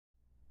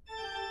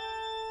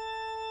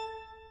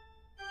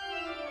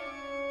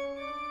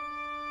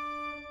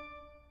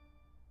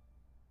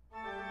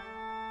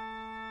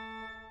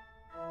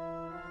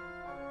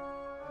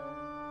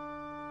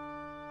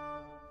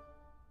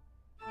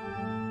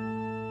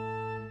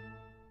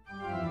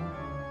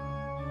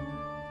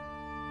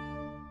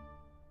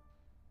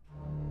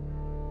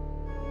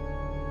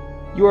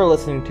You are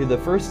listening to the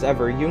first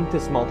ever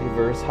Unctus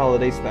Multiverse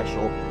holiday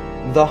special,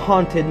 The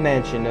Haunted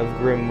Mansion of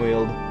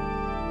Grimwyld.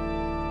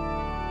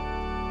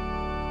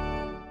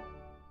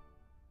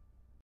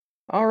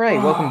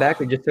 Alright, welcome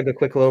back. We just took a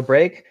quick little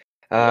break.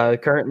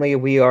 Currently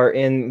we are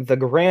in the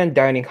grand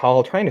dining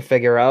hall trying to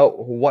figure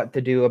out what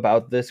to do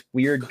about this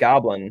weird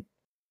goblin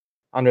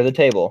under the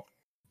table.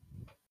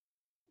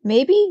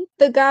 Maybe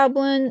the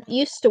goblin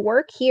used to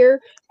work here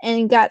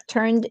and got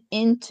turned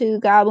into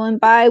goblin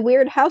by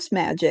weird house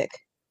magic.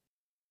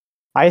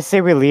 I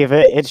say we leave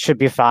it. It should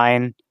be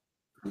fine.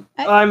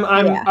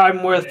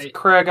 I'm with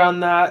Craig on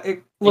that.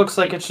 It looks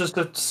like it's just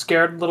a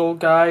scared little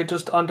guy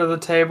just under the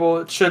table.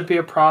 It should be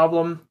a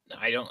problem.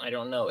 I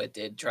don't know. It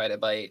did try to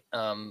bite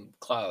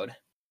Cloud.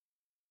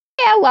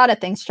 Yeah, a lot of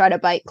things try to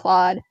bite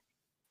Claude.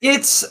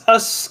 It's a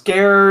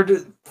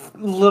scared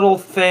little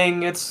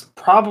thing. It's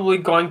probably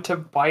going to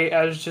bite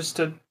as just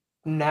a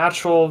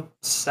natural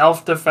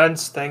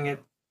self-defense thing.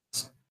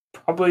 It's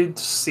probably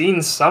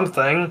seen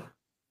something.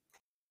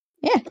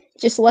 Yeah,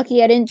 just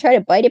lucky I didn't try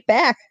to bite it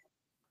back.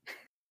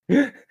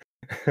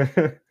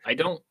 I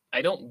don't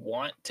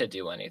want to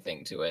do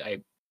anything to it.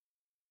 I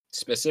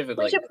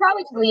specifically. We should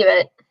probably leave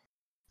it.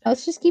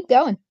 Let's just keep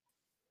going.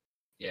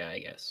 Yeah, I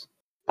guess.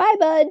 Bye,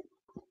 bud.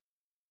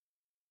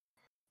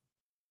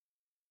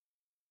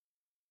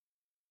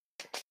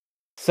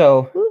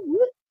 So,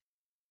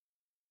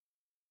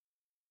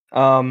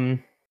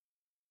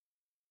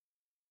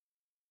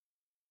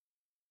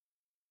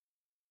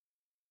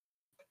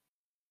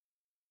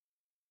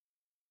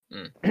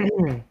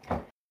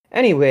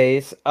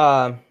 anyways,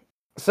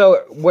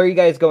 so where are you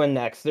guys going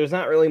next? There's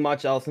not really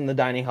much else in the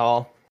dining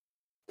hall.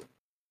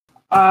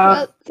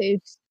 Well,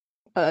 there's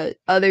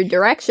other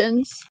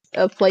directions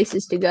of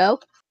places to go.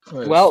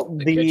 Well,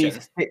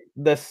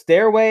 the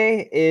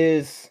stairway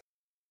is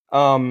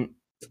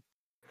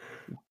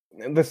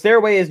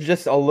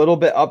just a little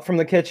bit up from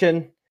the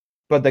kitchen,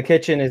 but the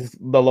kitchen is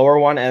the lower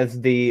one, as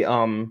the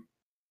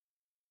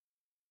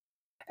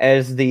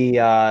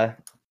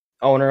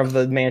owner of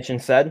the mansion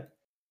said.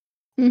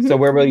 Mm-hmm. So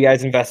where will you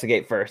guys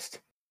investigate first?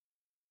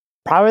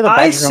 Probably the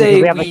bedroom. I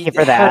say we have a key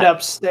for head that.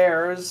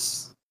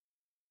 upstairs.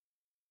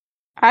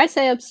 I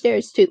say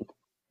upstairs too.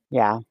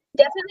 Yeah.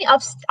 Definitely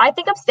I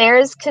think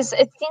upstairs, because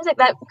it seems like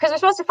that. Because we're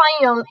supposed to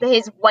find,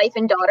 his wife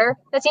and daughter.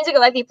 That seems like a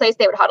likely place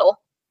they would huddle.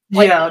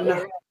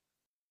 Yeah.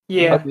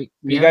 Yeah.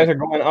 You guys are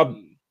going up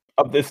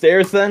the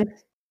stairs then?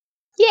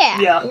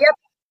 Yeah. Yep.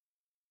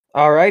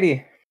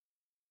 Alrighty.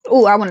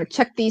 Oh, I want to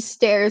check these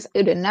stairs.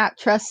 I do not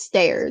trust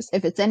stairs.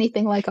 If it's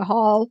anything like a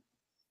hall.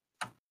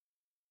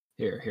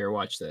 Here,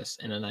 watch this.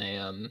 And then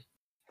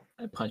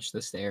I punch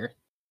the stair.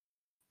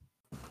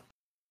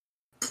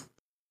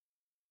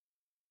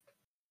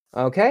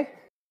 Okay.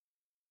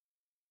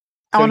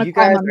 I want to you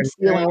climb guys on the are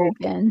ceiling now-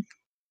 again.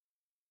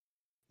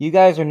 You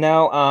guys are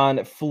now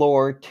on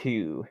floor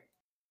 2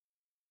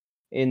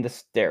 in the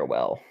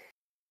stairwell.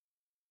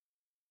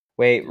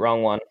 Wait,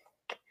 wrong one.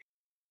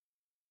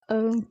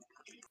 Oh.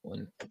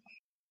 One.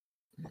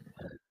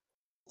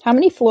 How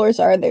many floors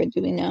are there?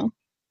 Do we know?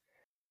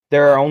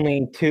 There are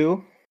only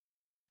 2.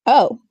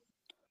 Oh.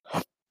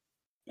 All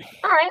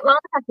right. Well,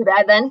 not too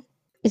bad then.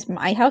 Is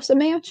my house a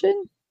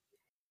mansion?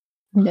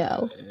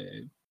 No.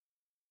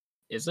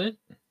 Is it?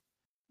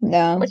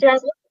 No. What's your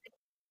house?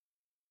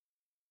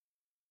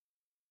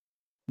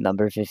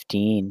 Number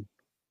 15.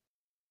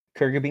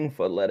 Kurgabing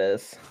foot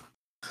lettuce.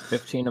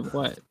 15 of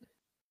what?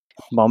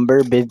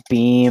 Bumber bib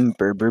beam,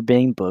 berber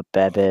bing boop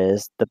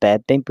bebes, the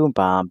bad bing boom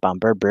bomb,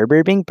 bumper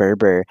berber bing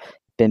berber,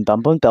 bin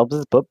bum bum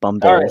doubles boop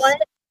bumbers.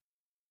 What?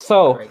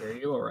 So, Right, are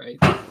you alright?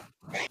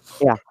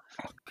 Yeah.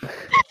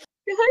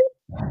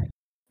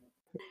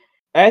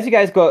 as you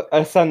guys go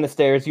ascend the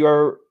stairs,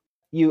 you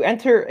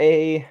enter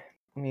a.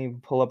 Let me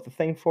pull up the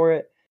thing for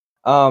it.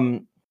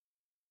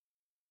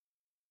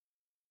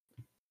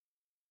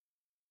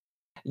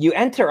 You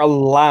enter a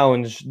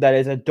lounge that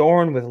is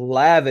adorned with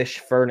lavish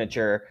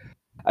furniture,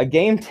 a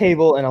game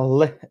table, and a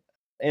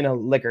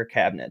liquor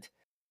cabinet.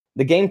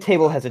 The game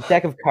table has a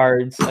deck of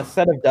cards, a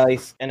set of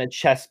dice, and a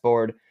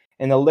chessboard,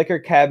 and the liquor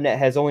cabinet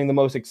has only the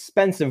most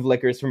expensive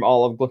liquors from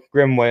all of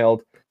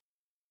Grimwyld.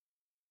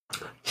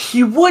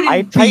 He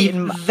wouldn't be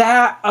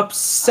that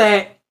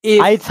upset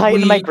if I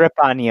tighten my grip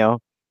on you.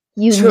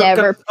 You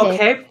never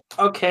pick.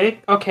 Okay.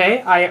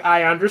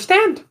 I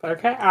understand.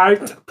 Okay,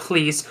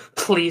 please,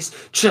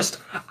 just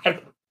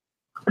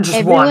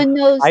Everyone one.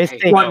 knows. I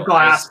say One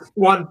glass,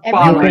 one you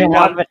bottle, can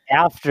have one it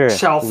after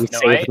shelf. we No,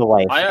 save the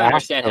wife. I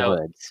understand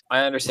afterwards. I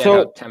understand So,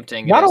 how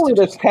tempting Not it is only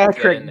to does just get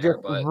Patrick in there,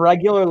 just but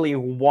regularly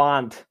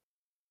want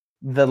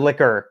the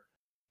liquor,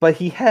 but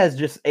he has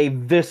just a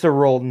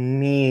visceral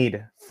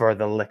need for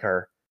the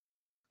liquor.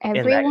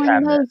 Everyone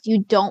cabinet. knows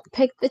you don't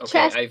pick the Okay,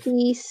 chess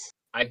piece.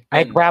 I've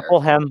I been grapple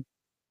there. him.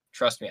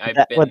 Trust me, I've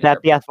That, been would that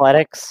there be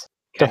athletics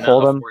to Cannot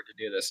hold him? afford to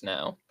do this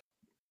now.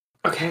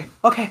 Okay.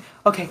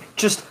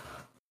 Just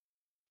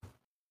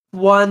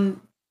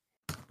one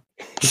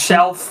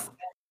shelf.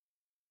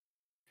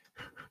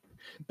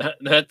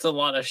 That's a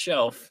lot of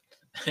shelf.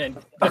 And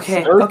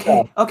Okay,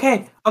 Ursa.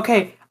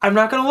 okay. I'm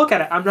not gonna look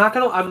at it.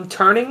 I'm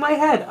turning my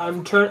head.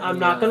 I'm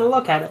not gonna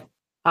look at it.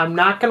 I'm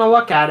not gonna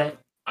look at it.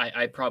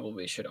 I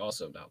probably should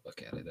also not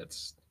look at it.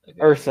 That's a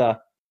good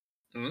Ursa.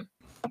 Hmm?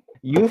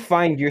 You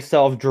find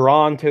yourself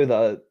drawn to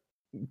the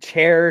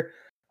chair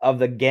of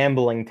the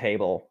gambling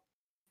table.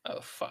 idea.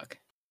 Oh fuck.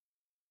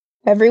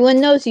 Everyone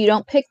knows you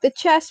don't pick the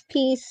chess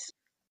piece.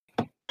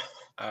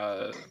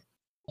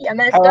 You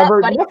messed However,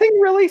 up, buddy. nothing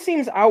really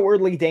seems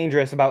outwardly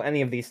dangerous about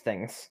any of these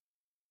things.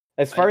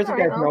 As far as you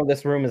guys Alright, know,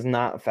 this room is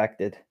not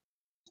affected.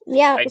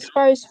 Yeah, I as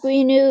far as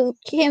we knew,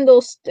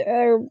 candles,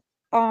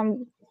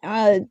 coat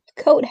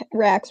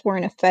racks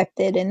weren't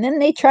affected, and then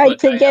they tried Look,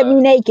 to get me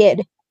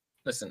naked.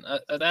 listen.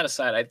 That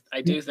aside,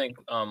 I do think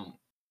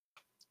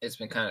it's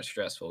been kind of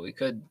stressful. We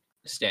could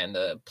stand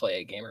to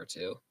play a game or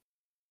two.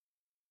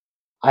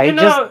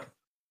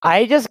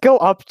 I just go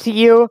up to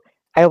you,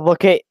 I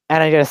look at,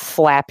 and I just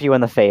slap you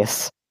in the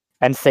face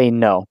and say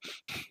no.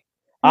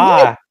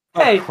 Ah,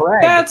 but Hey,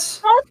 Craig,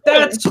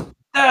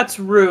 that's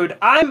rude.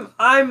 I'm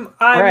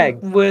Craig.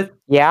 with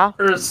Yeah?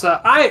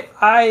 Ursa.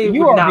 I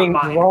you would are not being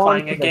mind drawn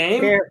playing to a the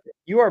game. chair.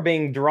 You are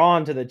being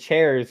drawn to the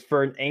chairs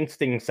for an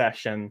angsting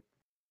session.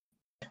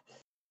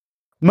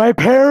 My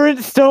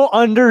parents don't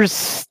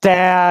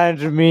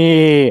understand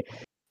me.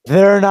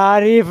 They're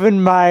not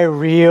even my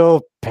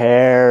real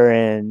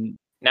parents.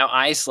 Now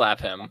I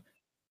slap him.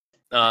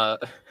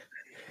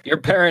 Your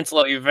parents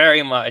love you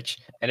very much,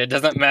 and it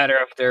doesn't matter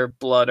if they're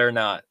blood or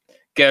not.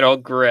 Get a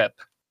grip.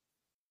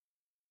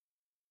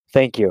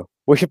 Thank you.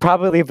 We should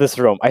probably leave this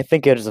room. I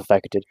think it is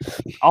affected.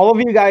 All of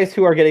you guys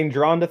who are getting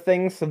drawn to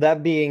things, so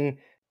that being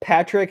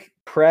Patrick,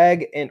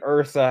 Craig, and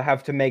Ursa,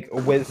 have to make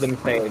a wisdom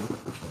save.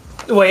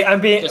 Wait,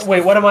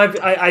 what am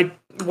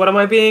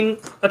I being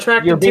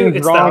attracted You're being to?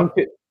 drawn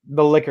to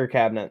the liquor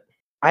cabinet.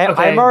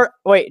 Okay.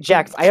 Wait,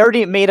 Jax. I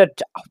already made a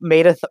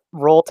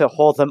roll to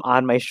hold him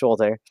on my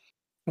shoulder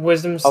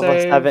Wisdom of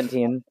a save.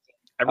 17.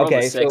 I rolled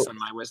Okay, a 6 so- on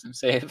my wisdom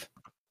save.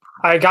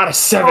 I got a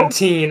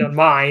 17 on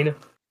mine.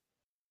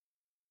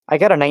 I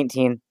got a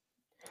 19.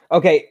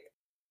 Okay,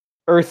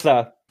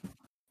 Ursa,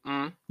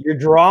 Mm. you're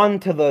drawn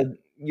to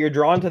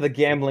the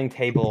gambling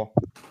table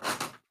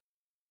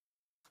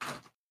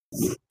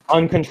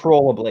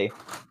uncontrollably.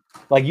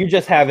 Like you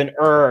just have an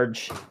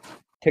urge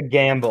to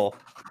gamble.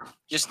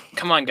 Just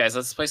come on, guys.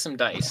 Let's play some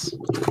dice. Do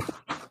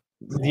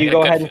you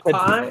go ahead and sit?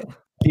 I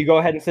Do you go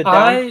ahead and sit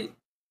down?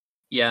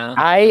 Yeah.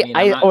 mean,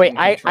 I'm not in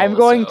I'm control,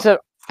 going so-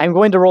 I'm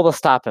going to roll to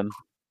stop him.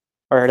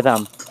 Or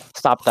them.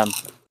 Stop them.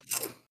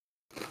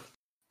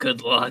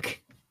 Good luck.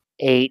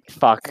 8.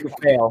 Fuck. You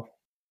fail.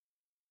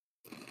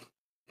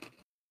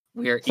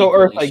 We are So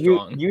equally Ursa,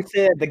 strong. you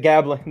sit at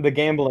the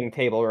gambling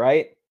table,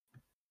 right?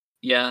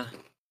 Yeah.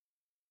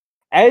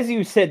 As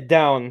you sit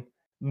down,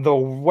 the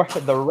rest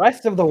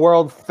of the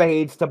world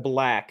fades to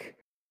black,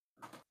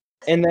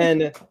 and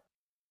then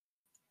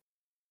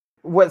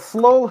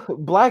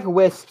black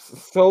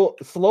wisps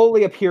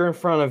slowly appear in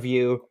front of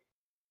you,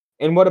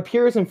 and what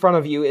appears in front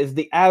of you is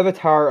the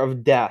avatar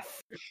of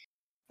death.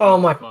 Oh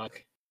my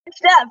Fuck.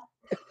 Steph,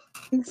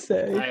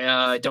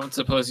 I don't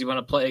suppose you want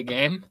to play a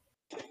game?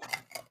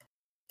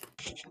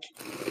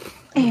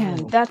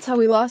 And that's how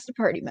we lost a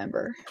party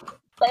member.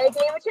 play a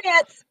game of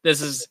chance.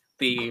 This is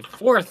the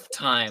 4th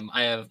time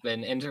I have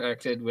been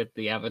interacted with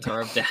the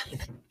Avatar of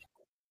Death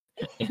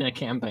in a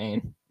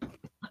campaign.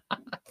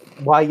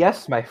 Why,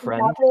 yes, my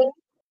friend.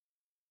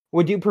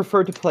 Would you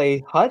prefer to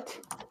play Hut,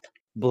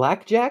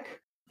 Blackjack,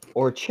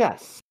 or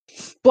chess?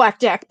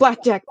 Blackjack,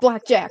 blackjack,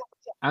 blackjack.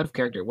 Out of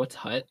character, what's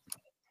Hut?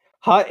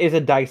 Hut is a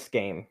dice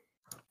game.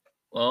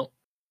 Well,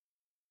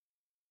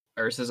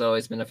 Ursa's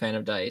always been a fan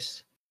of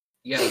dice.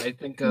 Yeah, I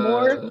think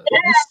More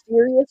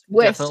mysterious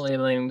whisk. definitely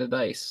leaning to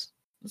dice.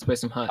 Let's play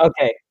some Hut.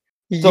 Okay.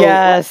 So,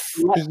 Yes.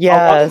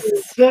 Yes.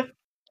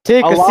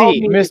 Take a allow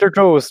seat, me- Mr.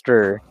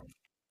 Toaster.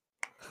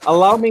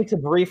 Allow me to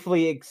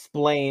briefly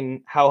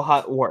explain how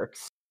Hut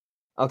works.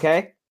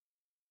 Okay?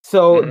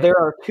 So Mhm. there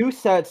are 2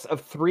 sets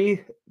of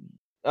 3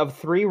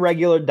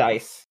 regular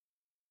dice,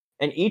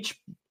 and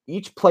each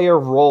player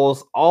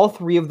rolls all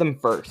 3 of them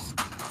first.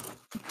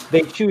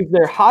 They choose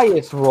their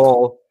highest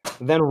roll,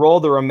 then roll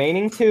the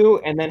remaining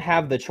 2, and then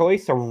have the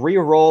choice to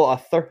re-roll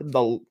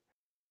the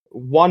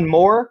one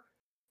more,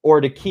 or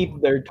to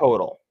keep their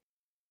total.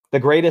 The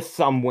greatest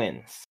sum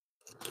wins.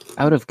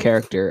 Out of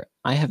character,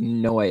 I have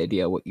no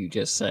idea what you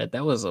just said.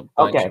 That was a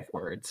bunch Okay. of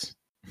words.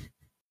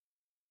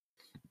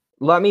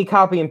 Let me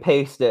copy and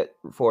paste it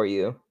for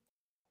you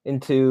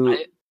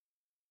into.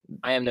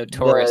 I am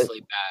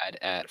notoriously bad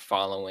at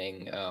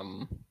following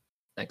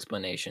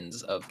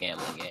explanations of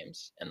gambling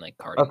games and like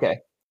card Okay.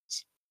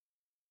 games.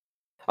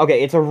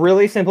 Okay, it's a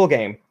really simple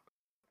game.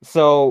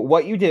 So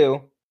what you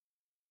do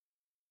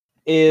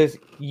is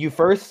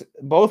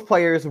both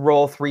players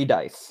roll 3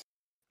 dice.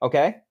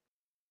 Okay?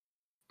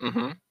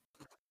 Mm-hmm.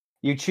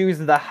 You choose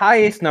the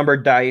highest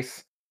numbered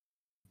dice,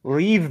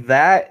 leave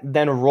that,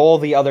 then roll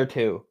the other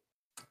 2.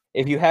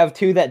 If you have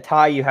 2 that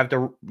tie, you have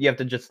to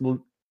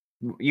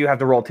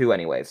roll 2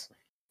 anyways.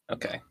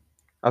 Okay.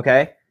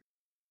 Okay?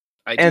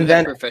 I do And have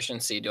then-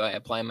 proficiency. Do I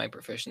apply my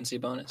proficiency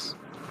bonus?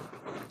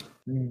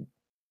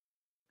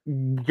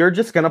 You're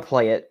just gonna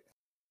play it.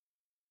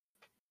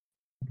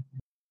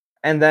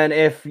 And then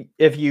if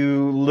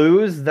you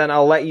lose, then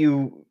I'll let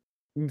you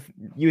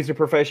use your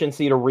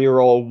proficiency to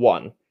reroll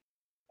one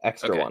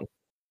extra Okay. one.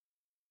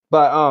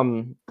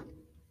 But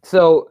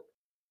so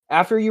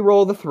after you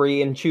roll the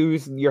 3 and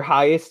choose your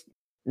highest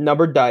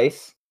numbered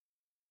dice,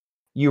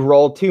 you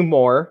roll 2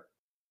 more.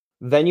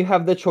 Then you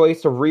have the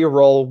choice to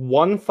reroll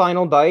one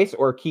final dice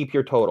or keep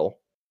your total.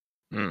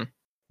 Hmm.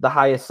 The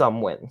highest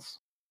sum wins.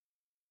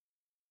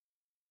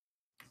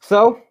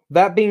 So,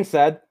 that being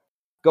said,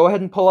 go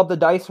ahead and pull up the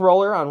dice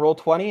roller on roll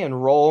 20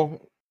 and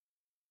roll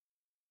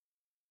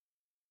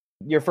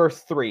your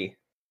first 3.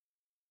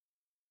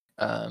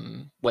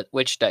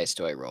 Which dice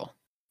do I roll?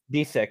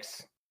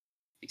 D6.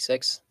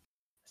 D6?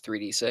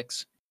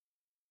 3d6?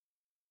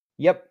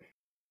 Yep.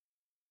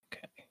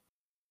 Okay.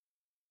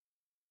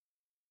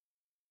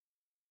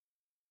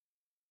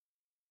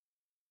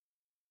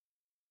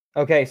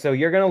 Okay, so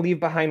you're going to leave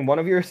behind one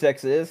of your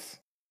 6s.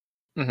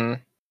 Mm-hmm.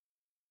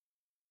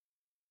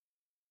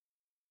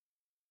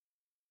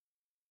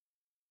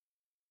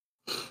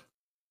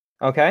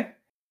 Okay.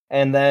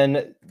 And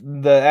then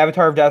the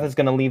Avatar of Death is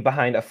going to leave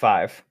behind a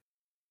 5.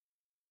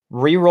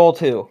 Reroll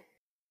 2.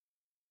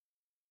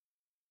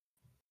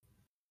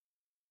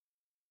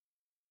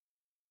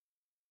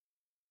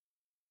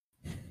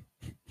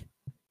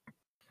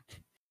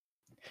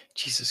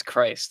 Jesus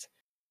Christ.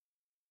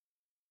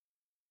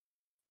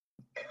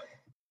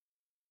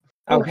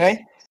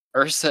 Okay.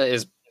 Ursa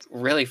is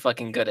really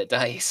fucking good at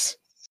dice.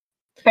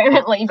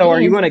 Apparently, So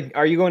are you geez.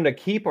 going to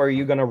keep or are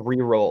you going to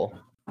reroll?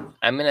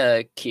 I'm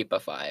gonna keep a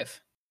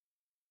 5.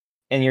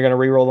 And you're going to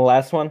reroll the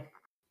last one?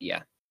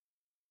 Yeah.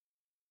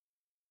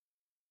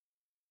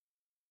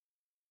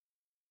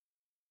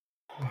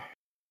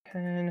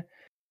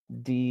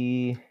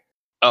 D7.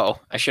 Oh,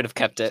 I should have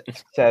kept it.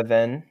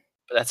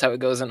 But that's how it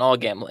goes in all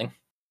gambling.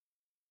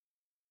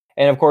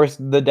 And of course,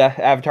 the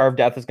Avatar of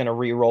Death is going to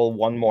reroll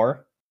one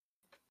more.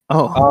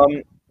 Oh,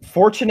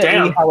 Fortunately,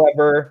 Damn.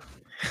 however,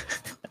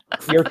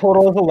 your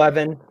total is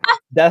 11.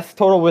 Death's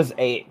total was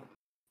 8.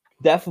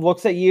 Death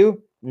looks at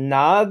you,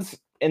 nods,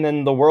 and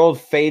then the world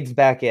fades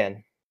back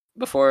in.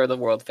 Before the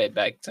world fade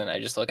back, and I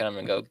just look at him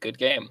and go, "Good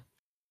game."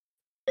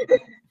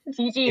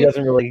 He GG.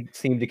 doesn't really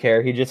seem to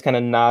care. He just kind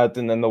of nods,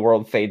 and then the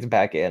world fades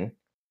back in.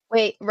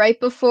 Wait, right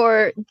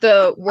before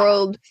the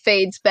world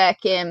fades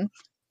back in,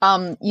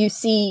 you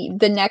see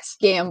the next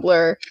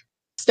gambler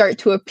start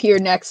to appear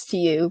next to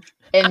you,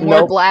 and more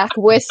Nope. black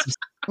wisps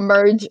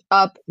merge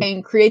up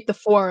and create the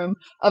form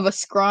of a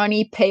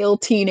scrawny, pale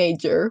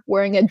teenager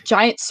wearing a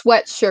giant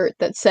sweatshirt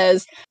that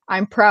says,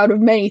 "I'm proud of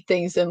many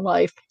things in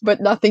life, but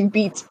nothing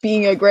beats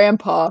being a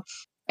grandpa."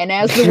 And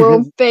as the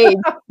world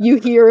fades, you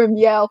hear him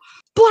yell,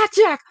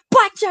 "Blackjack!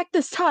 Blackjack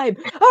this time!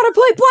 I want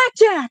to play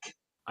blackjack!"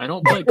 I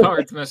don't play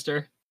cards,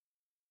 mister.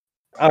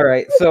 All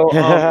right, so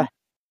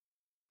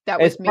That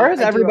was as me. far as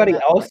I do own everybody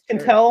that else can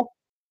sweatshirt. tell,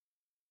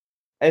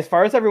 as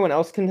far as everyone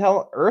else can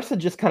tell, Ursa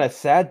just kind of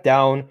sat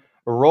down,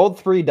 rolled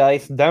 3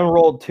 dice, then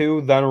rolled 2,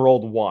 then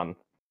rolled 1.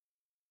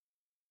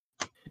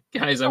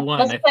 Guys, I Let's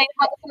won. play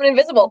someone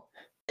invisible.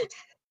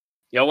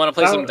 Y'all want to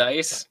play some Oh.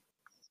 dice?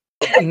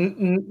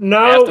 No,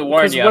 I have to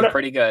warn 'cause you, I'm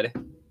pretty good.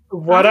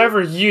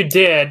 whatever you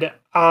did,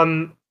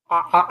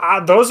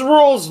 those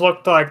rules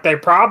looked like they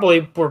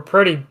probably were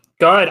pretty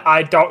good.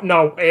 I don't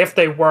know if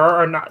they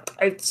were or not.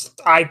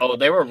 Oh,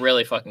 they were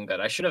really fucking good.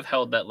 I should have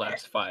held that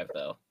last 5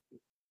 though.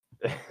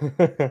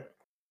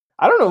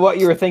 I don't know what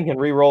you were thinking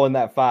re-rolling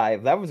that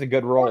 5. That was a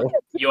good roll.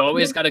 You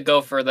always got to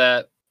go for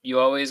that. You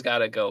always got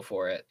to go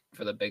for it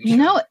for the big show.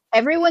 No,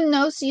 everyone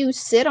knows you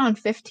sit on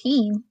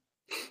 15.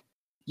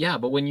 Yeah,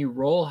 but when you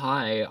roll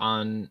high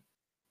on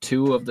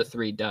 2 of the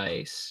 3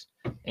 dice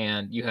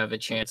and you have a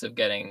chance of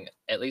getting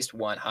At least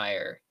one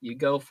higher. You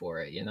go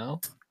for it, you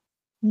know?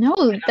 No,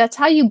 that's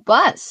how you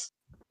bust.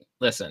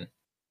 Listen,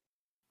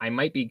 I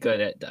might be good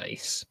at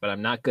dice, but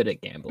I'm not good at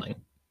gambling.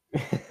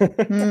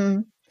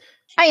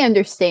 I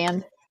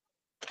understand.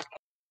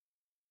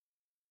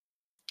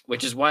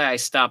 Which is why I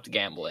stopped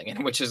gambling,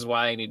 and which is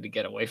why I need to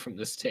get away from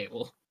this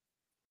table.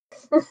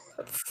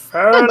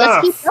 fair Good,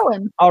 let's keep enough.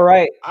 going. All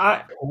right.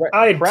 I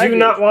Craig do is-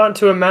 not want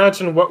to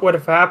imagine what would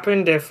have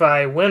happened if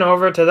I went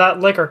over to that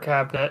liquor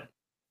cabinet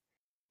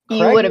You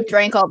Craig would have is-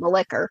 drank all the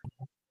liquor.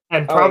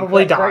 and Oh,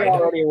 probably Craig died.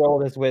 already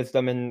rolled his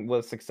wisdom and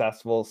was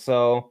successful.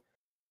 So,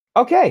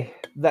 okay,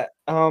 that's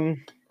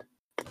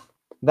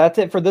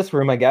it for this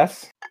room, I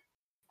guess.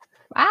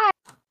 Bye.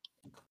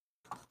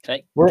 Can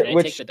I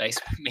Which- take the dice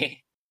with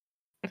me?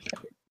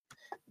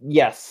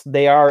 Yes,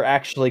 they are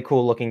actually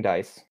cool-looking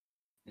dice.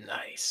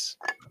 Nice.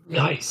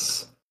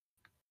 Nice.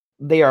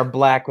 They are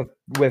black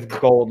with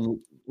gold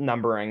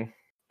numbering.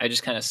 I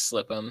just kind of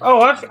slip them. Oh,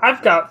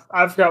 I've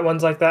got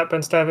ones like that, but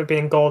instead of it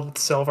being gold,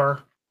 it's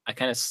silver. I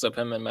kind of slip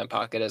him in my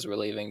pocket as we're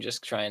leaving,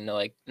 just trying to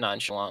like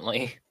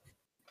nonchalantly.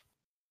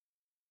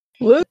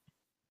 Whoop.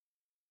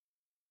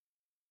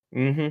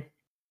 Mm-hmm.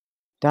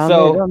 Down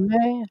So- middle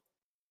man.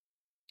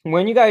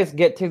 When you guys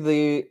get to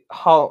the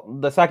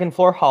second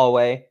floor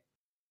hallway,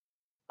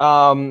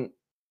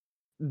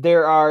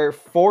 there are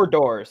 4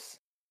 doors.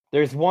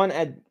 There's one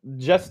at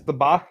just the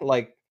bottom,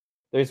 like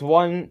there's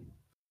one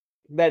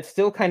that's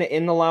still kind of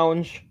in the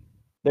lounge.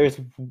 There's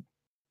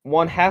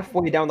one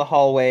halfway down the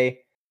hallway,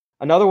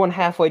 another one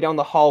halfway down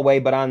the hallway,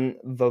 but on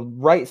the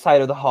right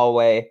side of the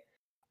hallway,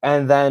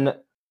 and then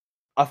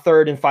a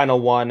third and final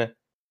one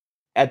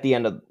at the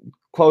end of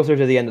closer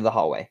to the end of the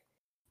hallway.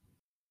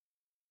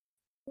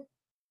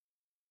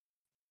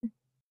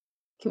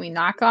 Can we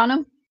knock on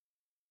him?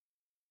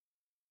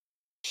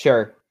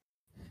 Sure.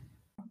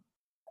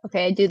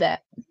 Okay, I do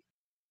that.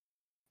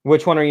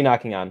 Which one are you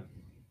knocking on?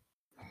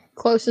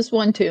 Closest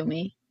one to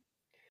me.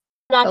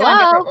 Knock on a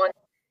Hello? different one.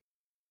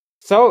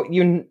 So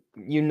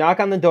you knock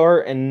on the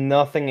door and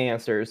nothing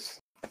answers.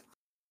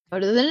 Go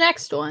to the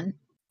next one.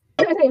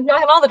 No, I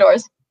have all the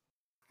doors.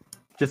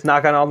 Just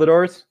knock on all the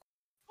doors.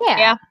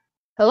 Yeah.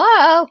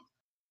 Hello?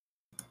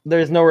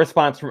 There's no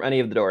response from any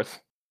of the doors.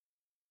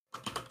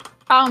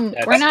 We're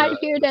That's, not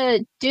here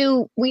to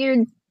do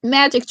weird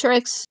magic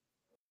tricks.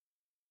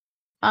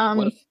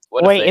 What if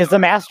Wait, they is the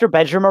master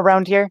bedroom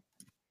around here?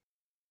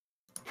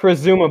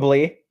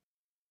 Presumably.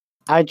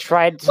 I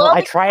tried. Well,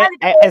 I because tried.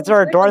 the Is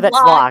there a door is that's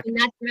locked? And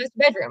that's the master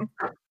bedroom.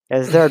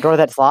 Is there a door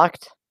that's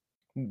locked?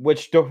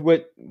 Which door?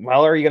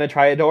 Well, are you gonna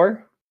try a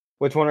door?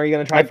 Which one are you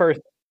gonna try first?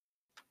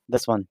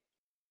 This one.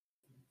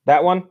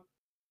 That one?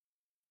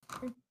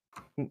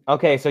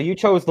 Okay, so you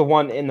chose the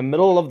one in the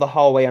middle of the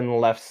hallway on the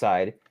left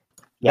side.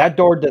 Yeah. That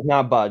door does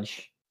not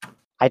budge.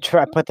 I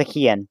put the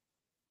key in.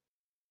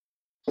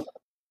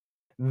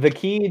 The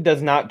key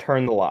does not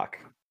turn the lock.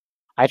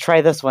 I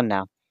try this one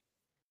now.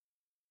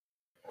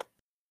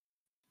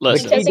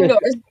 Listen, key Testing does-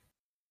 doors.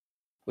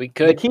 we The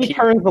could key keep...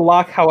 turns the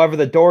lock, however,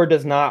 the door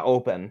does not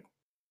open.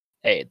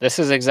 Hey, this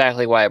is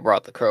exactly why I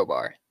brought the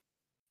crowbar.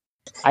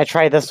 I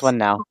try this one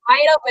now.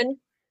 Wide open.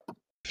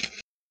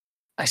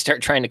 I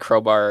start trying to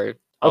crowbar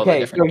all the Okay,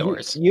 different so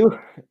doors.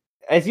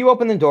 as you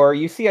open the door,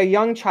 you see a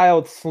young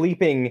child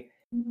sleeping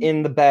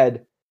in the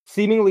bed,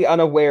 seemingly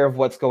unaware of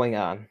what's going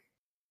on.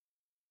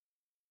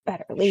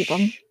 Better leave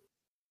him.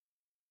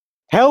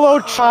 Hello,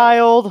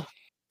 child.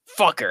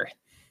 Fucker.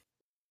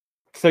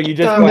 So you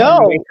just go ahead No.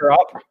 and wake her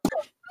up.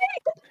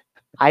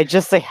 I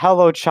just say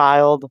hello,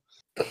 child.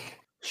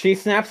 She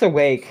snaps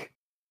awake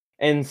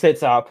and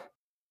sits up.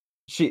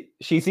 She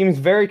seems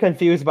very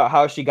confused about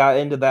how she got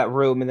into that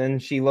room, and then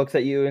she looks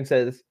at you and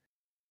says,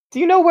 "Do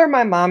you know where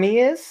my mommy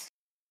is?"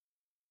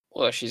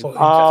 Well, she's I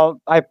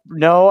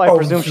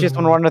presume Oh, she's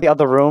in one of the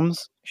other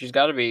rooms. she's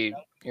got to be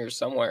here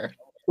somewhere.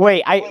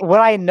 Wait, what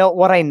I know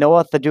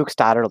what the Duke's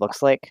daughter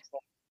looks like.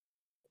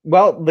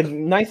 Well, the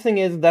nice thing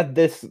is that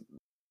this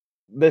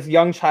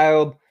young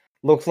child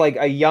looks like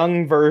a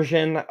young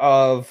version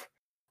of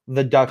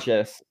the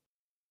Duchess,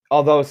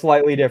 although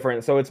slightly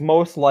different. So it's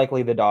most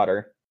likely the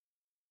daughter.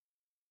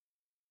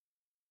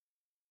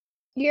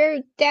 Your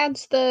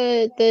dad's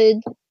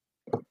the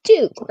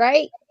Duke,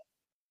 right?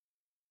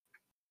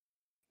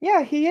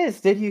 Yeah, he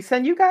is. Did he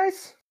send you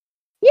guys?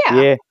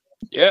 Yeah.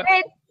 Yeah,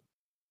 Red.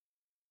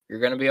 you're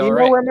gonna be Do you all know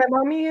right. where my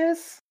mommy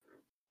is?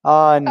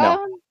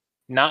 No.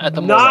 Not at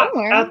the Not moment,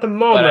 Somewhere. at the but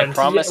moment. I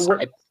promise. Yeah,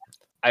 we're-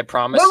 I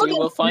promise We're you looking-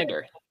 will find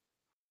her.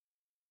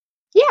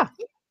 Yeah.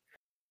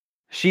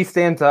 She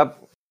stands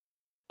up.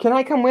 Can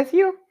I come with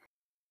you?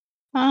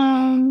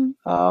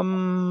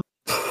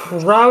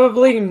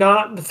 Probably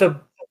not the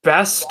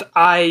best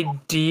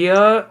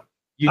idea.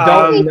 You Wait,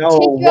 don't take know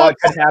you what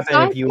could outside.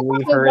 happen if you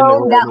leave I her in the know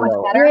room that much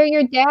alone. better. Where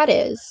your dad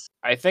is.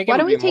 I think Why it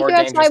don't would we be take more you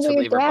outside dangerous where to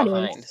your leave her dad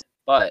behind. is?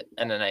 But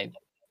and then I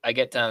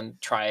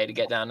try to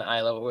get down to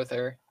eye level with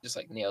her, just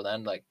like kneel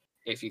down, like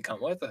if you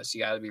come with us,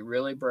 you got to be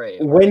really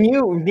brave. When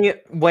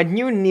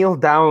you kneel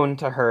down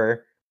to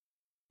her,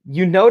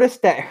 you notice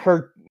that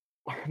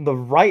the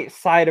right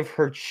side of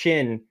her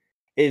chin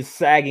is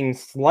sagging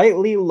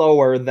slightly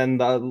lower than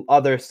the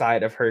other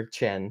side of her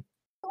chin.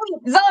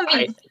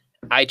 Zombies.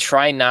 I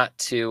try not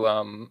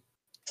to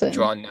So,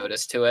 draw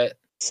notice to it,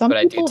 some but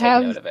I do people take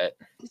have note of it,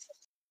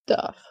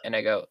 stuff. and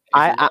I go, if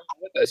I- you're going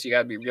with us, you got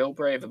to be real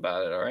brave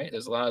about it. All right,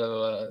 there's a lot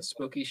of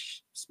spooky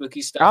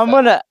stuff.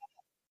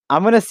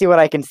 I'm gonna see what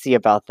I can see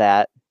about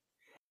that.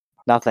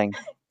 Nothing.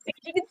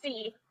 You can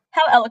see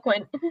how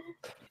eloquent.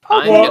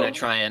 I'm Well, gonna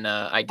try and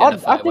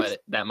identify I'll what just-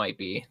 that might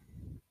be.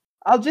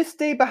 I'll just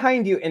stay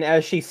behind you. And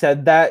as she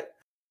said that,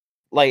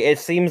 like it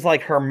seems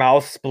like her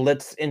mouth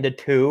splits into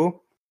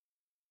two,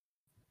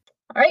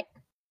 All right.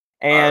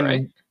 and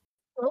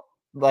Alright.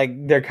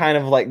 like they're kind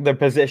of like their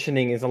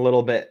positioning is a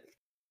little bit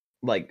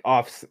like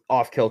off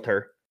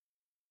kilter.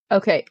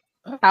 Okay.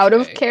 Out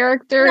of Okay.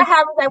 character, What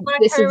happens? I want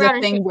to this turn is around a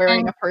and thing shake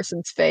wearing hands. a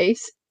person's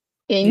face.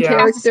 In Yeah.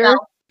 character,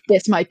 Spell.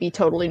 this might be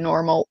totally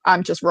normal.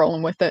 I'm just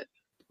rolling with it.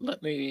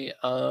 Let me.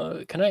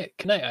 Can I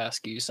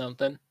ask you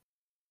something,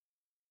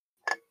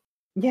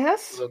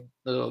 Yes.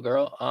 little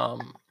girl?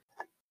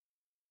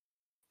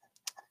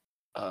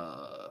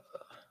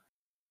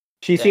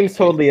 She Dang, seems dude.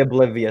 totally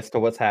oblivious to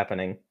what's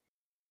happening.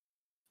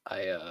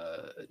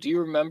 Do you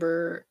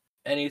remember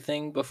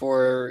anything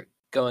before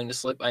going to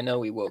sleep? I know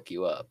we woke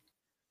you up.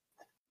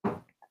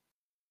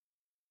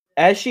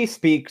 As she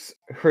speaks,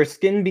 her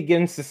skin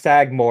begins to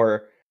sag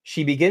more.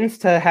 She begins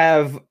to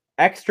have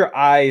extra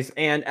eyes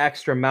and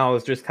extra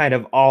mouths just kind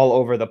of all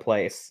over the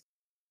place.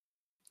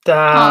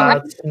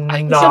 That's Is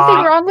something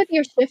not. wrong with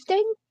your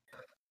shifting?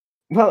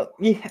 Well,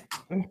 yeah,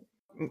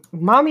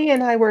 Mommy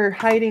and I were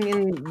hiding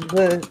in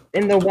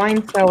the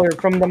wine cellar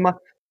from the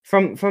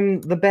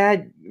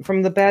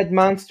bad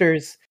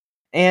monsters,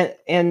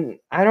 and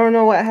I don't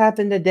know what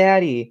happened to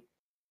Daddy.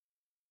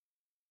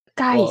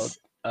 Guys,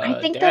 Well,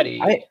 I think Daddy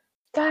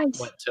guys,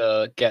 went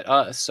to get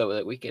us so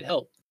that we could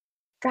help.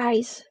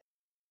 guys,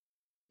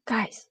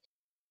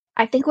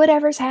 I think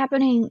whatever's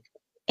happening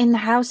in the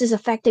house is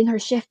affecting her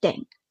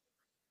shifting.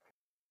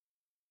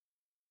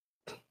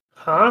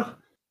 Huh?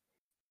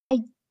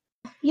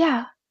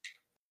 Yeah.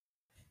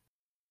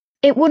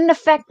 It wouldn't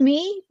affect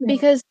me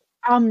because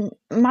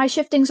my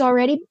shifting's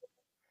already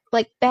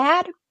like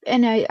bad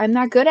and I'm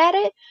not good at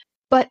it.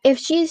 But if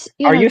she's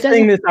Are you doesn't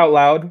saying this out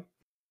loud?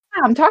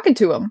 Yeah, I'm talking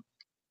to him.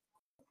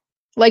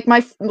 Like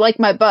my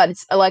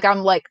buds. Like I'm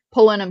like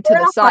pulling him to We're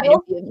the not side and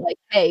huddled. being like,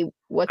 hey,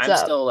 what's I'm up?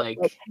 still like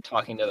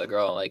talking to the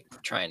girl, like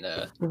trying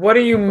to. What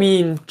do you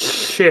mean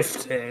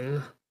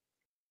shifting?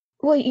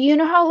 Well, you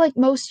know how like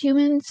most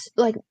humans,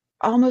 like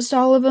almost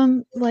all of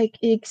them, like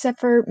except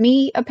for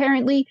me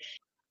apparently,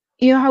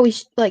 you know how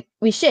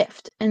we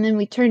shift and then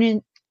we turn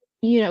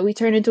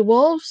into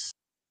wolves.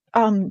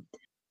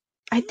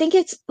 I think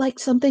it's like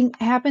something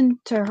happened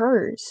to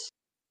hers,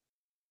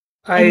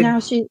 and now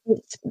she's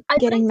I'd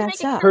getting like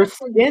to messed make a up. Her check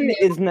for skin you.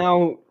 is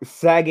now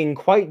sagging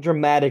quite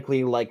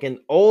dramatically, like an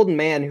old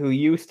man who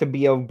used to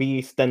be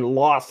obese and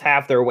lost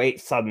half their weight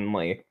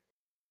suddenly.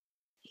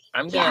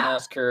 I'm gonna Yeah.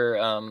 ask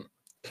her.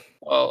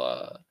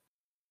 Well,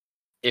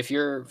 if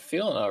you're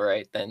feeling all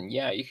right, then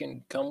yeah, you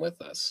can come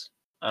with us.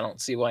 I don't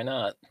see why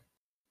not.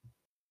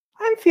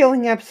 I'm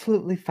feeling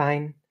absolutely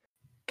fine.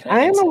 Can I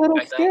am a insight little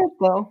check that? scared,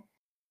 though.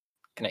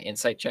 Can I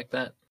insight check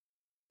that?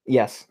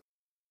 Yes.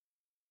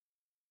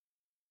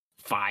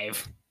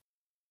 5.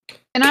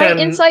 Can I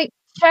insight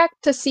check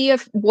to see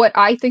if what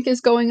I think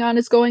is going on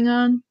is going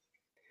on?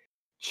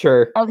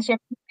 Sure. Oh, the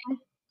shift.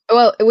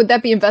 Well, would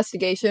that be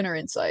investigation or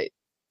insight?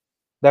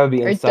 That would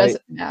be Or it insight.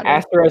 doesn't matter.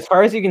 Aster, as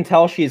far as you can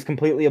tell, she's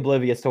completely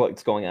oblivious to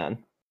what's going on.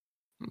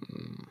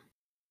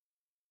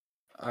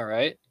 All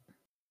right.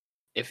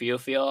 If you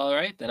feel all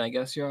right, then I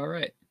guess you're all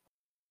right.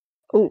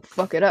 Oh,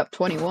 fuck it up,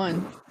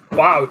 21.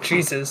 Wow,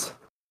 Jesus.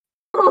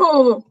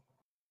 Ooh.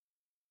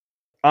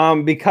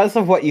 Because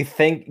of what you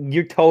think,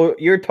 you're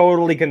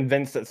totally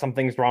convinced that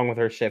something's wrong with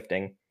her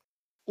shifting.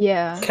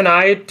 Yeah. Can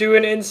I do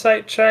an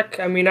insight check?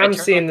 I mean, I'm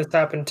turn seeing this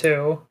happen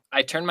too.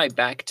 I turn my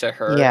back to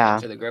her Yeah.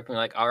 and to the group and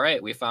like, all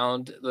right, we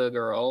found the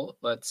girl.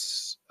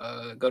 Let's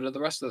go to the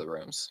rest of the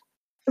rooms.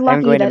 I'm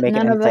Lucky going to that make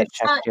an none of us. insight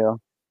check too.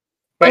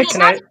 Wait, Okay,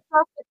 can I?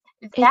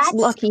 It's That's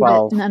lucky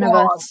 12. that none of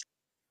wrong. us.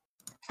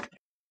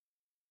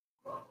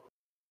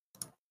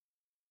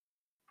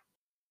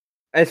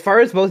 As far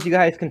as both you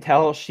guys can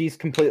tell, she's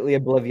completely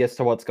oblivious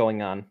to what's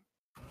going on.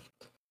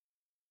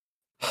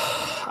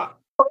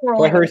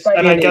 But her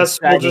And I skin guess is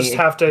we'll sagging just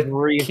have to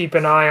extreme- keep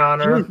an eye on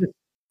her.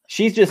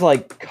 She's just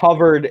like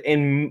covered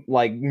in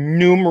like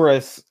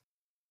numerous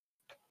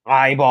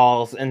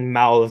eyeballs and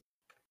mouths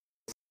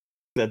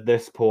at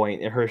this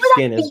point, and her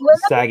skin is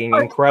sagging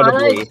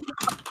incredibly.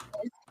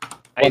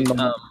 One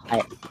moment.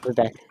 We're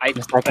back. I In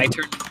a second.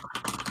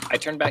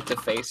 turn back to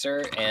face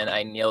her and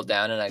I kneel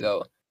down and I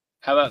go,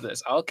 "How about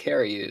this? I'll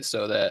carry you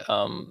so that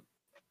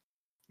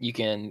you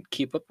can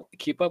keep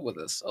up with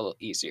us a little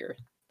easier,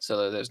 so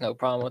that there's no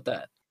problem with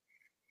that,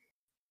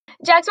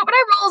 Jax, what would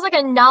I roll as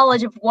like a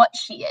knowledge of what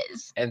she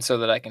is? and so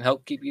that I can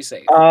help keep you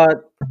safe."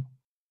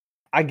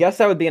 I guess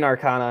that would be an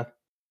Arcana.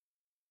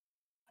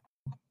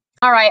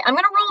 All right, I'm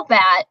gonna roll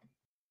that.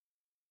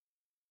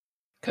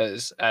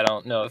 Because I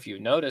don't know if you've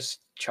noticed,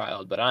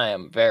 child, but I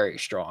am very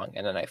strong,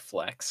 and then I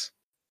flex.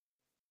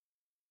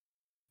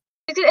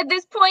 At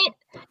this point,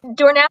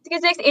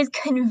 Dornasticus is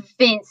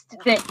convinced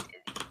that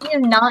he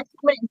is not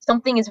human and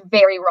something is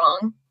very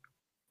wrong.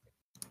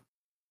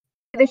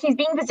 That she's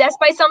being possessed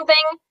by something,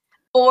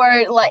 or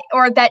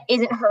that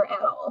isn't her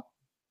at all.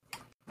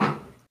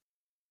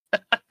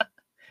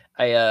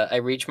 I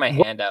reach my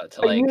hand out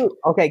to like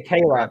okay,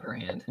 Kayla. Grab her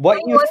hand. What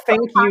you Anyone think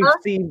you Arcana?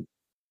 see?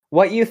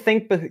 What you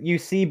think you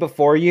see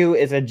before you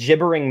is a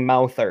gibbering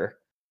mouther.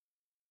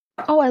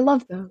 Oh, I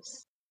love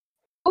those.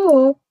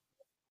 Ooh.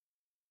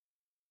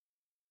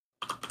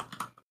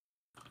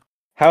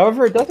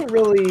 However, it doesn't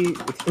really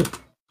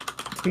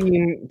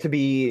seem to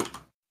be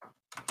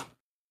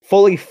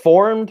fully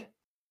formed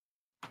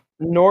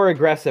nor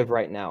aggressive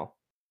right now.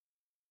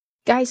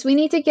 Guys, we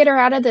need to get her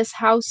out of this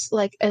house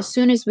like as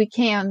soon as we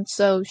can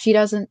so she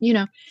doesn't,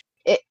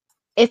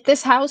 if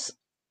this house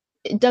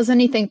does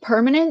anything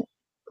permanent,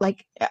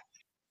 like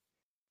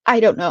I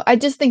don't know. I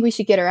just think we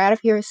should get her out of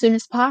here as soon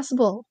as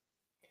possible.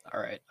 all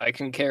right, I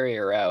can carry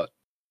her out.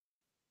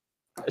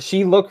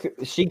 She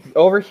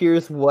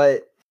overhears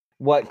what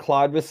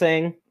Claude was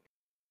saying.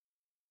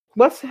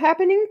 What's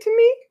happening to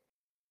me?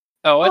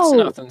 Oh, it's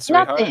nothing,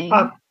 sweetheart. nothing.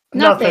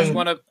 Nothing.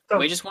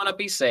 We just want to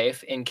be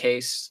safe in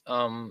case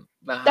the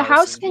The house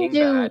house is can being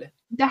do bad.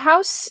 the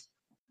house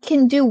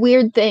can do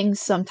weird things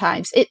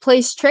sometimes. It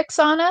plays tricks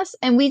on us,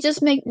 and we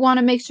just want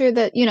to make sure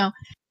that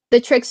the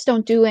tricks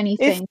don't do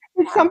anything.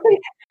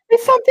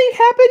 Is something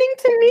happening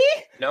to me?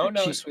 No,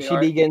 She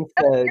sweetheart. begins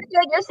to. You're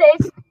good. You're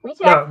safe. We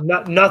checked.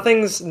 No,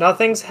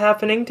 nothing's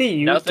happening to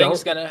you.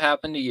 Nothing's gonna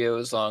happen to you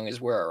as long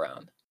as we're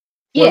around.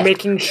 We're Yeah.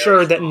 making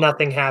sure that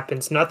nothing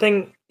happens.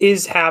 Nothing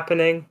is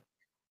happening.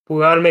 We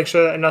want to make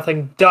sure that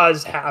nothing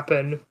does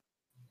happen.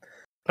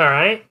 All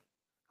right.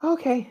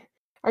 Okay.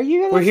 Are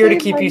you gonna? We're here to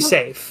save keep my you mo-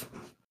 safe.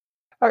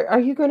 Are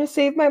you gonna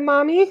save my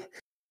mommy?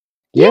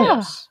 Yeah.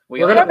 Yes,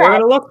 We're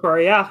gonna look for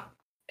her. Yeah.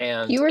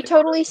 And You were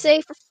totally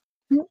safe.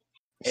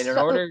 in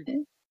order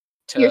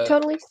You're to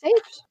totally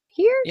safe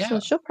here, so Yeah.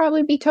 she'll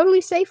probably be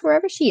totally safe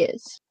wherever she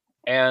is.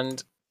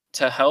 and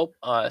to help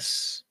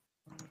us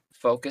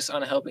focus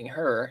on helping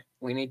her,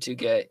 we need to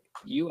get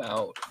you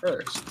out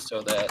first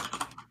so that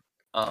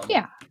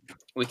Yeah.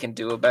 we can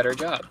do a better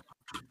job.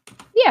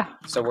 Yeah.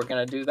 So we're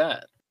gonna do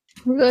that.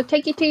 We're gonna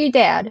take you to your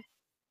dad.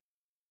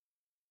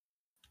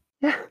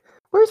 Yeah.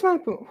 Where's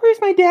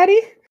my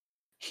daddy?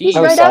 He's He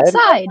right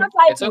outside.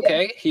 It's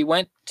okay. He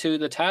went to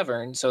the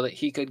tavern so that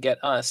he could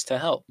get us to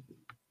help.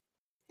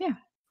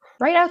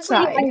 Right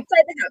outside. Inside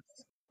the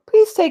house.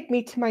 Please take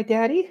me to my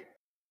daddy.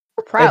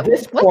 No problem.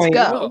 this Let's point-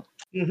 go.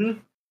 Mm-hmm.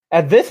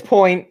 At this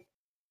point,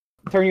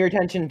 turn your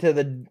attention to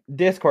the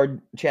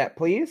Discord chat,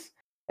 please.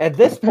 At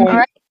this point,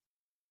 Alright.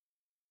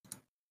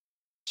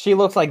 she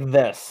looks like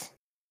this.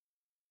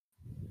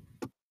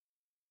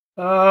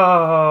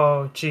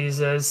 Oh,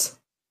 Jesus.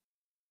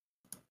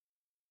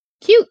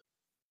 Cute.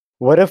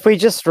 What if we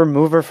just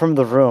remove her from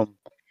the room?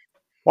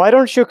 Why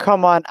don't you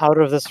come on out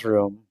of this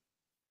room?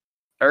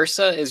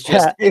 Ursa is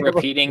just Yeah.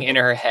 repeating in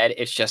her head,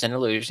 it's just an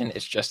illusion,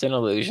 it's just an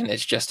illusion,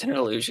 it's just an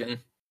illusion.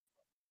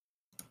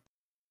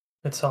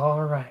 It's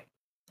all right.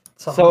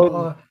 It's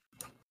So-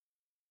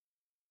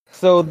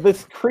 So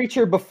this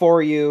creature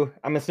before you,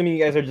 I'm assuming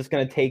you guys are just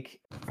gonna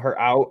take her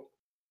out.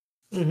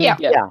 Mhm.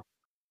 Yeah.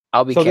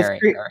 I'll be So this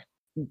carrying her.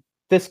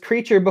 This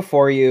creature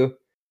before you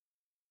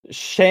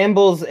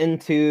shambles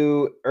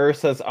into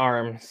Ursa's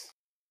arms.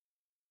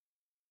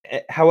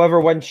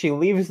 However, when she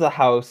leaves the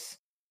house,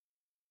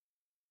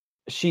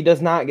 she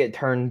does not get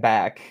turned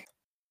back.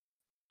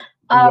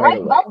 Right, away.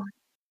 well,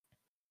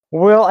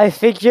 Well, I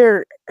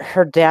figure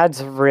her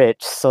dad's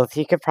rich, so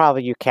he could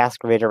probably cast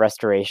Greater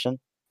Restoration.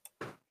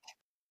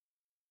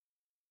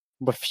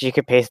 If she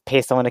could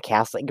pay someone to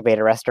cast like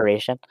Greater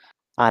Restoration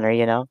on her,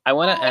 I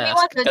want to Maybe ask,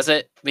 wants a does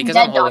it, because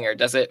dead I'm holding her,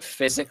 does it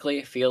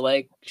physically feel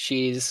like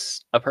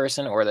she's a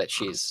person or that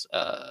she's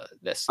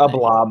this A thing?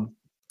 blob.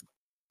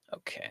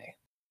 Okay.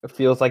 It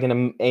feels like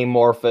an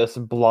amorphous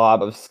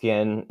blob of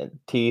skin, and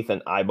teeth,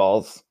 and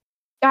eyeballs.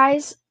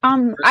 Guys,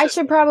 I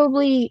should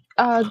probably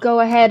go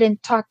ahead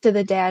and talk to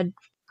the dad.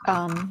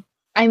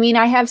 I mean,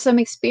 I have some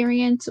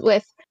experience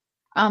with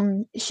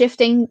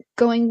shifting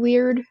going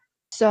weird,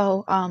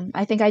 so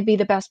I think I'd be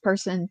the best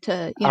person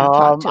to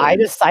talk to I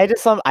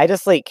him. I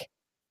just like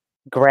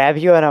grab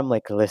you and I'm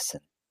like,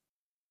 listen,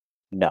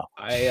 no.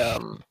 I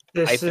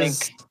This think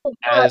is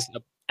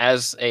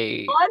as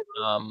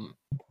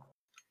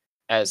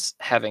as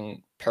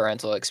having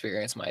parental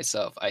experience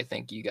myself, I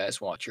think you guys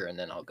watch her and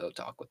then I'll go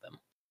talk with them.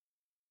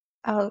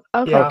 Oh,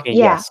 okay, Yeah. Okay, yeah.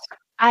 yes.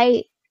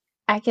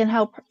 I can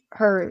help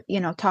her,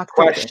 talk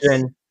through this.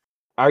 Question: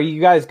 Are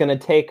you guys gonna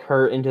take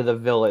her into the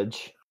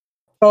village?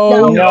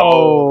 Oh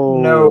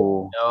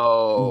No.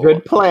 No.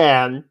 Good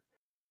plan.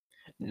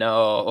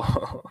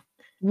 No.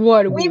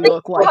 What do we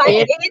look like?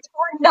 Right, It?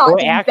 we're not Well,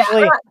 doing that.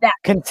 actually, We're not that.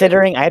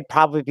 Considering I'd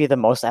probably be the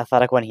most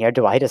athletic one here,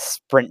 do I just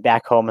sprint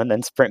back home and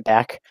then sprint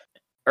back?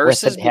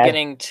 Ursa's the dad?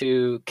 beginning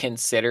to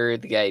consider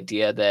the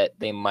idea that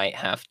they might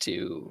have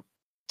to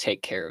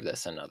take care of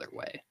this another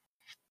way.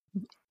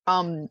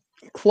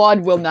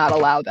 Claude will not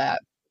allow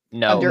that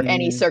No. under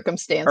any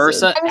circumstances.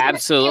 Ursa I mean,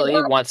 absolutely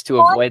yeah, wants to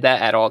Claude- avoid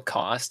that at all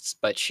costs,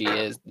 but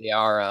they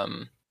are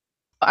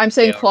I'm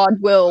saying Yeah.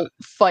 Claude will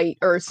fight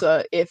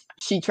Ursa if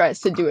she tries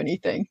to do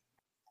anything.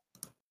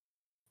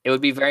 it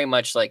would be very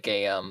much like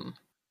a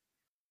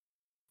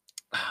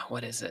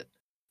what is it?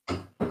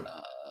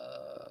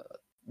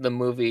 The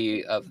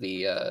movie of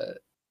the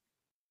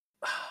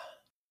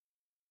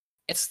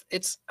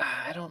it's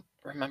I don't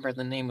remember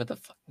the name of the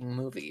fucking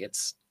movie.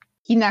 It's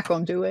He's not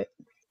gonna do it.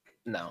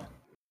 no.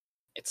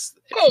 It's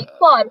Hey,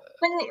 Claude,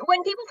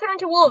 when people turn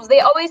into wolves, they're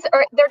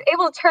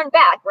able to turn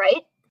back,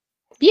 right?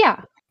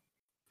 Yeah.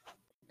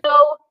 So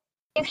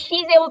if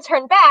she's able to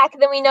turn back,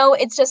 then we know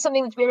it's just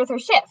something that's weird with her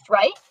shift,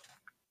 right?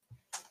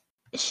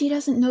 She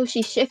doesn't know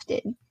she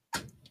shifted.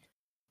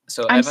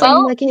 so I'm I've saying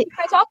Well, like it.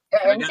 Try to talk to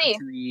her I and got see.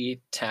 to the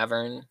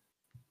tavern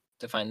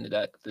to find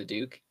the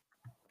Duke.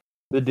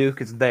 The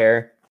Duke is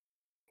there.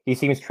 He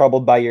seems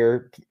troubled by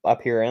your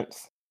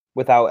appearance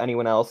without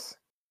anyone else.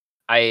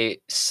 I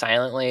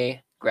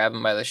silently grab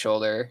him by the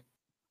shoulder,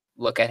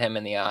 look at him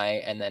in the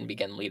eye, and then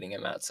begin leading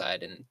him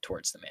outside and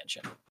towards the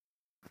mansion.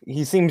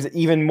 He seems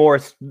even more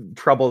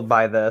troubled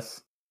by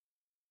this.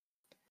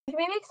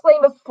 Maybe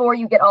explain before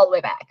you get all the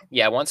way back.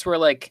 Yeah, once we're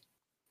like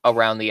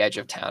around the edge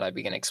of town, I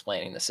begin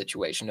explaining the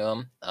situation to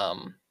him.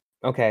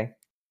 Okay.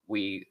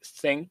 We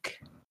think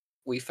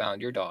we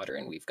found your daughter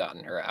and we've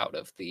gotten her out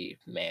of the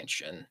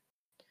mansion.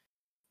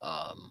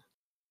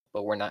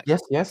 But we're not.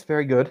 Yes,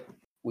 very good.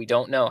 We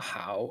don't know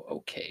how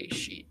okay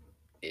she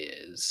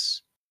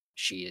is.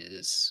 She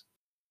is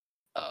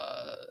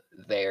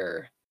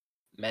there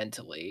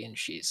mentally, and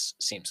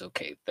seems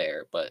okay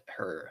there, but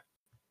her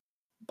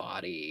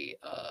body,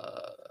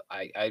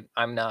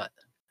 I'm not.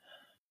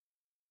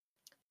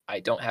 I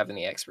don't have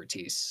any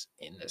expertise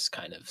in this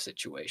kind of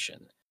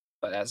situation,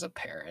 but as a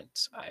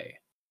parent, I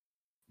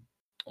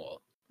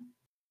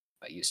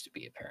used to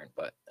be a parent,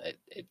 but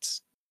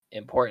it's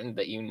important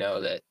that you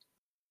know that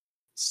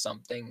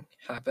something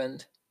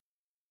happened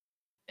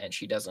and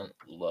she doesn't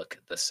look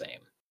the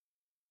same.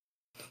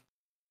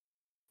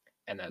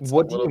 And that's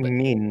What do you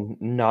mean,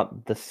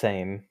 not the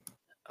same?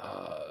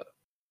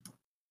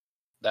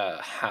 The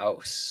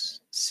house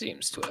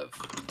seems to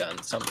have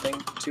done something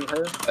to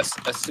her,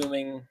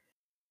 assuming.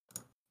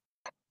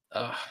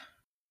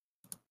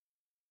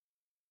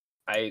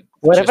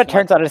 What if it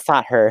turns out it's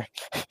not her?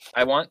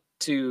 I want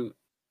to.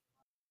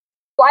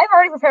 Well, I've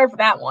already prepared for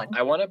that one.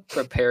 I want to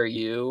prepare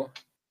you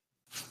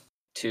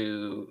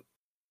to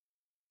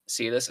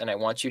see this, and I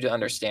want you to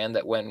understand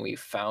that when we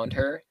found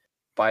her,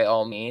 by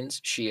all means,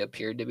 she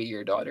appeared to be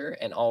your daughter,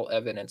 and all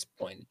evidence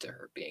pointed to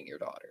her being your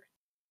daughter.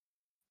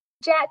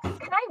 Jax,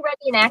 can I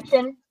ready in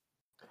action?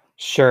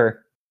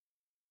 Sure.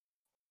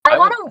 I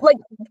want to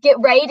get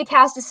ready to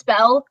cast a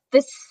spell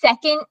the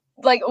second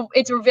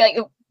it's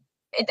revealed.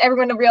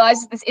 Everyone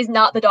realizes this is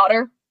not the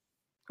daughter.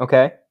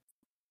 Okay.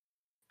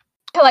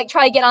 To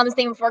try to get on this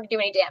thing before it can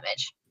do any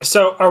damage.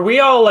 So are we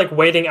all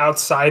waiting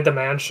outside the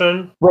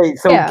mansion? Wait,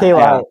 so Yeah.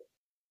 Kayla.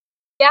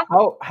 Yeah.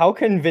 How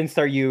convinced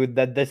are you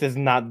that this is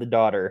not the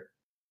daughter?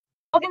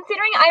 Well,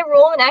 considering I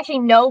roll and actually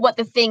know what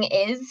the thing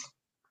is.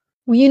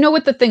 Well, you know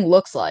what the thing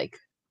looks like.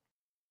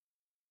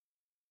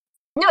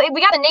 No,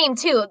 we got a name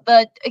too.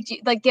 The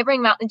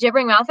gibbering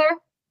mouther.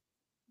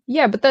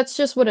 Yeah, but that's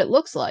just what it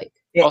looks like.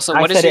 Also,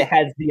 I said it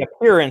has the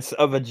appearance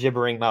of a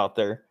gibbering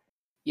mouther.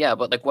 Yeah,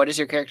 but what does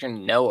your character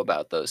know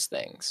about those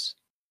things?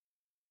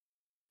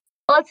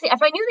 Well, let's see.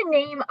 If I knew the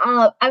name,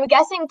 I'm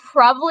guessing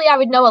probably I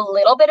would know a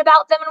little bit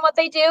about them and what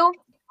they do.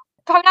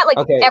 Probably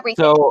not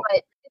everything,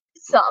 but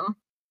some.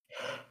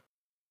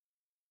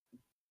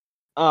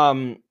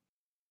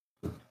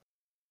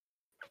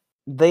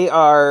 They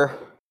are.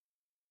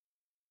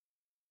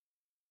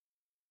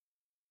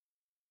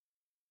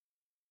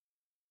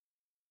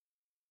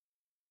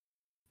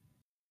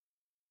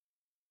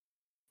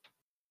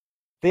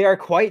 They are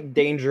quite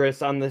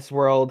dangerous on this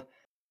world.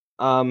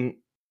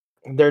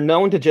 They're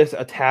known to just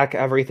attack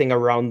everything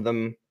around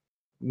them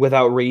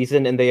without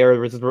reason, and they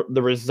are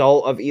the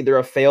result of either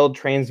a failed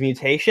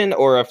transmutation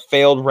or a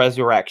failed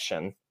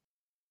resurrection.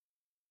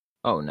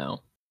 Oh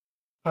no.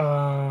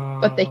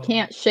 But they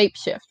can't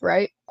shapeshift,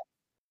 right?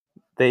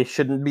 They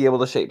shouldn't be able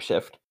to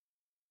shapeshift.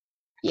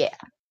 Yeah.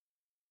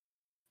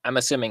 I'm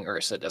assuming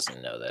Ursa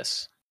doesn't know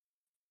this.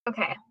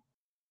 Okay.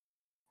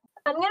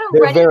 I'm gonna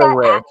They're ready very that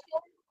rare. action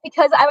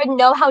because I would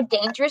know how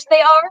dangerous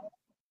they are.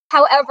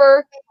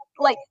 However,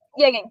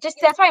 just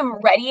that's why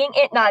I'm readying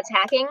it, not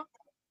attacking.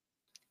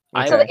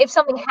 Okay. So that if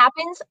something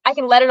happens, I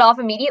can let it off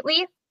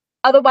immediately.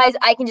 Otherwise,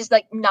 I can just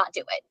not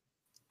do it.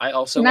 I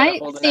also Can want I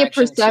to hold an see a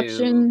action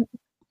perception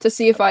to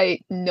see if I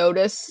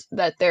notice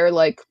that they're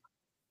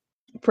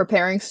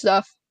preparing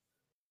stuff?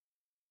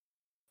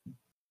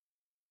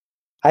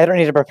 I don't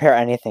need to prepare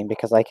anything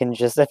because I can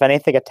just, if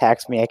anything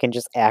attacks me, I can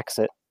just axe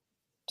it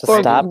to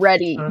Or stop.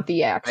 ready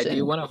the I action.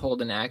 do want to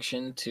hold an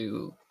action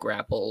to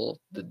grapple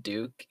the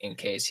Duke in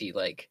case he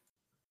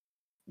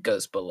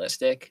goes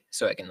ballistic,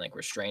 so I can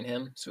restrain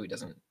him so he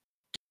doesn't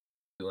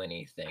do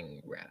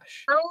anything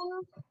rash.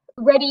 I'm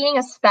readying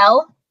a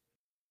spell.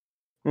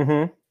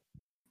 Mm-hmm.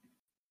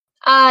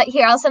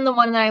 Here, I'll send the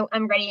one that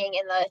I'm readying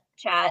in the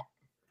chat.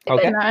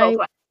 Okay. Can I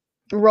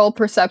roll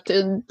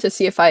perception to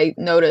see if I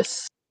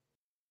notice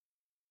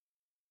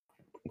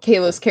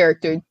Kayla's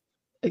character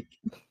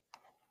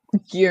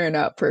gearing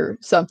up for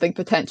something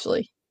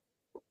potentially?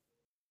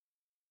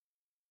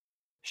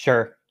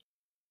 Sure.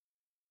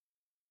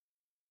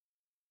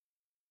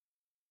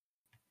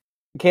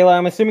 Kayla,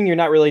 I'm assuming you're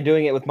not really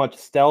doing it with much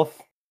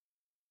stealth.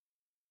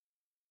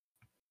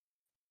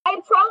 I'm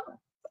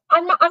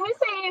gonna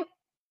say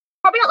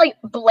probably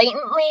not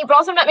blatantly, but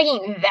also I'm not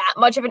making that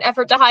much of an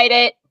effort to hide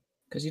it.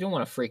 Because you don't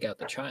want to freak out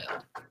the child.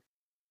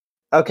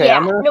 Okay, yeah,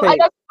 I'm gonna no, say I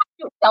got to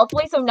do it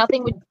stealthily, so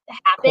nothing would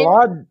happen.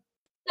 Claude,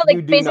 So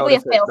you do basically a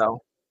notice it,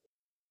 fail.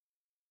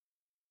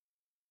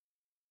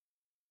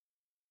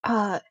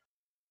 though.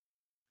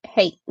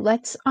 Hey,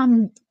 let's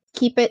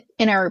keep it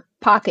in our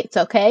pockets,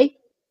 okay?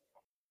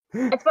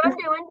 That's what I'm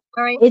doing.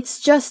 All right. It's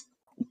just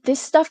this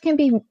stuff can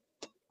be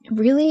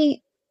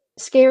really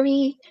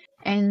scary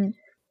and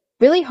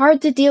really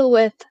hard to deal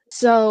with.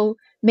 So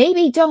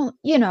maybe don't,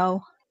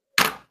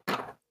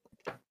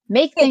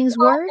 make things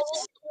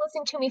worse.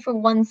 Listen to me for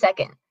 1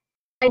 second.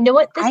 I know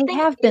what this I thing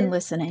have is. been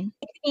listening.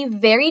 It can be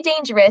very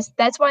dangerous.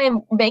 That's why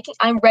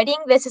I'm readying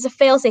this as a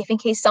failsafe in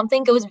case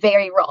something goes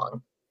very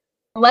wrong.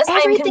 Unless I'm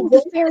Everything's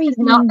convinced very this is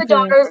not the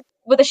dangerous. daughter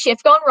with a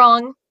shift gone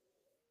wrong.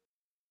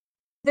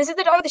 This is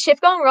the daughter with a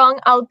shift gone wrong.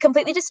 I'll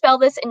completely dispel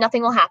this and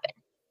nothing will happen.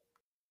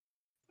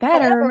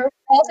 Better. However,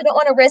 I also don't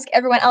want to risk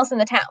everyone else in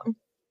the town.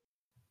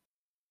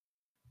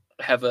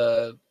 Have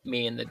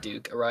me and the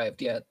Duke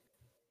arrived yet?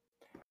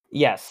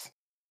 Yes.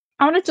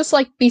 I want to just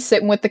like be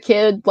sitting with the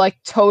kid, like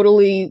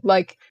totally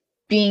like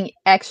being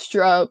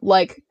extra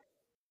like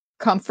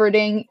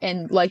comforting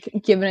and like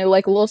giving it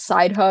like a little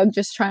side hug,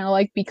 just trying to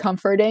like be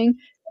comforting,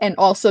 and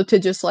also to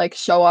just like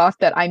show off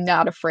that I'm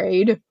not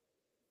afraid.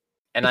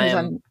 And I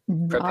am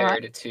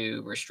prepared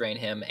to restrain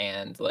him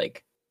and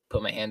like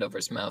put my hand over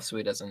his mouth so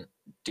he doesn't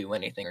do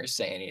anything or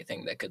say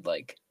anything that could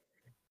like.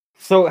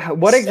 So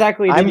what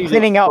exactly did I'm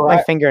cleaning out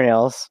my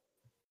fingernails.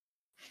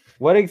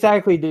 What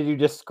exactly did you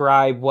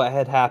describe what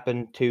had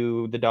happened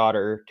to the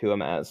daughter to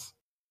him as?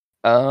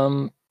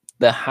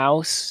 The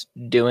house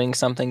doing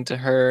something to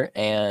her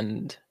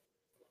and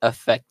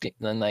affecting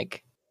and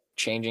like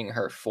changing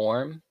her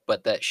form,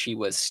 but that she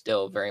was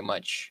still very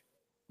much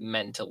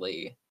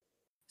mentally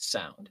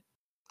sound.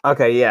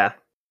 Okay, yeah.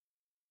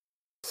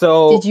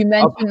 So did you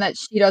mention that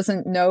she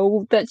doesn't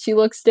know that she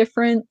looks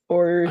different,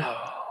 or?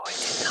 Oh, I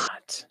did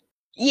not.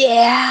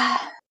 Yeah,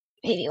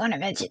 maybe you want to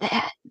mention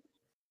that.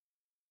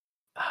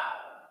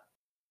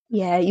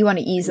 Yeah, you want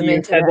to ease him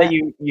into that.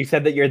 You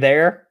said that you're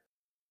there?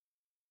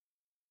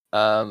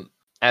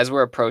 As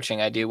we're approaching,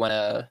 I do want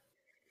to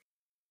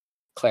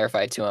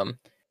clarify to him,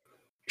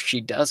 she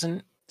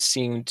doesn't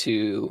seem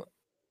to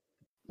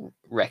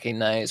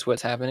recognize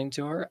what's happening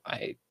to her.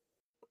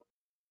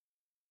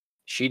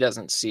 She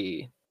doesn't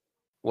see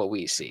what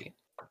we see,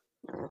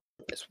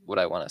 is what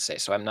I want to say.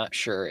 So I'm not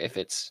sure if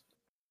it's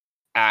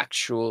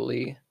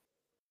actually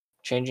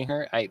changing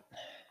her. I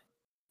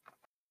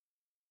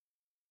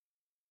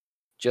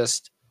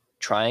just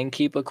try and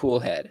keep a cool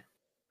head.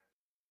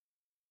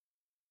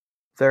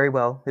 Very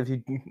well.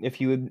 If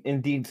you would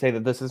indeed say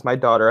that this is my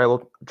daughter, I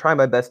will try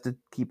my best to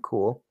keep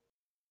cool.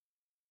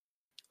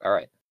 All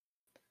right.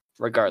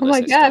 Regardless, oh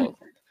my god,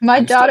 my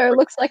daughter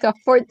looks like a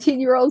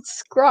 14-year-old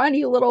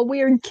scrawny little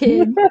weird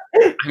kid.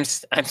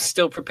 I'm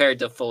still prepared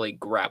to fully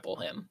grapple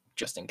him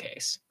just in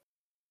case.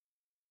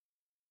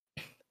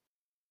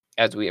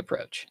 As we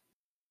approach.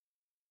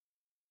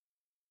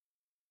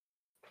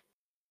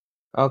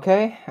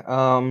 Okay.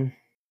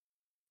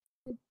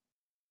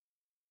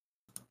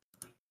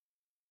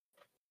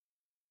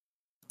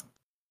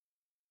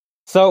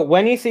 So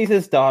when he sees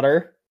his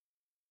daughter,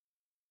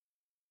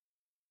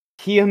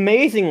 he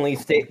amazingly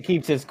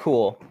keeps his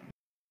cool.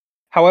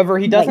 However,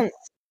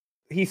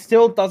 he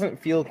still doesn't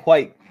feel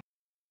quite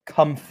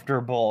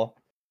comfortable.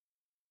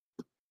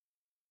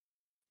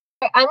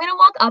 I'm gonna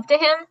walk up to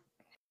him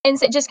and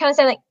just kind of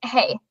say like,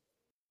 "Hey,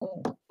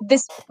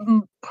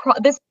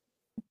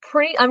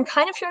 I'm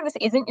kind of sure this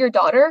isn't your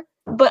daughter,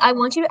 but I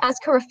want you to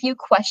ask her a few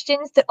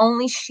questions that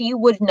only she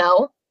would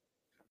know,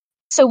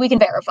 so we can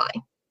verify."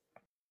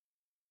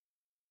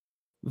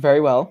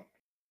 Very well.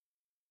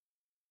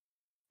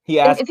 He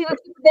asked. If you could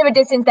keep them a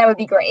distance, that would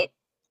be great.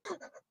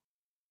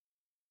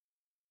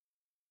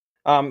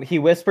 He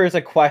whispers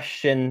a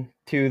question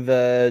to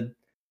the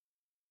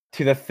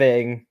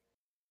thing,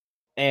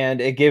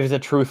 and it gives a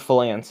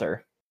truthful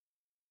answer.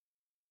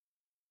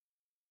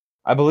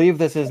 I believe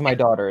this is my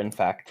daughter, in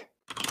fact.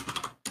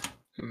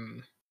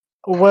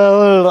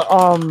 Well,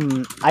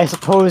 I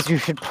suppose you'll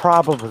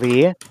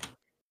probably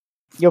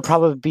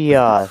be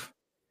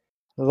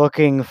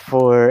looking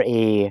for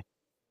a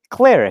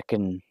cleric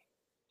in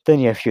the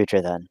near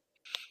future then.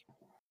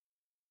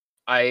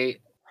 I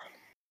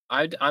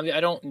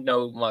don't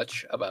know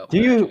much about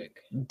magic.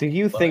 Do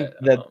you think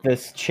that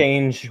this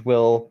change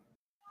will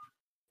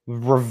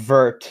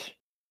revert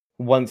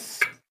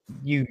once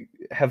you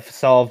have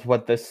solved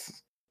what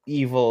this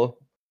evil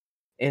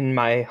in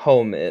my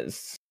home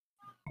is?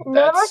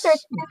 None of us are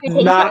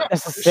not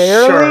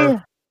necessarily.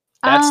 Sure.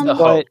 That's the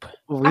hope.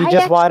 We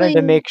just wanted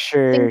to make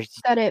sure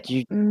that it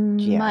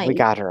we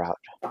got her out.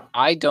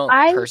 I don't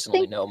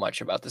personally know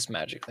much about this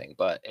magic thing,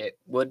 but it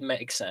would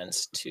make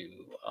sense to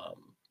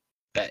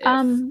that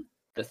if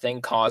the thing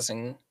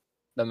causing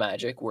the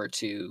magic were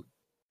to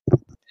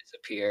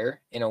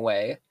disappear in a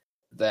way,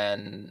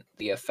 then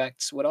the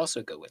effects would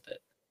also go with it.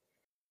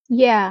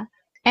 Yeah.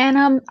 And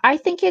I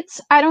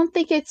don't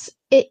think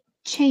it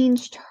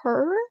changed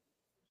her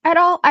at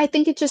all. I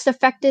think it just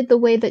affected the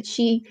way that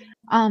she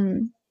how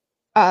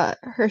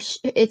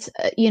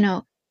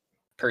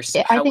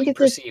we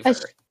perceive her.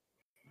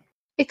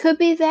 It could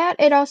be that.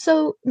 It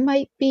also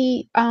might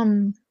be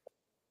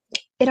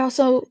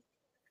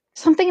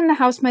something in the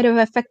house might have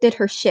affected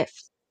her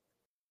shift.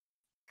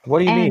 What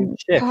do you mean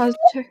shift?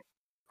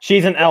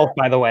 She's an elf,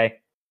 by the way.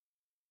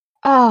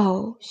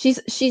 Oh, she's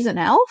an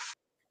elf?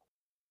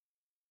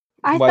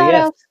 I thought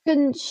elves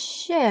couldn't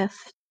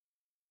shift.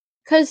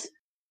 Because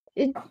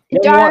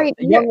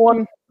young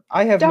one,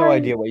 I have no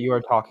idea what you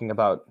are talking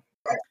about.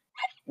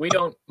 We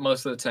don't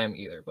most of the time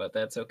either, but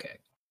that's okay.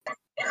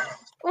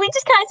 We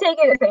just kind of take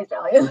it at face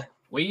value.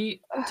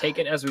 We take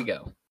it as we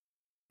go.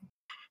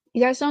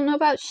 You guys don't know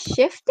about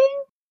shifting?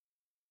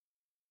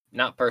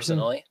 Not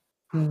personally.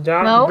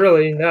 Not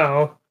really,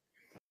 no.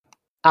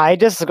 I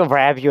just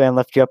grab you and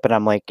lift you up, and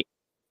I'm like,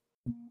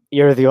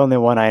 you're the only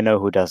one I know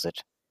who does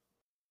it.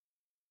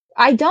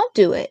 I don't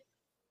do it.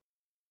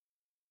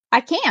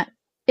 I can't.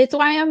 It's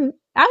why I'm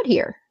out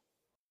here.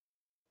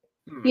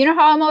 You know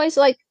how I'm always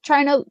like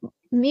trying to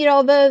meet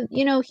all the,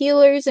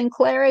 healers and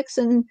clerics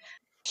and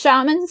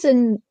shamans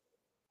and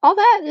all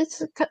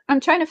that.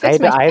 I'm trying to fix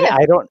my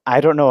ship.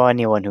 I don't know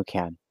anyone who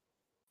can.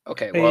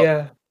 Okay, well,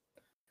 Yeah.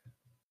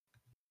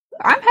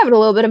 I'm having a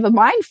little bit of a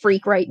mind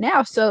freak right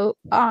now, so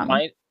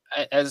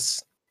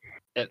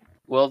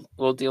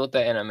we'll deal with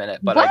that in a minute,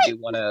 but What? I do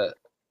want to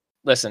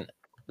listen.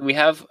 We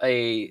have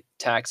a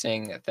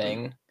taxing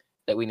thing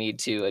that we need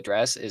to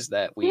address, is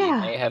that we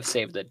may have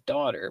saved the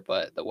daughter,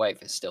 but the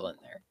wife is still in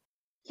there.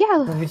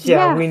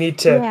 Yeah, we need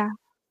to Yeah.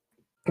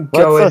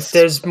 go in.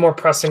 There's more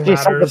pressing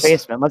matters. The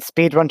basement. Let's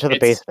speed run to the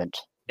basement.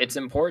 It's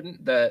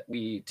important that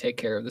we take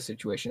care of the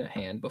situation at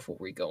hand before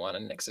we go on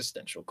an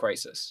existential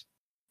crisis.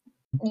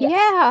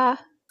 Yeah.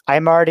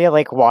 I'm already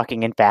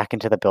walking back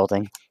into the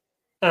building.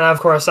 And of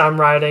course, I'm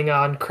riding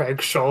on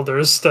Craig's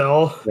shoulders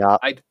still. Yeah.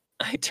 I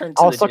turn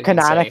to Also, the Duke and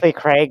canonically, say,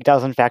 Craig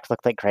does in fact look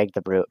like Craig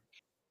the Brute.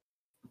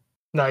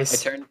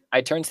 Nice.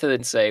 I turn to them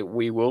and say,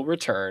 we will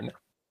return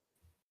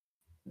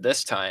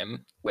this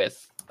time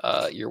with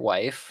your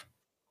wife.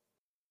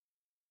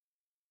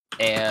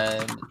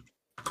 And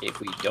if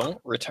we don't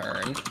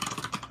return,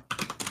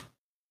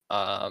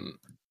 I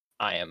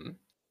am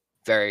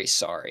very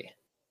sorry.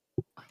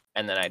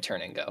 And then I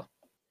turn and go.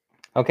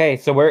 Okay,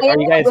 so where are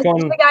you guys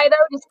going? The guy though,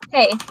 just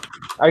hey.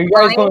 Are you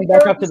guys going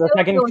back up to the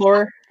second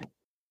floor?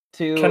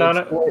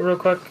 Real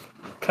quick.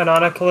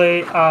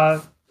 Canonically,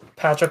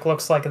 Patrick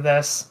looks like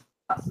this.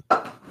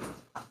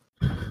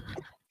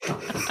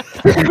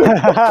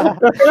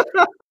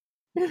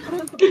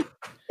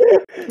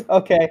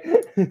 Okay.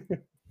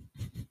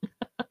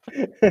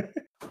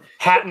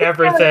 Hat and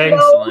everything.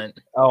 Excellent.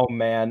 Oh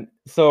man.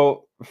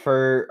 So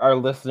for our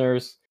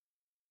listeners,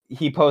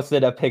 he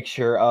posted a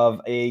picture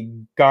of a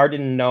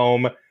garden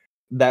gnome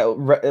that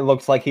it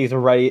looks like he's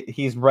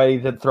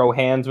ready to throw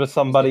hands with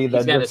somebody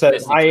that just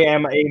says, "I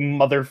am a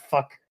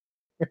motherfucker."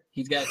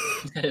 He's got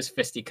his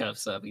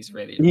fisticuffs up. He's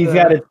ready. He's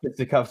got his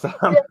fisticuffs up.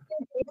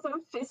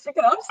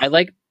 I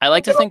like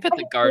to think that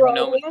the garden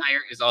gnome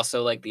attire is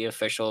also like the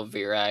official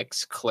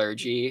Virax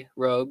clergy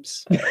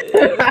robes in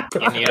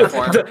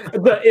uniform.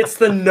 It's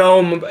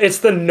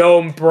the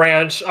gnome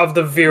branch of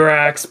the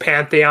Virax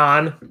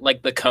pantheon.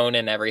 Like the cone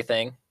and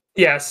everything.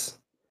 Yes.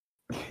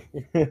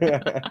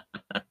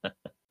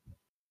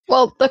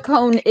 Well, the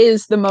cone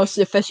is the most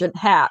efficient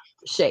hat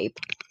shape.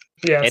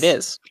 Yes. It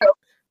is.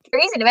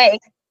 They're easy to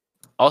make.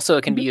 Also,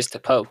 it can be used to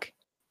poke,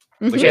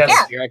 which Yes.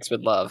 I think Virax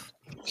would love.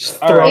 Just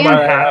throw my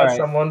hat at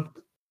someone.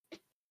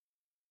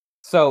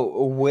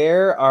 So,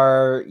 where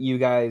are you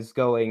guys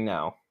going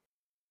now?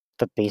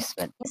 The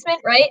basement.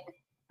 Basement, right?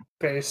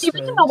 Basement. You've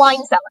been in the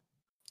wine cellar.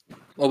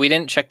 Well, we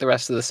didn't check the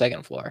rest of the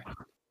second floor.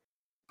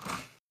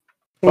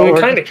 Well, we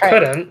kind of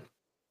couldn't.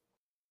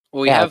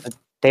 Well, we have.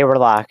 They were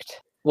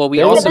locked. Well, we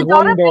there also was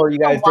one door you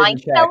guys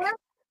didn't check.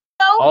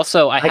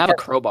 Also, I have a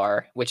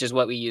crowbar, which is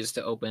what we used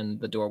to open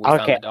the door we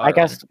found the daughter. I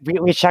guess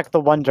we checked the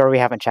one door we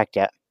haven't checked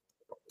yet.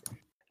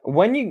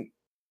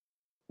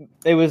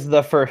 It was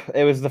the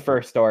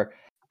first door.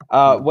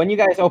 When you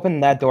guys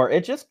opened that door,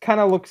 it just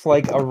kind of looks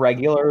like a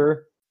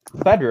regular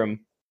bedroom.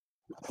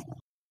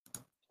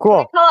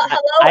 Cool. Hello,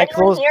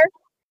 anyone here?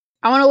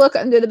 I want to look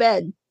under the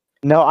bed.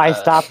 No, I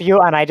stop you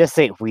and I just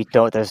say,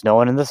 there's no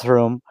one in this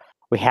room.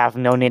 We have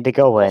no need to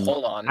go in.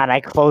 Hold on. And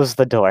I close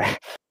the door.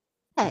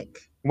 Heck.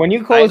 When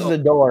you close the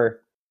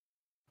door,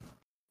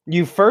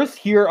 you first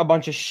hear a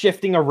bunch of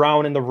shifting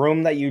around in the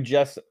room that you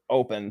just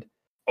opened.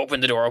 Open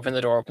the door, open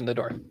the door, open the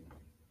door.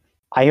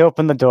 I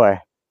open the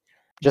door.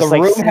 The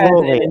room has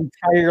an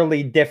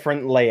entirely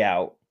different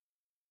layout.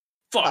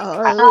 Fuck.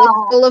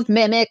 It's full of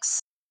mimics.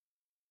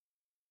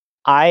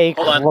 I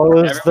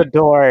close the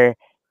door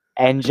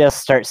and just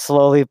start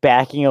slowly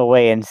backing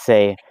away and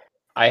say,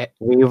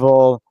 we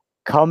will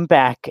come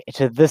back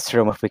to this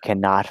room if we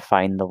cannot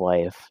find the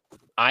wife.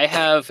 I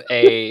have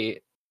a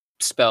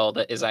spell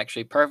that is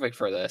actually perfect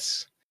for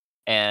this,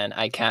 and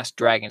I cast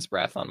Dragon's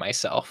Breath on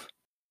myself.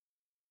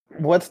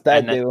 What's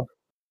that do?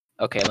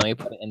 Okay, let me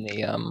put it in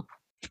the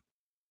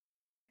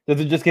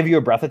Does it just give you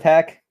a breath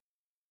attack?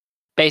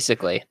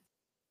 Basically.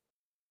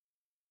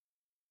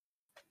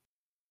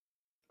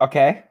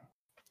 Okay.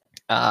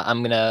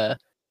 I'm gonna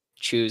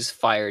choose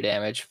fire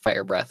damage,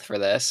 fire breath for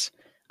this.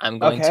 I'm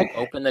going to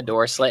open the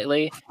door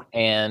slightly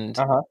and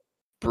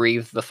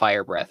breathe the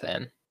fire breath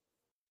in.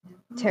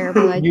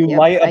 Terrible idea. You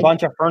light a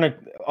bunch of furniture.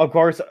 Of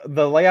course,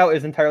 the layout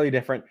is entirely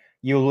different.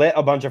 You lit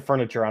a bunch of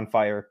furniture on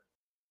fire.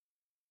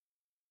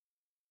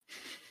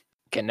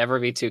 Can never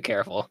be too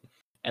careful.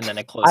 And then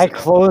I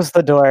close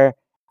the door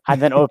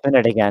and then open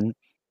it again.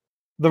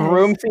 The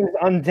room seems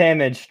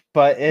undamaged,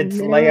 but its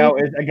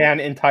layout is again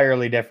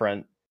entirely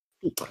different.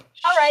 All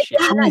right,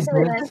 I'm not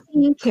doing that.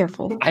 Be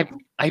careful.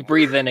 I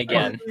breathe in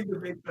again. Wait, You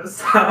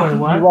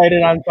light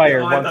it on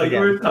fire once thought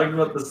again. you were talking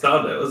about the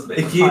sound I was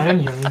making. I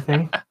didn't hear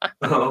anything.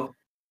 Oh.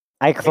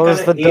 I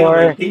close the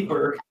door,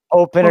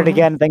 open it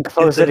again, then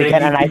close it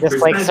again, and I just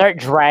like start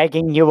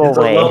dragging you It's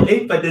away. a low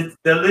 8, but it's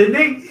still an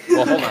 8.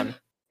 Well, hold on.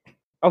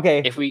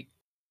 Okay.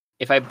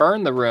 If I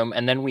burn the room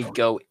and then we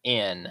go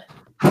in.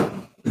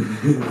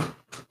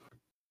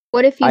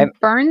 What if you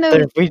burn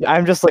the...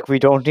 I'm just like, we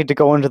don't need to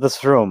go into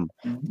this room.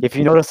 If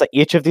you notice that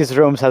each of these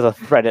rooms has a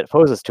threat it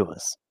poses to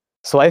us.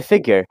 So I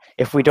figure,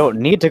 if we don't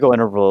need to go in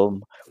a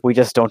room, we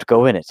just don't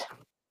go in it.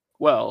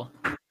 Well,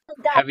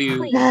 have you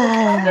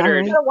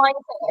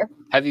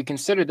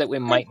considered that we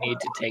might need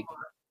to take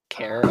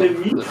care of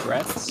the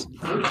threats?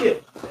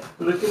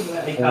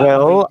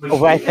 Well,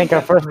 I think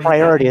our first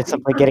priority is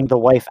simply getting the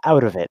wife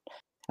out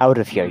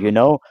of here, you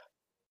know?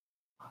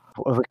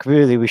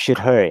 Really, we should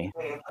hurry.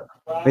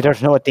 We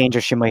don't know what danger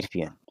she might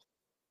be in.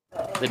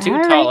 The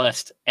two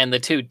tallest and the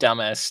two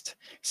dumbest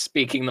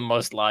speaking the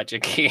most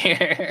logic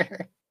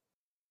here.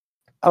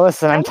 Oh,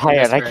 listen, I'm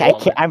tired. I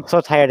can't. I'm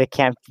so tired. I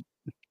can't.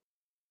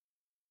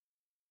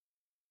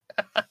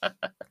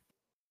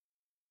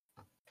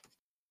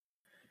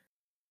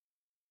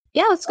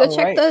 Yeah, let's go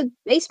check the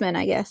basement,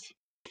 I guess.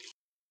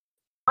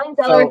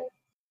 So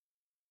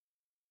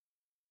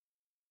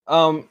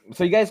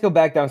you guys go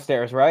back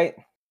downstairs, right?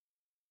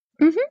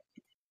 Mm-hmm.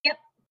 Yep.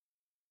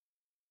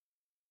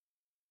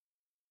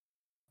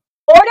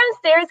 Or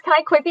downstairs, can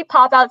I quickly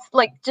pop out,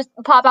 just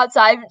pop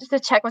outside just to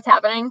check what's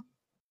happening?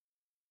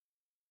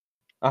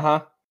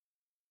 Uh-huh.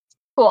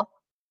 Cool.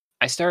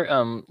 I start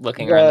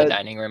looking around the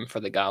dining room for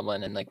the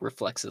goblin and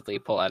reflexively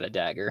pull out a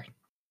dagger.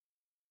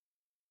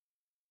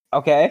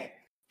 Okay.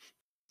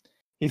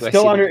 He's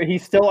still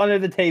under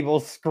the table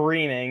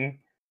screaming.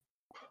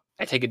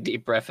 I take a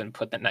deep breath and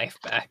put the knife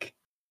back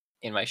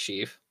in my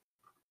sheath.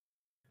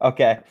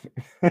 Okay.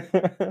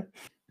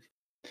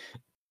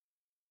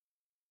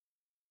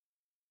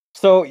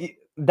 So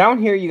down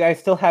here you guys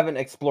still haven't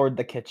explored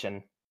the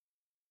kitchen.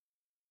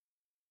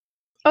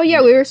 Oh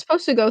yeah, we were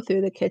supposed to go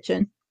through the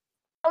kitchen.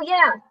 Oh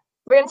yeah.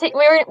 We're gonna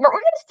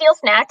steal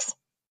snacks.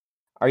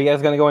 Are you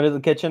guys gonna go into the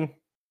kitchen?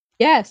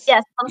 Yes.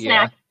 Yes, some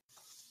snack.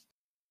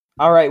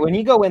 All right, when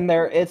you go in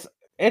there, it's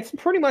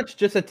pretty much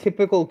just a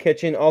typical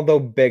kitchen, although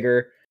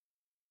bigger.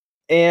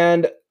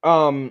 And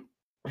let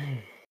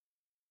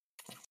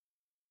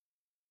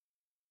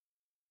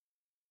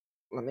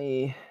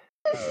me...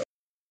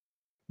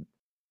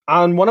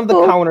 On one of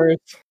the counters,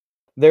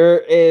 there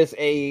is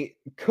a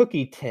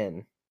cookie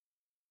tin.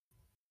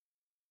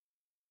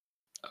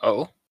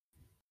 Oh.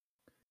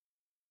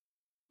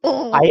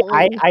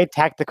 I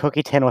attack the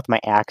cookie tin with my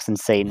axe and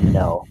say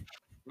no.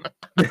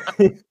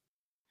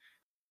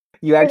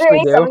 You actually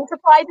do? Sewing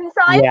supplies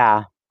inside?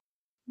 Yeah.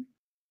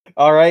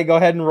 All right, go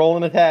ahead and roll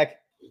an attack.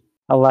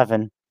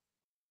 11.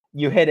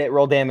 You hit it.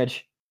 Roll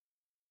damage.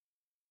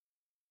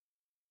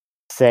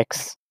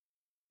 6.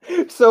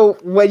 So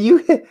when you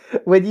hit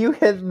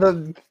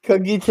the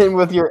cookie tin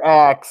with your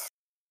axe.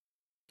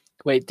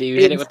 Wait, do you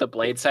hit it with the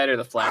blade side or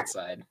the flat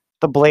side?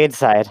 The blade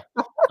side.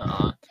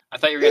 I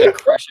thought you were gonna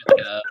crush it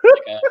like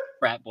a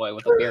frat boy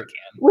with a beer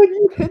can. When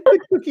you hit the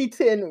cookie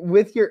tin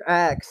with your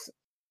axe,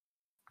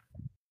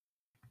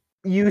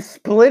 you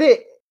split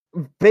it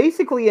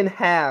basically in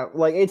half.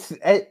 Like as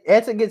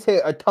it gets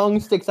hit, a tongue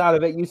sticks out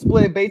of it. You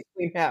split it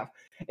basically in half,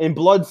 and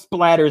blood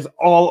splatters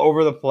all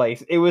over the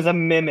place. It was a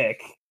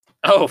mimic.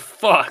 Oh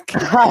fuck!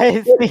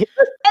 I see.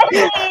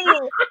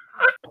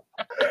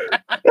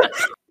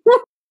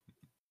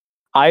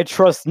 I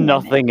trust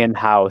nothing in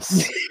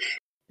house.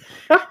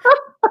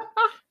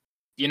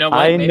 You know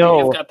what? Maybe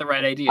you've got the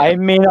right idea. I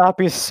may not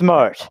be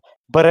smart,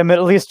 but I'm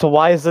at least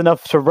wise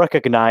enough to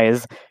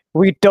recognize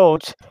we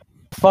don't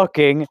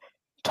fucking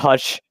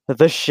touch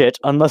the shit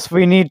unless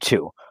we need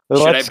to.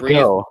 Let's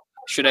go.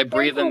 Should I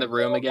breathe in the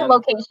room again?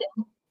 Location.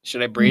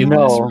 Should I breathe in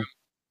this room?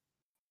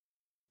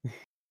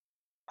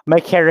 My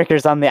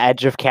character's on the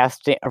edge of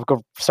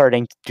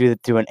starting to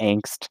do an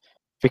angst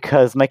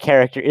because my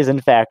character is in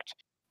fact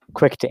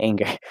quick to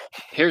anger.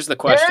 Here's the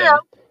question: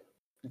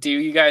 do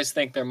you guys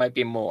think there might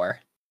be more?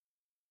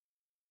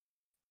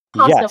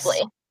 Possibly.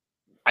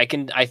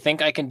 Yes. I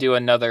think I can do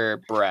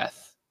another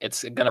breath.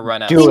 It's gonna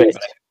run out. Do it.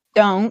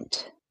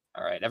 Don't.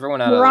 All right,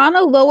 everyone out. We're on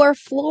a lower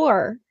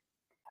floor.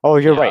 Oh,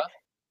 you're right.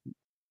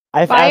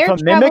 If a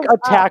mimic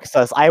attacks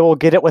us, I will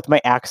get it with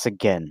my axe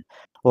again.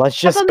 Let's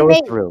just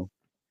go through.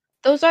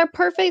 Those are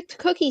perfect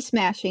cookie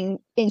smashing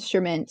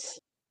instruments.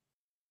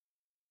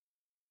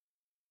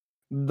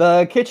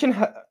 The kitchen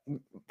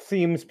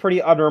seems pretty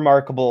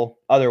unremarkable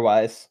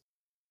otherwise.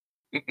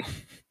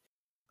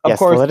 Of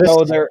course,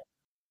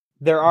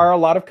 there are a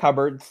lot of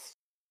cupboards,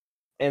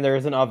 and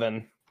there's an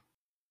oven.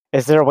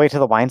 Is there a way to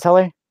the wine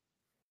cellar?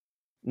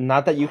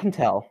 Not that you can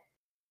tell.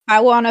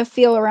 I want to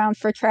feel around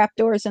for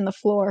trapdoors in the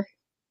floor.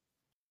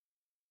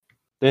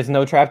 There's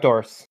no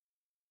trapdoors.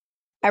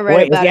 I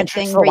read about is the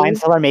entrance to the wine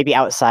cellar maybe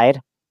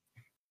outside?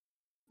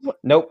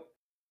 Nope.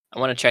 I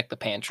want to check the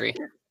pantry.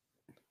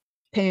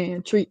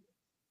 Pantry.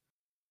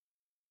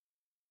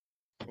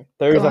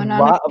 There's a Going on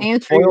lot a of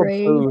pantry spoiled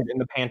raid. food in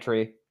the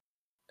pantry.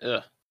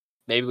 Ugh.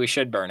 Maybe we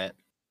should burn it.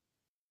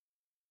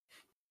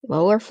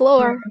 Lower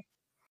floor.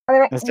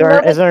 Is there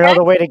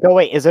another way to go?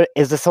 Wait, is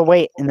this a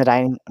way in the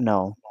dining?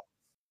 No.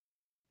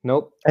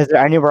 Nope. Is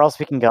there anywhere else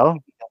we can go?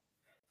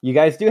 You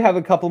guys do have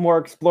a couple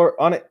more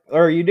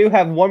you do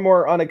have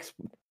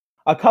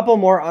a couple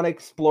more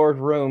unexplored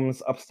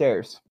rooms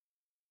upstairs.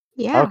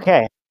 Yeah.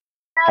 Okay.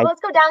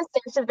 Let's go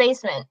downstairs to the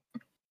basement.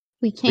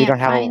 We can't don't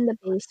have find the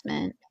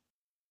basement.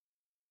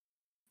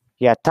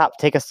 Yeah,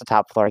 take us to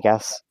top floor, I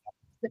guess.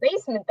 The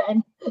basement,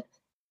 then.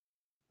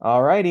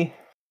 Alrighty.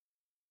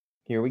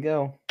 Here we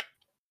go.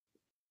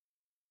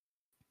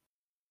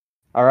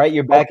 Alright,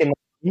 you're back in the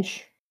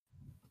bench.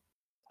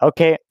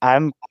 Okay,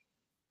 I'm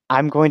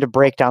going to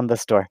break down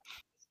this door.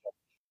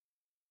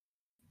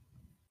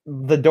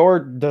 The door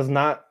does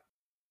not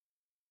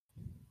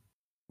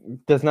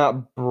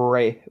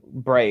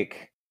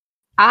break.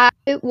 I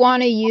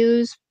want to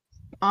use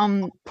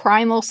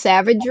primal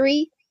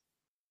savagery.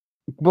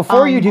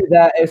 Before you do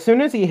that, as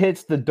soon as he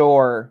hits the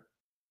door,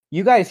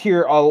 you guys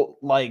hear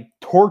a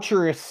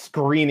torturous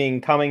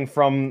screaming coming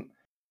from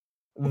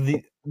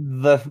the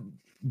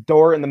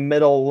door in the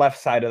middle left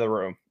side of the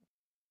room.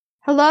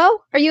 Hello?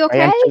 Are you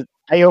okay? Can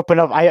I open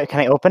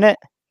it?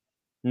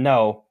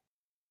 No.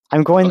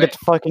 I'm going to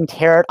fucking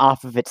tear it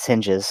off of its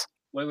hinges.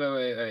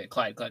 Wait,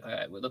 Clyde.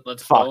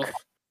 Fuck.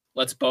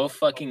 Let's both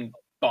fucking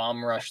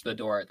bomb rush the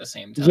door at the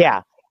same time.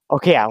 Yeah.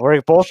 Okay, yeah,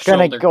 we're both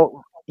gonna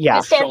go. Yeah.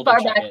 I stand far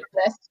back from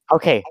this.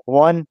 Okay,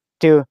 1,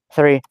 2,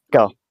 3,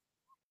 go.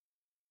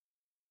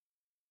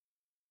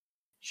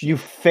 You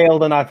fail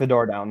to knock the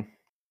door down.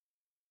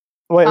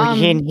 Wait,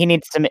 he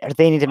needs to.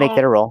 They need to make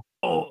their roll.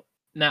 Oh,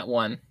 not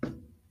one.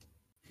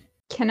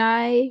 Can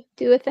I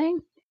do a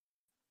thing?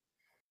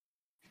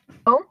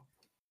 Oh.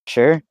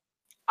 Sure.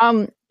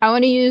 I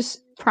want to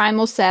use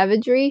primal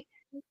savagery,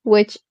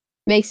 which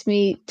makes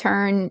me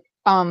turn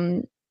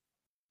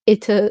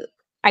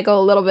I go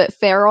a little bit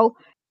feral,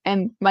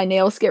 and my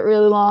nails get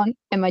really long,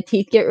 and my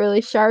teeth get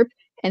really sharp,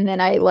 and then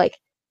I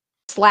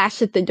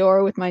slash at the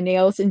door with my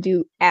nails and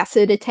do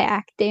acid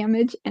attack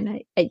damage,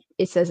 and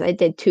it says I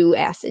did 2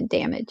 acid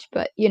damage,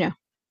 but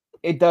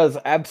it does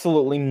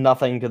absolutely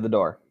nothing to the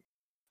door.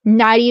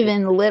 Not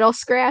even little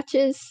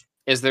scratches.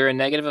 Is there a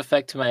negative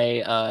effect to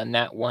my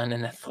nat 1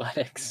 in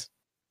athletics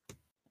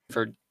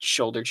for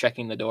shoulder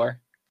checking the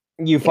door?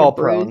 You fall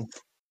prone.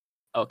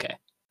 Okay,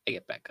 I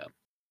get back up.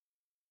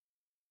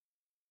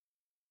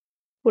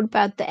 What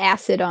about the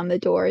acid on the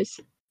doors?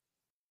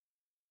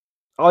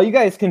 All you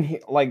guys can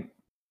hear,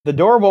 the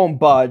door won't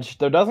budge.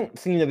 There doesn't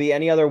seem to be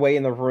any other way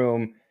in the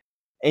room.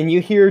 And you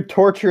hear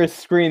torturous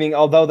screaming,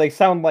 although they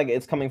sound like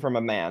it's coming from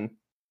a man.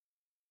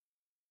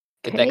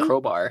 Get that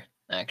crowbar,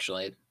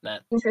 actually.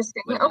 That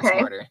interesting. Okay.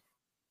 Smarter.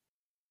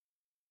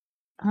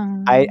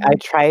 I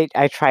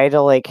try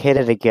to hit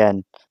it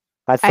again.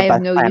 That's the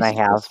best plan I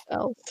have.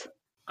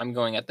 I'm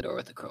going at the door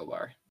with the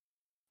crowbar.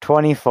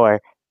 24.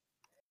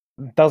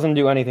 Doesn't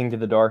do anything to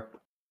the door.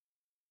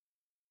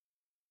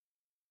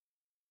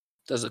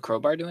 Does the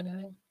crowbar do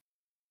anything?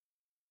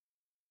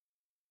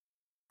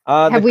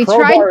 Have we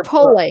tried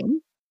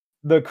pulling?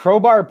 The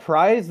crowbar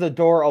pries the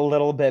door a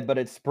little bit, but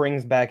it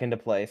springs back into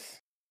place.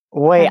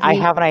 Wait, I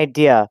have an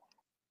idea.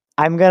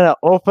 I'm gonna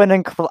open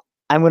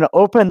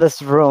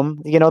this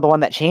room, the one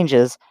that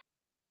changes,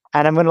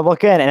 and I'm gonna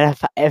look in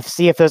and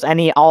see if there's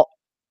any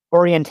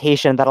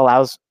orientation that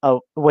allows a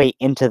way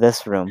into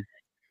this room.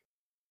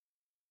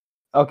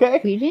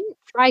 Okay. We didn't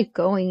try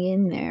going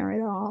in there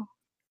at all.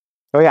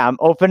 Oh yeah, I'm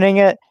opening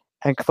it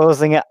and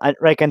closing it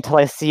until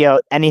I see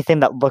anything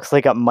that looks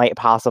like it might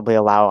possibly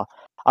allow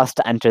us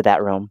to enter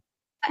that room.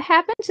 What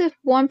happens if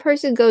one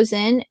person goes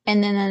in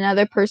and then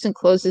another person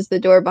closes the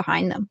door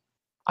behind them?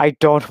 I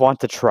don't want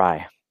to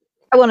try.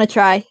 I want to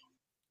try.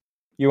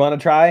 You want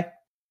to try?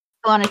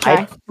 I want to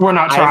try. We're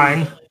not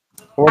trying.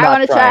 I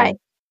want to try.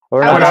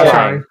 We're not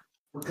trying.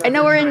 I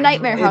know we're in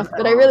Nightmare House,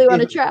 but I really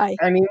want to try.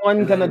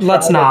 Anyone gonna try?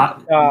 Let's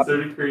not.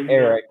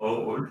 Eric.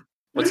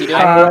 What's he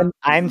doing?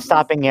 I'm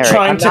stopping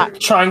Eric.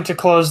 Trying to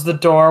close the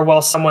door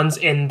while someone's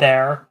in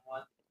there.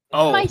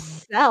 Oh.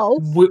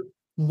 Myself.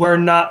 We're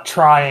not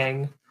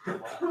trying.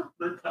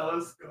 The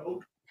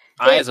telescope.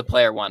 I, as a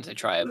player, want to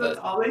try it, but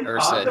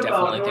Ursa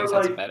definitely thinks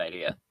that's a bad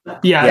idea.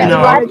 Yeah,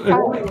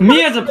 no.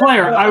 Me as a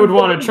player, I would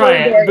want to try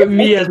it, but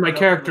me as my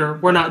character,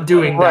 we're not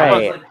doing that.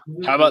 Right.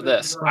 How about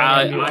this?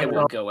 I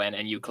will go in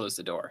and you close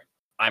the door.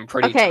 I'm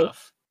pretty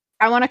tough.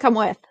 I want to come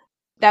with.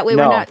 That way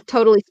we're not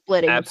totally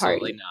splitting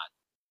Absolutely the party.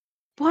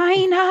 not.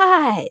 Why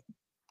not?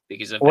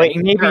 Because if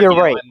maybe you're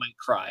right. I might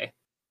cry.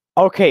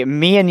 Okay,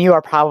 me and you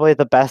are probably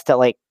the best at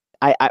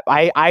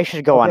I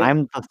should go on.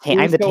 I'm the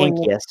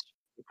tankiest.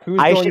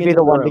 I should be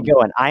the one to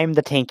go in. I'm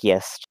the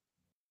tankiest.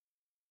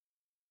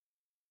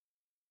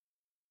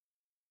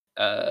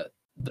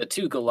 The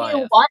 2 Goliath. Do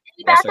you want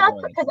any backup?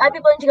 Because I'd be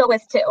willing to go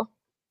with 2.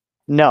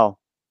 No.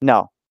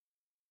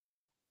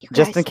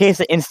 Just in case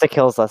it insta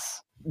kills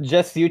us.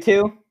 Just you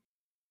 2?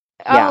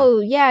 Oh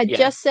yeah,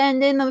 just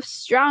send in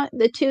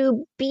the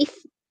 2 beef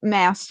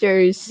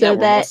masters so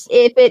that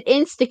if it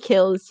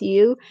insta-kills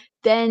you,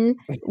 then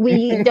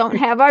we don't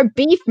have our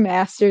beef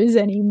masters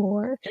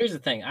anymore. Here's the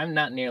thing. I'm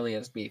not nearly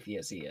as beefy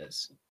as he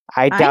is.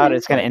 I doubt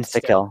it's going to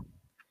insta-kill.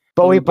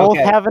 But we both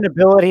have an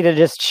ability to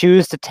just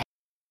choose to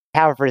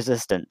have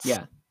resistance.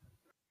 Yeah.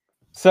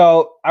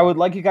 So, I would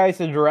like you guys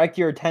to direct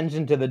your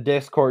attention to the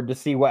Discord to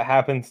see what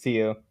happens to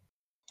you.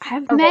 I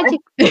have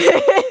magic.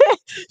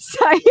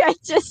 Sorry, I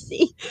just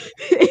see.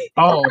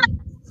 Oh.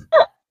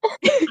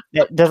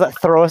 Does it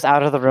throw us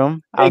out of the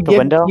room? Out the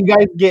window? You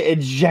guys get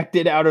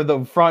ejected out of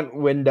the front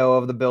window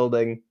of the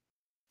building.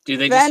 Do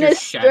they just hear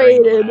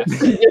shattering glass?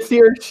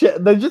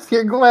 They just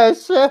hear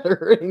glass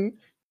shattering.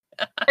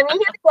 I'm gonna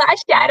hear the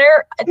glass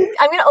shatter.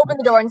 I'm gonna open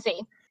the door and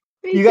see.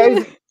 You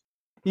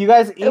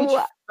guys each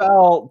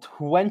fell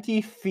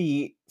 20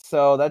 feet,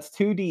 so that's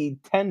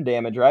 2d10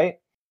 damage, right?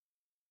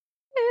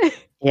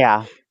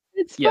 Yeah.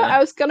 I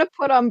was gonna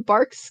put on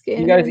bark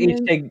skin. You guys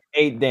each take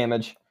 8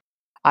 damage.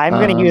 I'm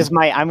gonna use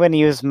my.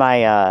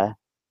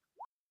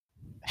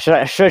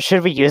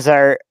 Should we use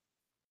our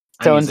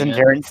stone's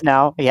endurance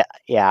now?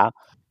 Yeah.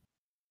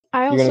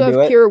 I also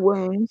have cure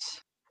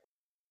wounds.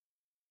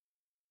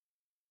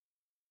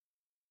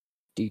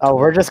 Oh,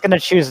 we're just gonna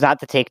choose not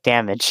to take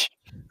damage.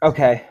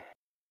 Okay.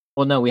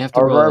 Well, no, we have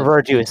to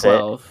reduce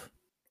it.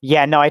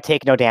 Yeah, no, I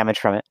take no damage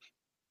from it.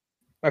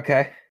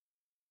 Okay.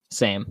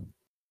 Same.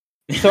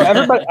 So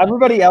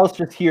everybody else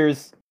just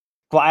hears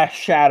glass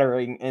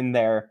shattering in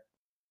there.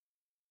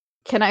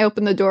 Can I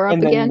open the door up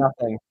again?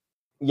 Nothing.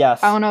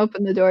 Yes. I want to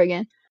open the door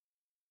again.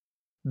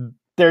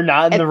 They're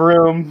not in the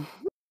room.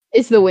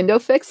 Is the window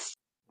fixed?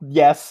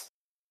 Yes.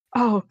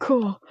 Oh,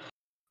 cool.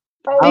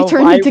 They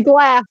turned into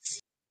glass.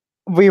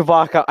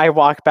 I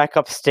walk back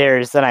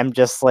upstairs and I'm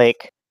just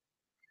like,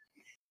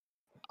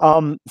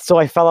 so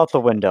I fell out the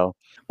window.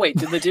 Wait,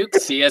 did the Duke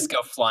see us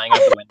go flying out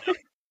the window?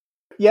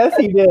 Yes,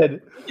 he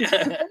did.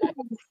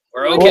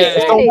 We're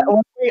okay.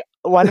 So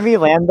when we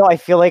land, though, I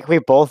feel like we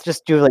both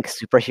just do like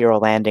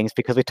superhero landings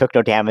because we took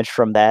no damage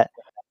from that.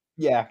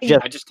 Yeah.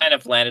 I just kind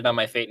of landed on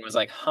my feet and was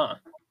like, huh.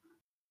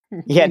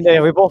 Yeah,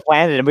 no, we both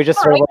landed and we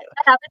just sort of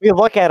we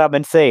look at them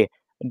and say,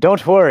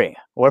 "Don't worry,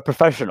 we're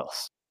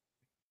professionals."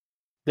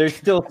 There's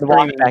still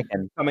screaming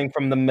coming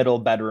from the middle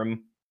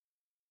bedroom.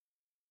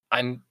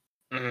 I'm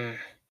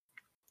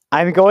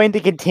going to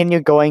continue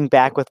going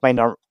back with my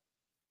normal.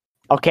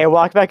 Okay, I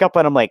walk back up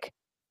and I'm like,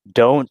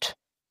 "Don't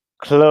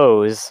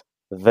close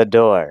the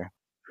door."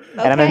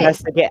 Okay. And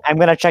I'm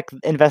gonna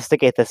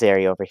investigate this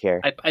area over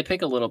here. I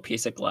pick a little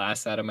piece of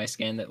glass out of my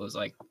skin that was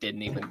like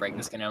didn't even break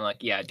the skin. I'm like,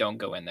 yeah, don't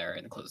go in there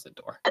and close the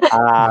door. Yeah.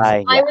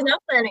 I was not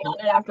planning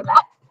on it after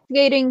that.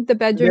 Gating the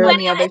bedroom on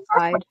the other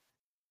side.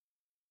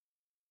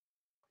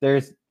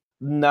 There's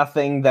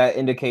nothing that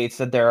indicates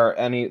that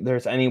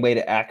there's any way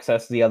to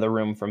access the other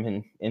room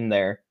from in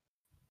there.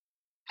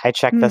 I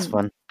checked this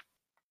one.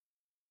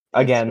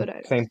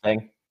 Again, same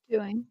thing.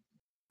 Doing.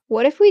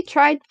 What if we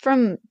tried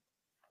from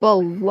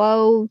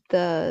below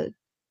the...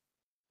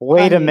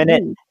 Wait a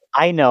minute.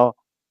 I know.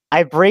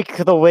 I break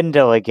the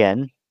window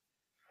again.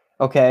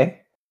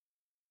 Okay.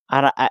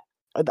 And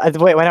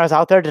wait, when I was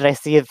out there, did I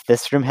see if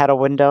this room had a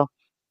window?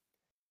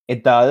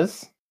 It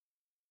does.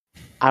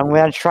 I'm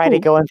gonna try to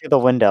go in through the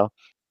window.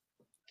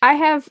 I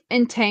have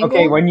entangled.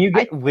 Okay, when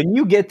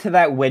you get to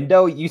that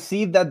window, you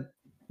see that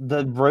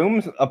the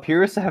room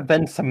appears to have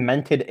been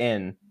cemented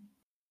in.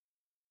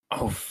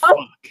 Oh fuck!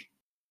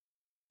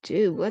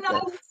 Dude, what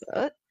the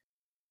fuck?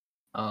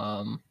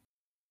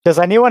 Does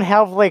anyone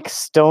have like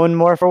stone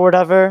morph or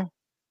whatever?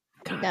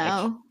 God,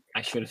 no.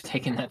 I should have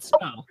taken that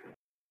spell.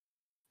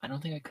 I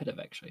don't think I could have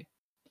actually.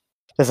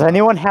 Does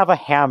anyone have a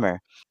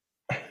hammer?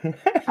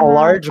 A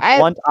large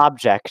blunt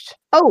object.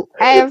 Oh,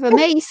 I have a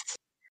mace.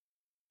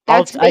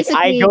 That's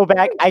I go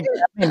back, I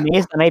grab my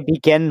mace, and I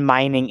begin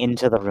mining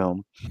into the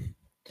room.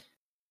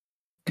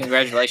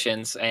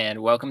 Congratulations,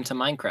 and welcome to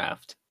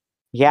Minecraft.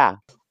 Yeah.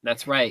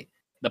 That's right.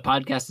 The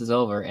podcast is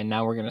over, and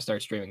now we're going to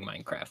start streaming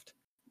Minecraft.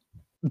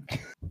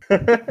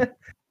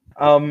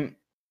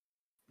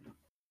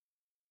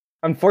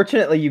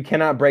 Unfortunately, you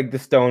cannot break the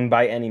stone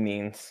by any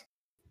means.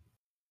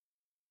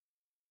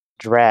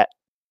 Drat.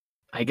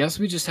 I guess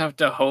we just have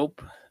to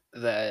hope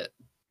that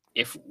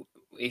if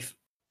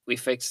we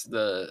fix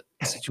the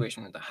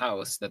situation with the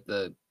house, that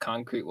the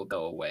concrete will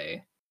go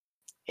away.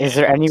 Is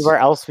there anywhere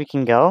else we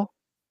can go?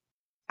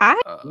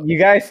 You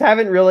guys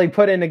haven't really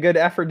put in a good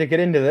effort to get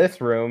into this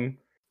room.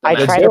 I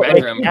tried to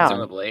bedroom,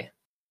 presumably.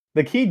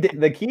 The key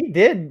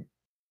did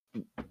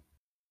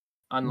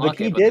unlock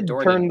it, but the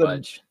door didn't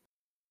budge.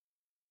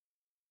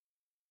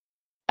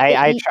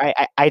 I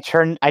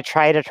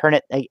try to turn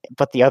it,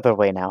 but the other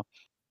way now.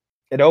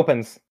 It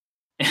opens.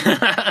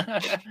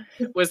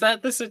 Was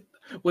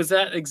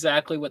that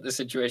exactly what the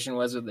situation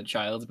was with the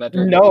child's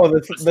bedroom? No,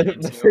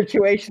 the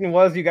situation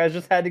was you guys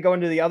just had to go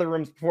into the other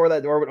rooms before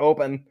that door would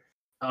open.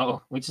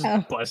 Oh, we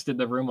just busted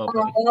the room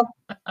open.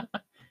 I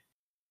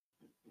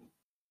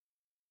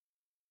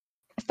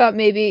thought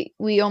maybe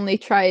we only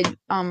tried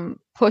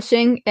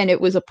pushing and it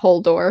was a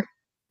pull door.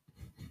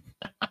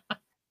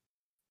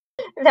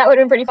 That would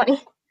have been pretty funny.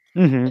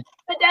 Mm-hmm.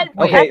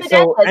 Okay,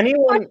 so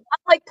anyone,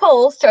 like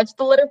Cole, starts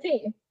the letter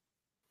P.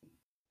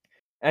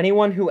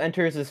 Anyone who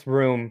enters this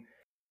room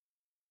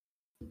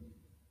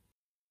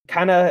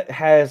kind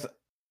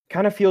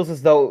of feels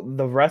as though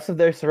the rest of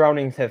their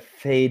surroundings have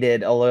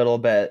faded a little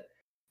bit.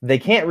 They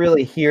can't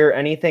really hear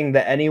anything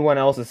that anyone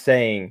else is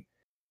saying,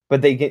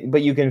 but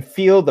you can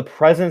feel the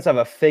presence of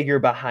a figure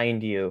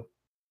behind you.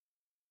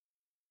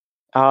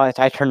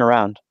 I turn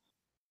around.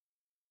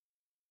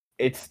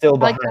 It's still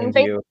behind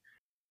you.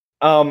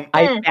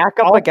 I back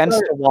up against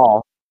the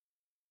wall.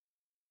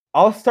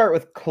 I'll start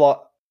with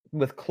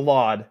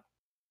Claude.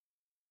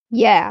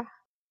 Yeah.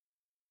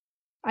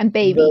 I'm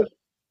baby.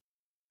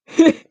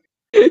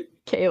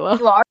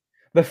 Kayla.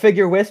 The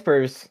figure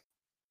whispers,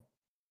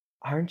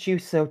 "Aren't you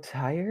so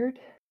tired?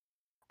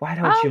 Why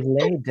don't you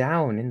lay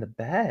down in the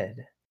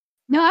bed?"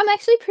 No, I'm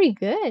actually pretty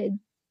good.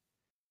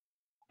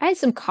 I had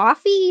some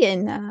coffee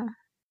and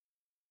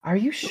Are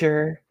you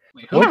sure?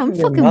 Yeah, I'm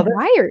fucking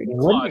wired.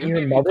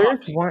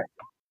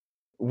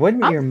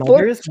 Wouldn't your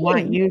mothers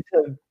want you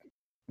to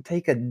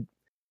take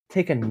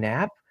a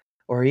nap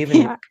or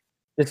even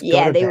just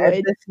go to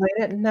bed this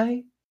late at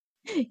night?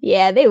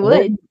 Yeah, they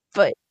would,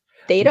 but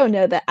they don't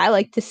know that I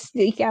like to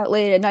sneak out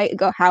late at night and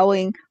go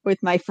howling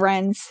with my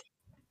friends.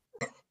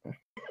 As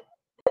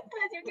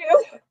you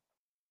do.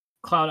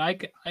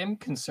 Cloud, I'm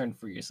concerned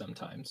for you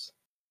sometimes.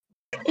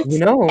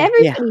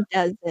 Everybody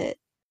does it.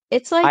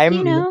 It's like,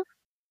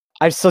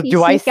 So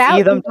do I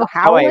see them?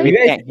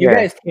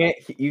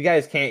 You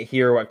guys can't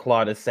hear what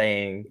Claude is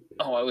saying.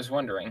 Oh, I was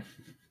wondering.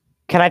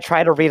 Can I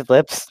try to read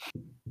lips?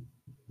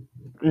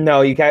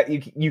 No, you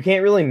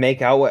can't really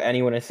make out what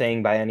anyone is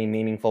saying by any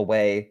meaningful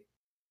way.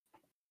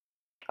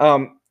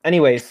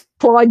 Anyways,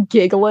 Claude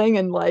giggling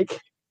and like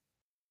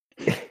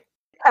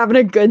having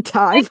a good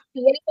time.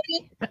 See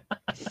anybody?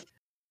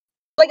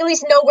 Like at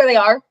least know where they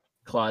are.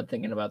 Claude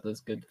thinking about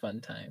those good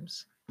fun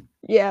times.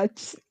 Yeah,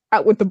 just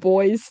out with the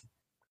boys.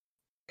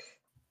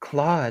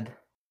 Claude.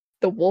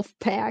 The wolf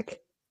pack.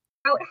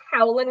 Out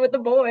howling with the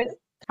boys.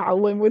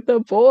 Howling with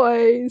the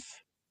boys.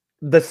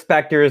 The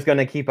specter is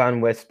gonna keep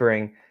on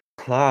whispering,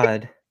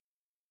 "Claude,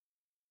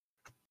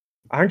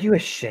 aren't you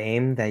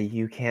ashamed that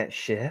you can't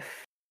shift?"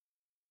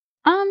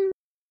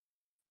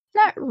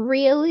 Not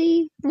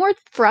really. More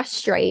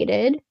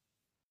frustrated.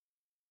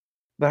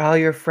 But all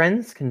your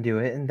friends can do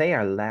it, and they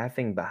are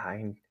laughing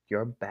behind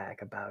your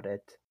back about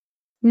it.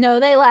 No,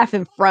 they laugh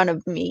in front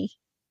of me.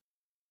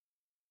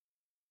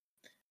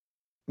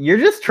 You're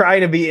just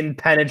trying to be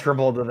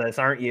impenetrable to this,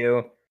 aren't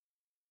you?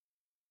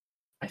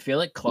 I feel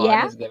like Claude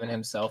has given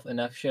himself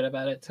enough shit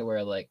about it to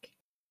where, like,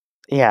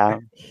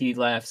 he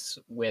laughs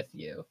with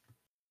you.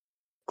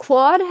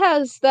 Claude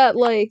has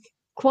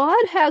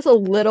a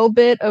little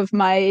bit of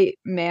my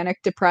manic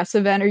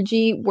depressive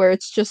energy where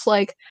it's just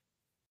like,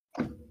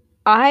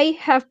 I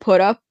have put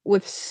up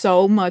with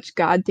so much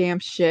goddamn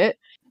shit.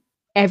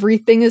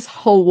 Everything is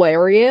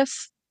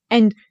hilarious.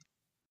 And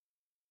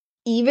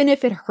even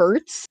if it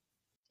hurts,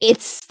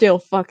 it's still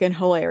fucking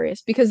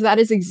hilarious because that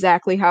is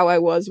exactly how I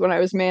was when I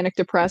was manic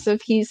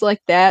depressive. He's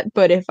like that,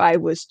 but if I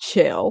was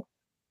chill.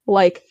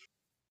 Like,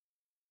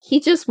 he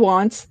just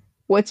wants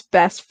what's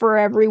best for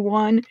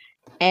everyone,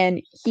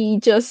 and he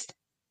just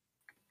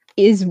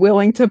is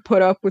willing to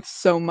put up with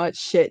so much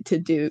shit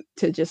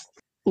to just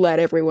let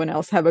everyone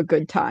else have a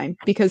good time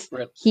because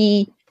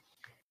he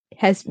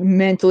has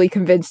mentally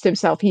convinced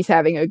himself he's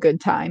having a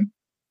good time.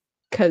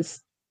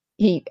 Because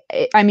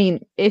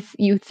if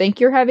you think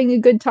you're having a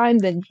good time,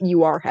 then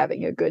you are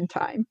having a good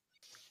time.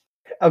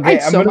 Okay,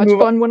 I had so much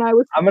fun when I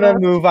was. I'm gonna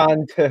move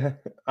on to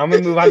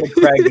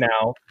Craig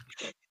now.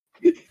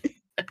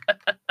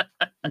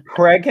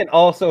 Craig can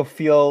also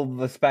feel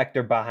the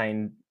specter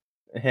behind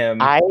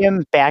him. I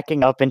am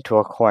backing up into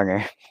a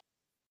corner.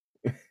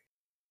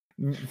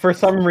 For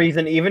some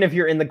reason, even if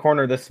you're in the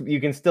corner, you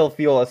can still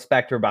feel a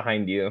specter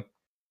behind you.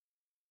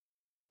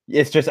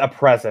 It's just a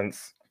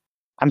presence.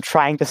 I'm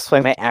trying to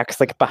swing my axe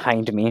like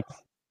behind me.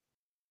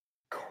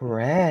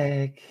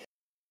 Craig.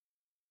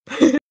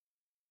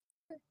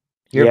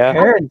 Your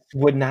parents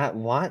would not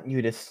want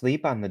you to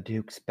sleep on the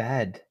Duke's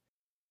bed.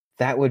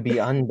 That would be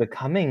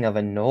unbecoming of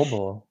a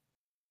noble.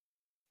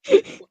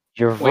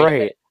 You're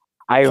right.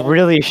 I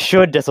really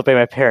should disobey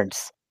my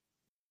parents.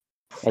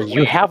 And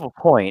you have a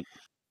point.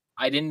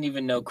 I didn't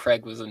even know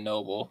Craig was a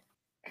noble.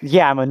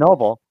 Yeah, I'm a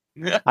noble.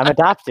 I'm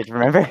adopted,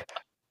 remember?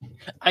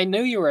 I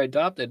knew you were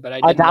adopted, but I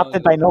didn't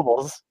adopted by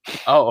nobles.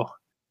 Oh.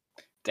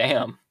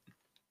 Damn.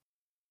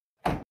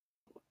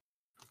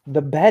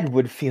 The bed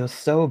would feel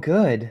so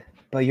good,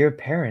 but your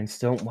parents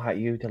don't want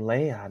you to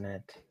lay on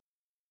it.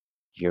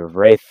 You're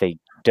right, they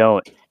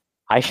don't.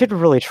 I should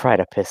really try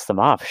to piss them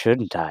off,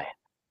 shouldn't I?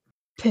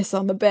 Piss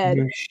on the bed.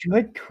 You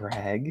should,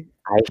 Craig.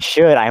 I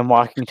should. I'm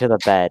walking to the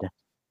bed.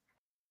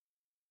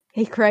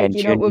 Hey, Craig, and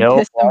you know what would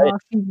piss them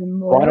off even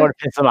more? What would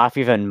piss them off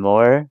even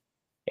more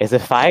is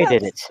if I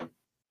did it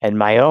in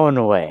my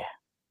own way.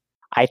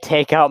 I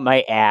take out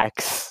my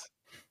axe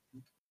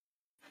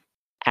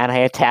and I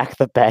attack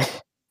the bed.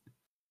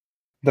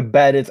 The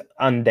bed is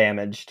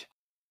undamaged.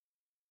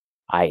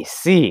 I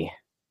see.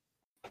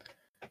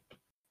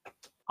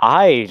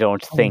 I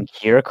don't think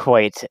you're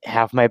quite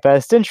have my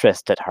best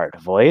interest at heart,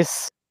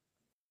 voice.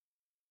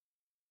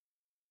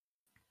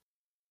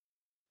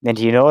 And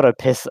you know what would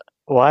piss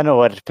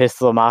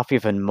them off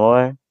even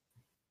more?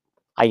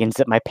 I can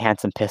zip my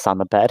pants and piss on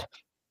the bed.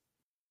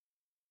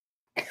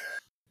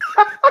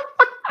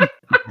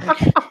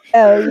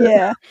 Oh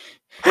yeah.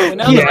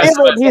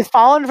 He's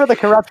fallen for the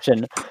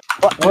corruption.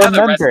 But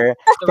remember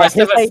that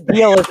his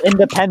ideal is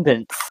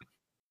independence.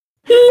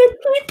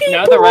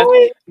 Now the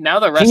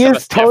rest he of is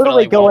us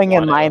totally going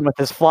in line with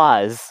his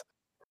flaws.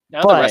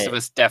 Now the rest of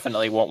us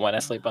definitely won't want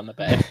to sleep on the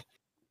bed.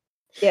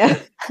 Yeah.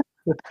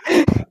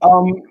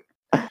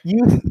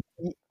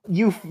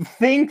 You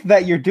think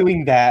that you're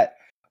doing that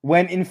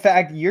when in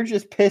fact you're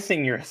just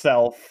pissing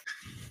yourself.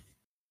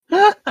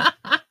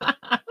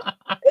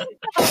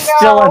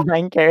 Still a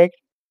main character.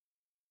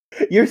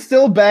 You're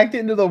still backed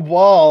into the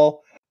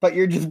wall, but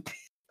you're just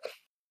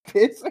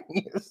pissing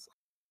yourself.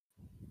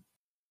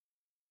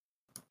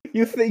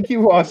 You think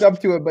you walked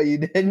up to it, but you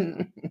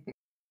didn't.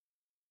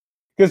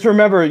 Because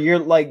remember, you're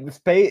like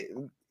space.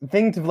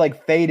 Things have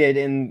like faded,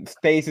 and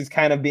space is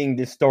kind of being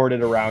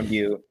distorted around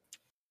you.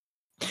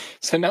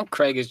 So now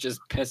Craig is just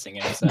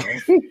pissing himself.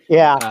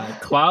 Yeah.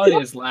 Cloud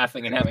is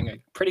laughing and having a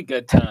pretty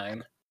good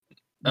time.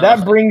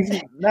 That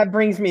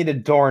brings me to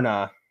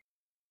Dorna.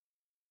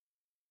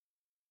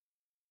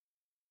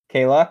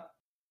 Kayla?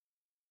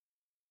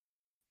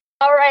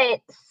 All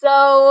right,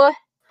 so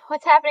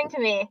what's happening to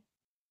me?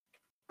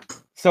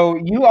 So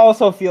you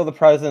also feel the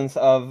presence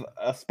of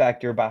a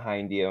specter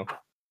behind you.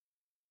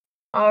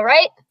 All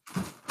right.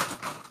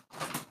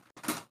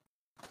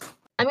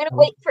 I'm going to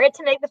wait for it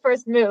to make the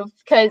first move,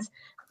 because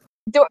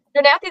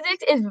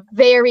Dornathazix is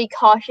very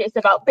cautious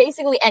about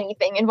basically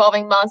anything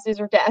involving monsters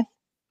or death.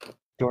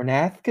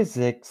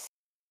 Dornathazix.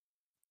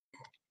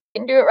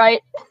 Didn't do it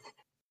right.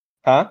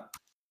 Huh?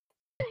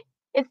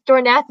 It's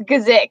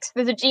Dornathazix.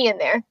 There's a G in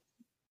there.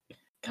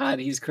 God,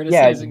 he's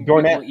criticizing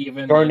people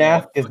even.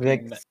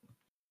 Dornathazix.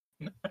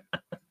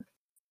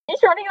 He's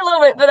shortening a little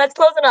bit, but that's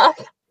close enough.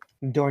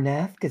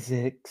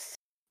 Dornathazix.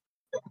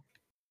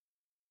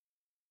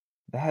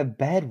 That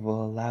bed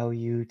will allow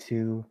you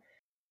to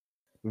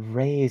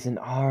raise an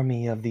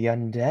army of the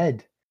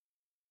undead.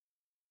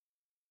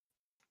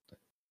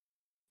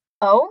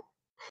 Oh?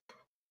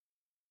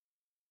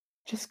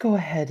 Just go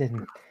ahead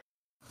and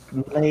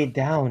lay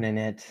down in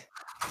it.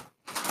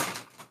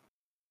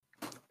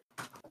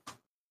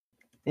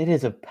 It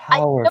is a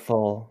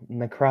powerful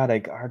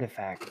necrotic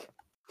artifact.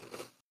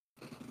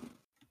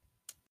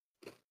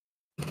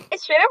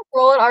 It's straight up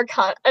roll an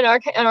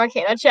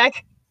Arcana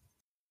check.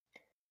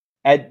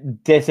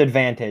 At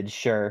disadvantage,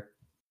 sure.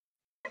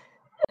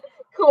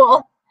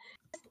 Cool.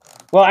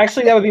 Well,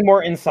 actually, that would be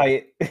more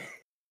insight.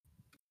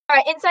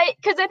 Alright, insight,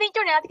 because I think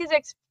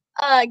Dornathazix's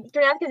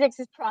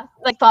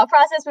thought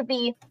process would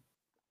be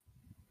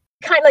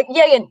kind of like,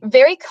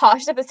 very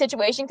cautious of the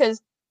situation,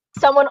 because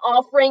someone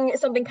offering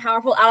something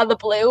powerful out of the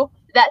blue,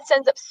 that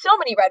sends up so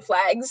many red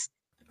flags.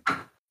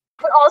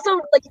 But also,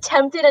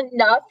 tempted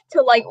enough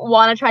to,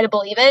 want to try to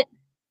believe it.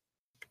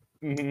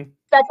 Mm-hmm.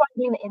 That's why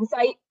I'm doing the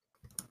insight.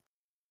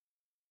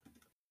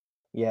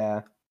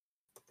 Yeah.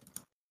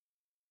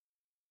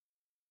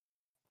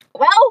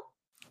 Well,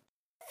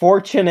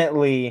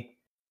 fortunately,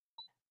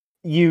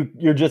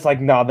 you're just like,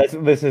 no,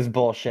 this is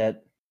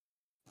bullshit.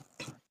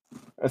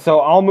 So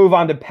I'll move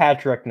on to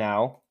Patrick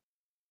now.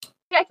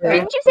 Jack,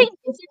 didn't you say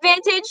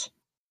disadvantage?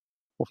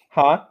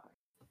 Huh?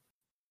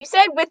 You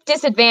said with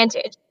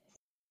disadvantage.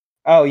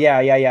 Oh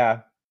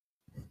yeah.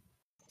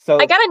 So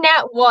I got a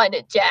nat 1,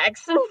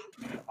 Jax.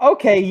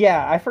 Okay,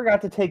 yeah, I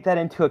forgot to take that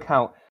into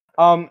account.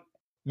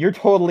 You're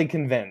totally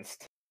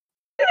convinced.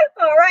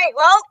 All right,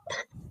 well,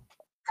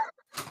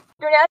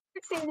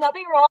 Dornathazix sees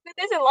nothing wrong with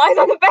this and lies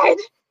on the bed.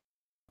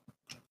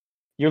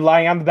 You're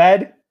lying on the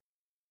bed?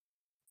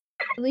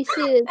 At least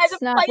it's As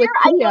a not player, with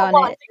I pee don't on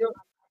want it. to.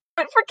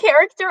 But for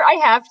character, I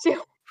have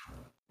to.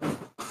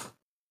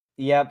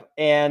 Yep,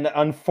 and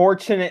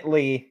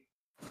unfortunately,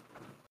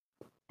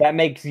 that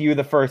makes you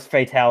the first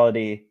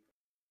fatality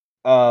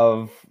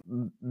of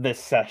this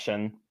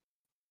session.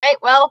 Right,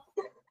 well.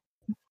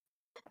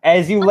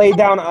 As you lay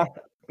down,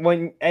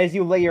 as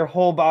you lay your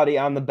whole body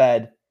on the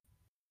bed,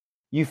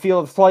 you feel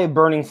a slight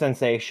burning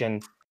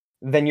sensation.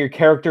 Then your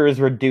character is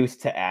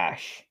reduced to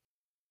ash.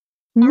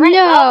 Right,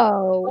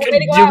 no. Well,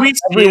 Do we see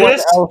Everyone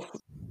this? else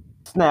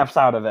snaps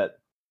out of it.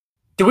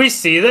 Do we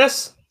see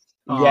this?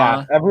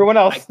 Yeah, everyone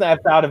else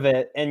snaps out of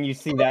it, and you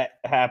see that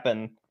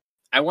happen.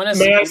 May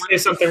I say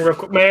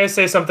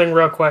something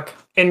real quick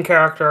in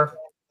character?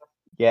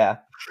 Yeah.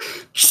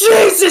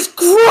 Jesus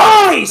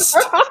Christ!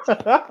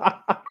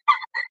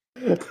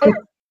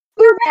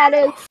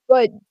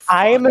 But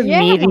I am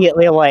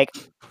immediately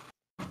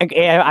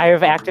I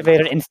have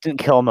activated instant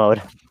kill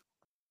mode.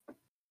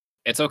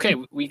 It's okay.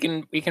 We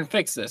can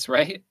fix this,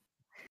 right?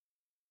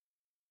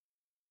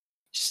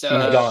 She's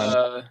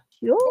gone.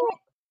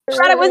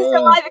 I wasn't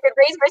still alive. I could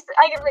raise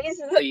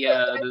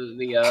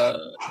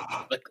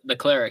the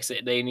clerics.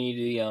 They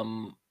need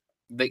the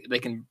they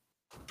can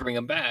bring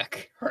him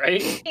back,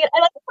 right? Yeah, I'd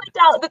like to point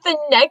out that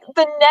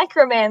the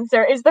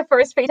necromancer is the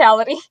first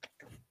fatality.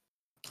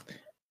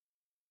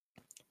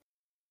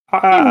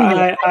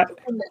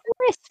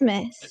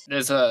 Christmas.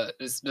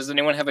 Does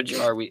anyone have a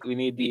jar? We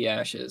need the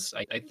ashes.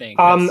 I think.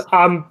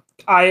 My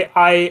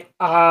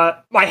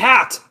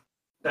hat.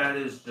 That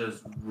is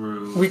just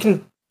rude. We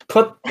can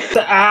put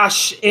the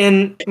ash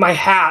in my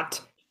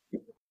hat.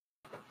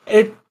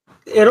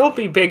 It'll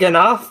be big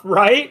enough,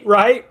 right?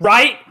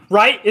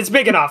 It's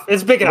big enough.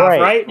 It's big enough,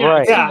 right?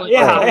 Right. Yeah.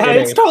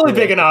 It's totally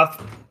big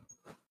enough.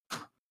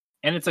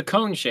 And it's a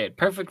cone shape,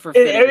 perfect for.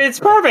 It's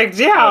perfect.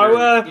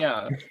 Yeah.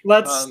 Yeah.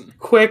 Let's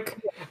quick.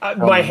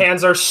 My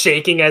hands are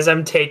shaking as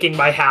I'm taking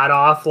my hat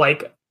off.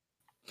 Like,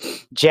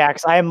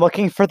 Jax, I am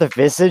looking for the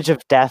visage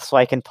of death so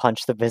I can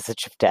punch the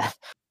visage of death.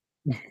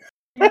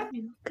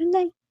 Good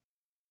night.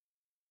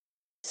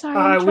 Sorry,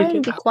 I'm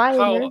trying to be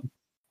quieter.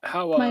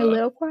 How Am I a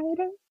little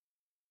quieter?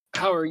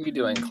 How are you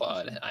doing,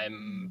 Claude?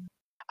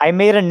 I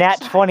made a nat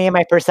 20 in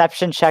my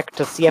perception check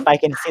to see if I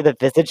can see the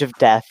visage of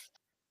death.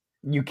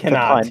 You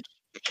cannot.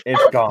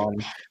 It's gone.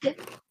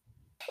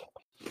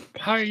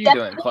 How are you That's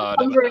doing, Claude?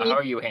 hungry. How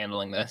are you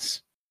handling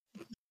this?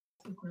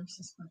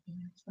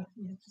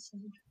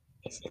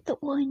 Is it the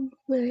one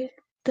where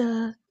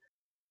the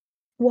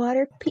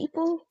water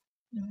people?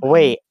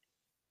 Wait,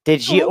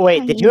 did you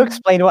Okay.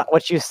 explain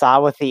what you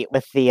saw with the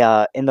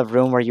in the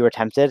room where you were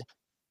tempted?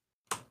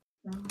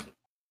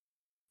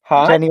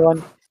 Huh? To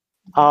anyone?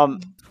 Love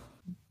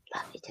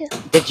you too.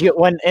 Did you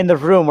when in the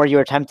room where you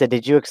were tempted?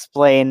 Did you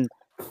explain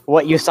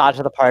what you saw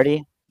to the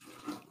party?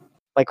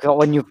 Like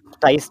when you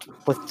diced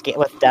with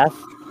death?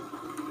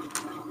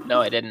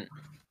 No, I didn't.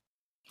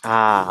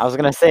 I was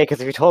gonna say,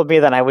 because if you told me,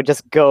 then I would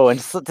just go and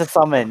to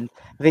summon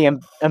the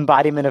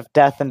embodiment of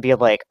death and be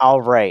like, "All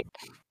right,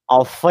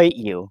 I'll fight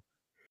you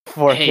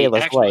for Hey,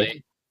 Kayla's actually,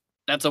 life."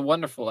 that's a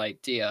wonderful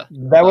idea.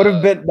 That would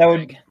have been. That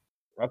would. Greg.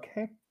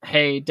 Okay.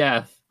 Hey,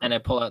 Death, and I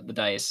pull out the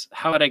dice.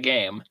 How about a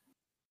game?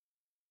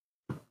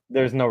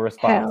 There's no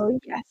response. Hell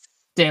yes.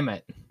 Damn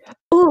it.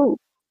 Ooh.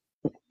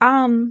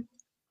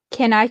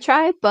 Can I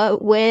try,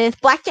 but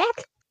with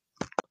blackjack?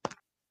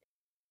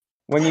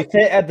 When you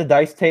sit at the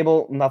dice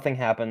table, nothing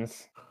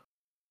happens.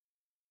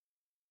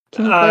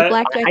 Can you play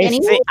blackjack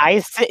anyway? I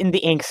sit in the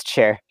inks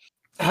chair.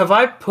 have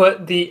I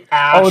put the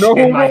ash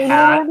in my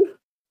hat?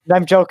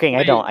 I'm joking. I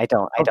Wait. don't.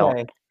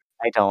 Okay.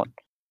 I don't.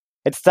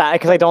 It's not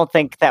because I don't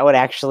think that would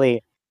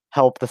actually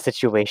help the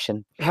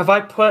situation. Have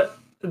I put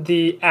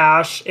the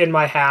ash in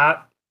my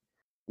hat?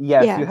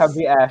 Yes, you have Yes.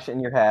 the ash in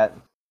your hat.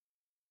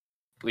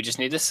 We just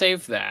need to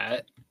save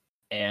that.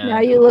 And Now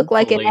you look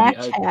like an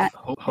hopefully, ash hat.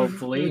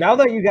 Hopefully. Now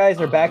that you guys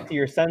are back to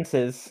your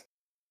senses,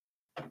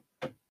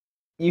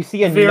 you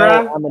see a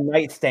Vera? note on the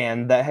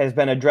nightstand that has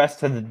been addressed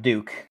to the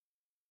Duke.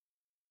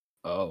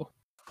 Oh,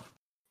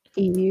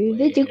 You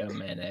the wait Duke. a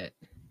minute.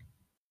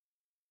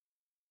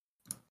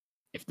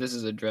 If this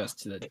is addressed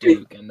to the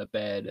Duke and the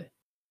bed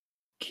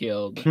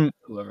killed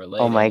whoever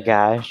laid Oh my in it,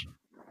 gosh.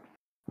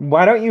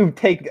 Why don't you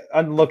take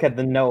a look at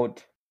the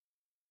note?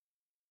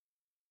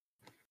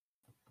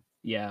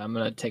 yeah, I'm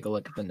gonna take a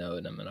look at the note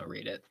and I'm gonna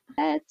read it.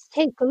 Let's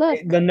take a look.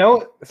 The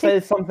note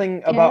says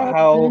something about Yeah,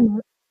 how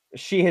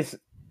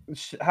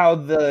how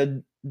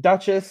the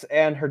Duchess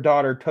and her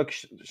daughter took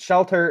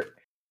shelter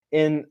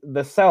in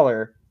the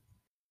cellar,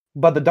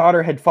 but the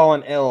daughter had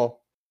fallen ill.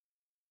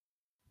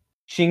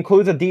 She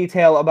includes a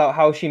detail about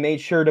how she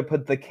made sure to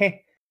put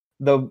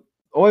the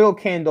oil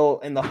candle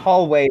in the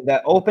hallway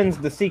that opens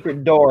the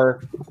secret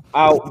door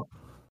out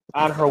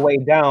on her way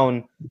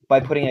down by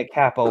putting a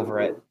cap over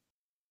it.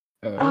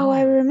 Oh,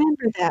 I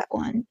remember that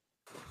one.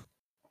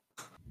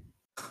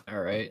 All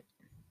right.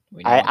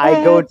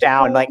 I go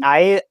down like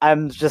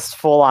I'm just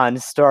full on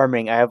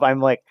storming. I'm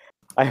like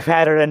I've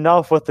had it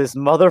enough with this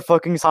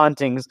motherfucking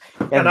hauntings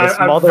and this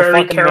I'm very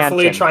motherfucking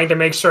carefully mansion. trying to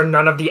make sure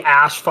none of the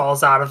ash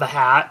falls out of the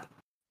hat.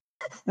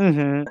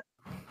 Mm-hmm.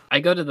 I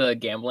go to the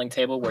gambling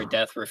table where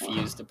Death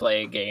refused to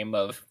play a game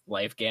of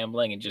life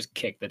gambling and just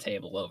kick the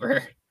table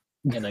over.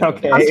 And then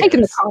Okay. go I'm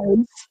taking the downstairs.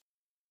 cards.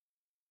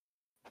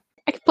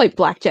 I could play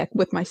blackjack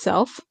with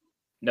myself.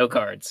 No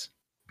cards.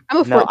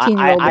 I'm a No,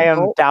 14-year-old I am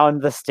adult. down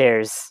the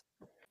stairs.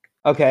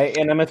 Okay,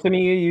 and I'm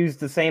assuming you use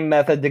the same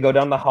method to go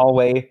down the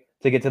hallway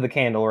to get to the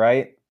candle,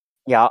 right?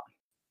 Yeah,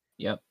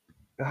 Yep.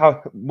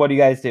 What do you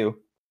guys do?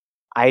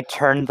 I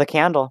turned the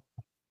candle.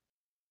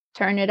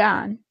 Turn it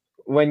on.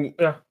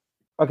 Yeah.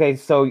 Okay,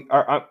 so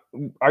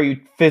are you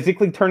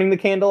physically turning the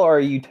candle, or are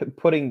you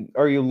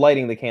are you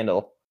lighting the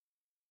candle?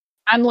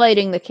 I'm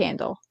lighting the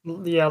candle.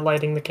 Yeah,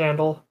 lighting the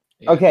candle.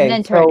 Yeah. Okay,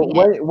 then so turning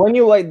it. when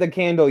you light the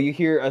candle, you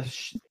hear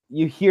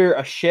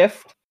a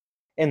shift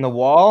in the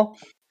wall.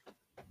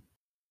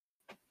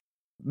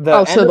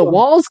 So the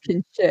walls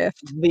can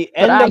shift, the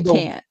but end I of the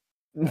can't.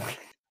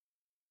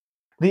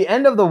 the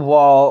end of the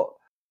wall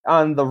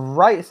on the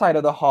right side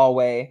of the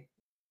hallway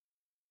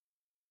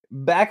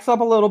backs up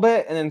a little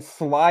bit and then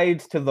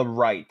slides to the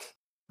right.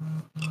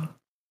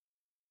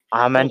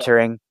 I'm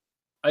entering.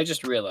 I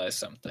just realized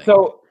something.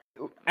 So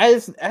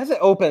as it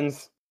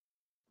opens,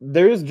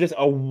 there's just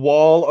a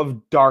wall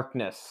of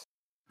darkness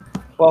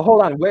Well,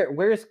 hold on.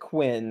 Where's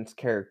Quinn's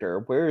character?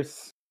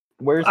 Where's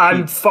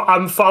I'm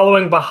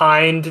following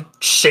behind,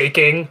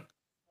 shaking.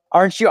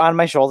 Aren't you on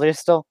my shoulders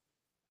still?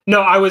 No,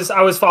 I was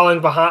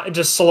following behind,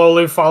 just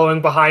slowly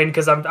following behind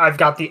because I've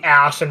got the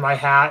ash in my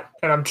hat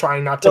and I'm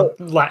trying not to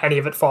let any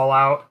of it fall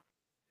out.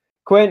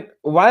 Quinn,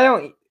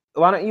 why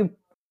don't you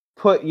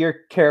put your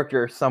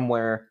character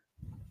somewhere?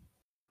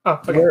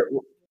 Oh, okay.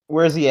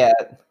 Where's he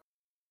at?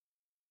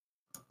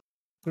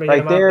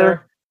 Right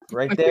there.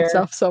 Right Put there.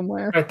 yourself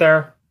somewhere. Right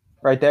there.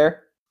 Right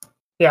there.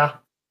 Yeah.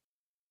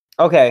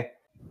 Okay.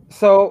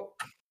 So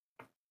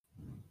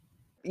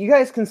you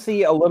guys can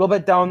see a little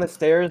bit down the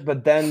stairs,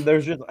 but then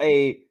there's just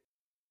a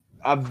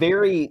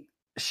very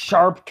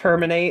sharp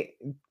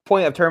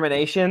point of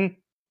termination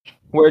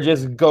where it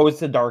just goes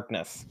to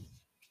darkness.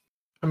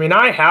 I mean,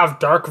 I have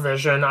dark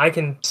vision. I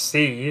can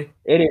see.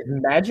 It is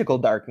magical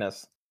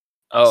darkness.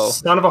 Oh,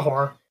 Son of a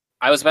whore.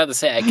 I was about to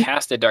say I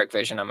cast a dark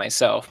vision on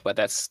myself, but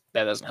that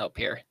doesn't help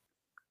here.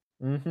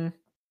 Mm-hmm.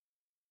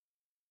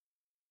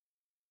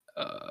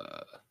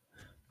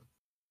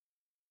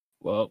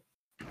 Well,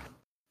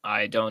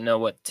 I don't know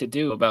what to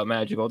do about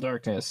magical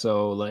darkness,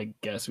 so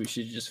guess we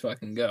should just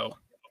fucking go.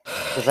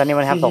 Does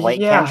anyone have the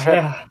light cantrip?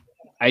 Yeah.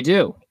 I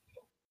do.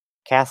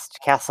 Cast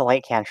the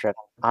light cantrip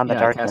on the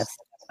darkness.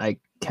 I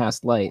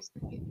cast light.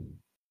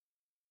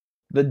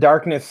 The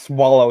darkness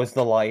swallows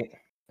the light.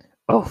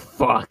 Oh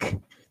fuck!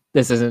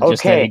 This isn't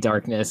just any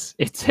darkness.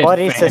 It's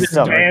buddy advanced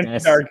system.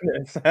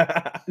 darkness.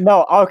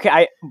 No,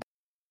 okay.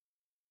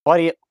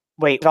 Buddy,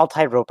 wait. I'll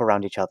tie rope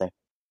around each other.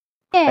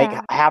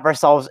 Yeah. Have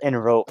ourselves in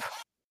rope.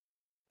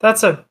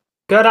 That's a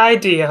good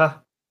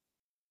idea.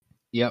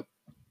 Yep.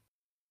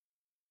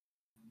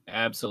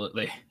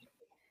 Absolutely.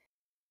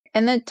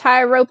 And then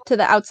tie a rope to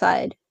the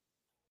outside.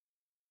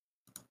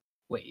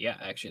 Wait, yeah,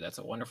 actually, that's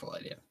a wonderful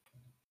idea.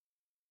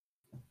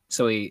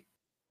 So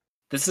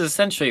this is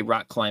essentially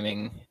rock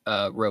climbing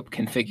rope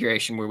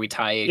configuration where we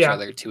tie each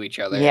other to each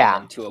other and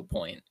then to a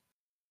point.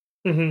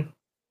 Mm-hmm.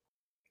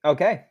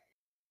 Okay.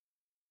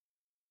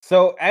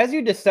 So as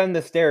you descend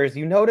the stairs,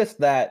 you notice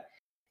that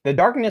the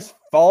darkness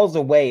falls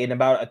away in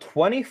about a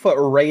 20-foot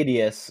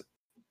radius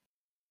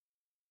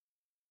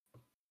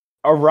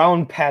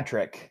around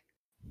Patrick.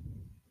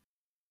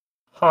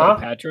 Huh?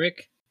 Oh,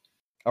 Patrick?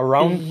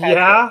 Around Patrick.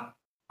 Yeah?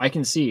 I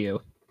can see you.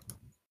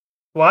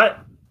 What?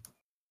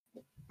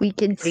 We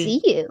can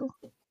see you.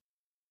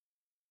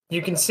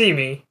 You can see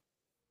me.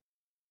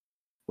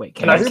 Wait,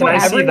 Can I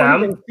see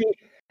them?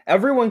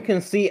 Everyone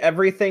can see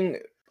everything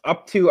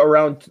up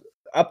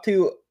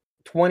to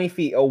 20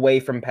 feet away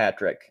from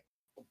Patrick.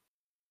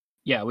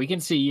 Yeah, we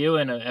can see you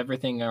and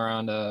everything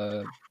around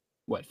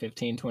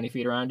 15, 20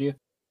 feet around you.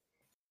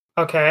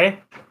 Okay.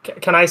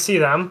 Can I see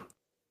them?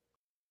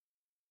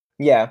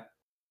 Yeah.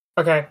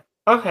 Okay.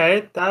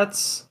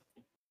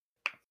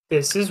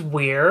 This is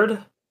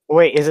weird.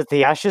 Wait, is it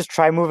the ashes?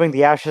 Try moving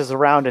the ashes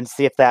around and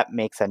see if that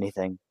makes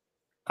anything.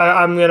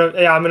 I'm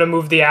gonna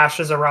move the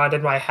ashes around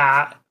in my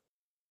hat.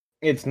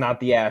 It's not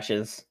the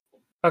ashes.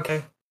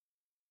 Okay.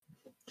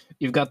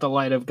 You've got the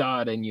light of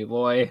God in you,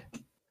 boy.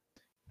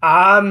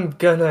 I'm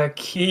gonna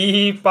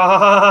keep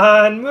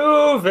on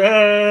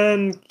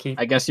moving.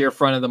 I guess you're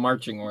front of the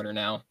marching order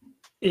now.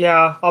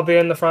 Yeah, I'll be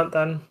in the front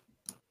then.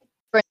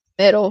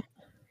 Middle.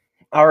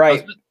 All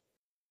right.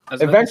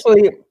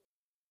 Eventually,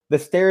 the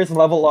stairs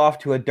level off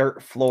to a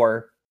dirt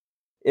floor.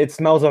 It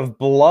smells of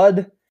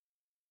blood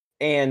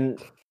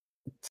and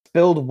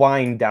spilled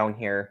wine down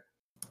here.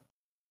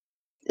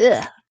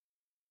 Ugh.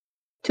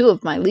 Two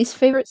of my least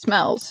favorite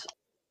smells.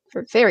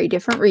 For very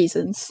different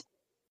reasons.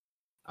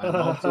 I'm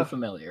all too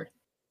familiar.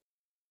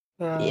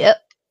 Yep.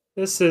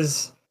 This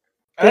is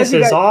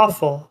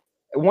awful.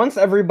 Once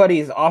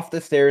everybody's off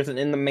the stairs and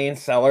in the main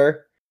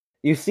cellar,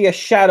 you see a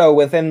shadow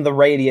within the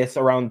radius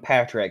around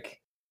Patrick.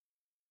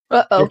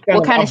 Uh-oh.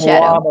 What kind of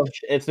shadow?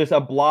 It's just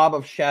a blob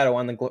of shadow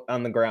on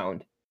the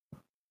ground.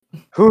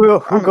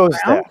 Who goes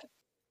there?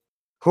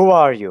 Who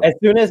are you? As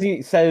soon as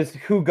he says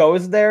who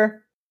goes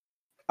there,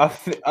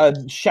 a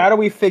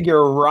shadowy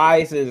figure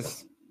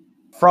rises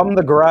from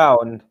the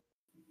ground.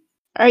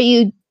 Are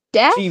you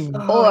deaf She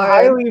or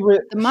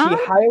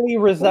highly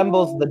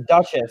resembles the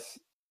Duchess,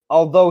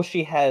 although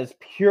she has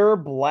pure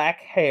black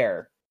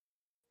hair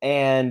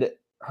and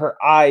her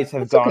eyes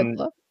have gone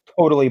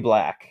totally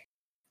black.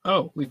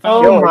 Oh, we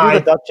found you. Are you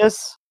the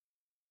Duchess?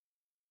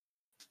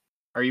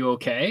 Are you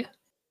okay?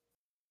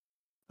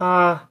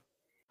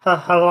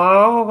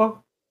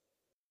 Hello?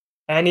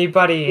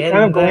 Anybody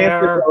in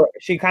there?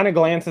 She kind of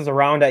glances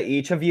around at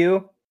each of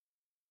you,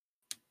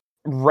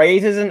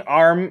 raises an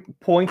arm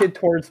pointed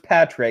towards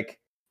Patrick,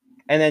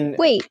 and then...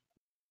 Wait.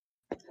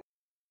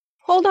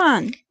 Hold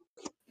on.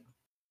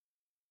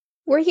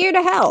 We're here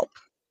to help.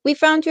 We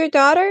found your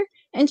daughter,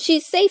 and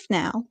she's safe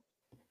now.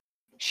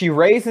 She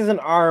raises an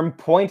arm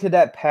pointed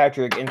at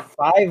Patrick, and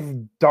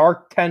 5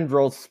 dark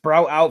tendrils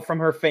sprout out from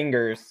her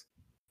fingers.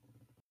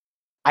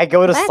 I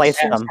go to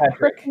slice them.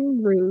 Patrick.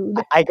 Rude.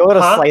 I go to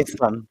slice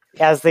them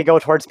as they go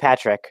towards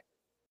Patrick.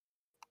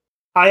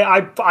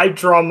 I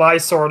draw my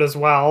sword as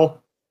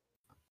well.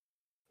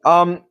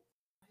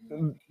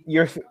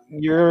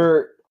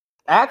 your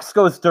axe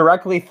goes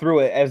directly through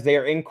it as they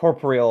are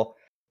incorporeal.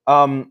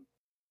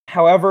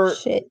 However,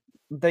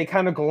 they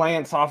kind of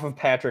glance off of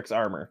Patrick's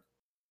armor.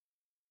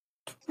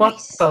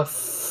 What the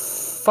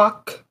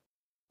fuck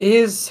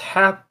is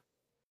happening?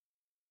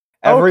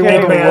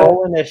 Everyone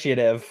roll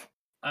initiative.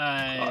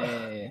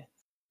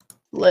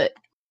 Lit.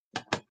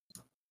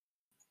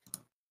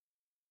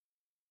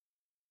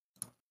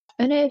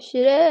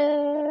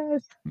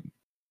 Initiative.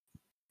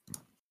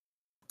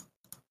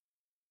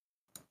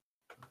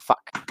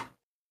 Fuck.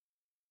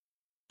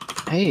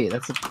 Hey,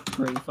 that's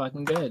pretty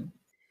fucking good.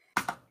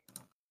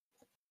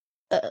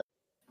 Do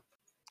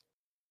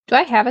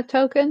I have a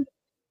token?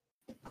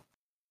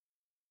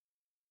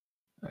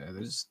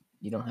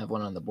 You don't have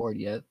one on the board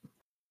yet.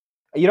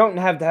 You don't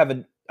have to have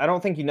a. I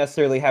don't think you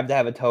necessarily have to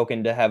have a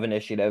token to have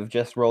initiative.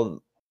 Just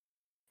roll.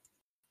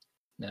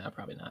 No,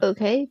 probably not.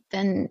 Okay,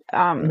 then.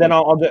 Then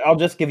I'll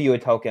just give you a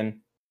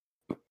token.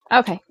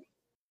 Okay.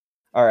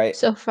 All right.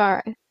 So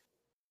far.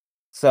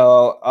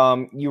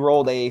 So you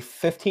rolled a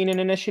 15 in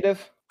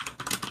initiative.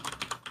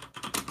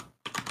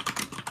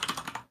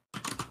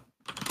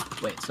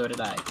 Wait, so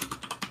did I.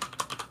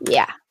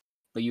 Yeah.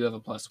 But you have a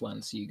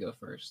 +1, so you go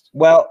first.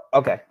 Well,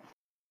 okay.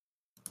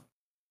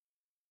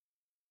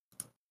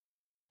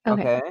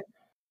 Okay.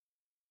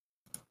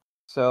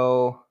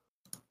 So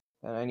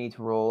then I need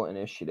to roll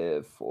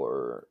initiative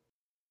for.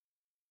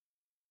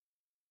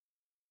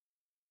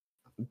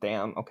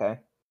 Damn. Okay.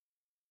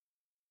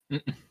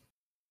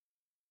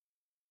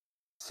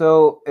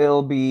 So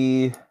it'll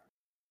be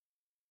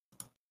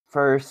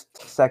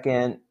first,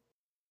 second.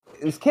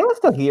 Is Kayla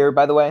still here,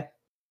 by the way?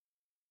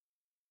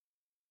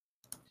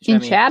 In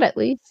chat, at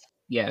least.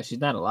 Yeah, she's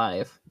not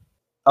alive.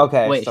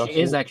 Okay. Wait, so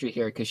she is actually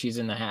here because she's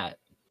in the hat.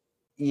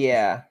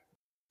 Yeah.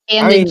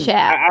 And in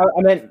chat.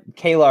 I meant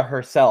Kayla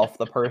herself,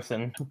 the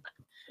person.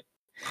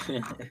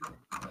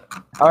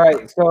 All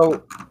right.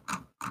 So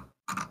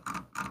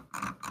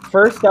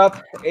first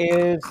up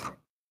is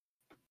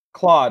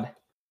Claude.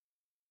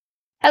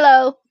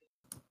 Hello.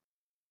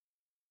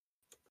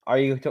 Are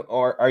you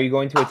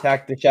going to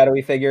attack the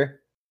shadowy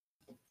figure?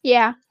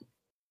 Yeah.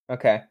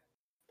 Okay.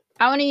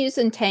 I want to use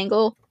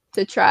Entangle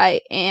to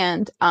try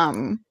and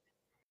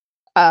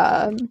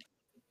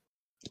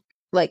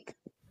like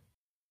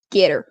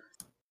get her.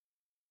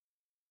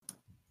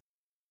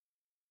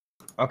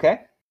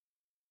 Okay.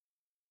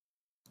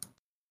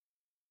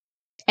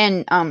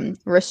 And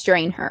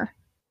restrain her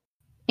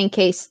in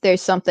case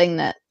there's something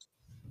that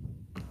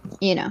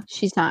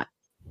she's not,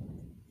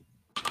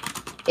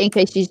 in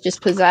case she's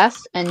just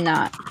possessed and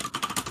not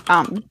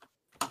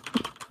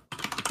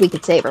we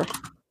could save her.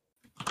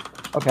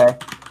 Okay.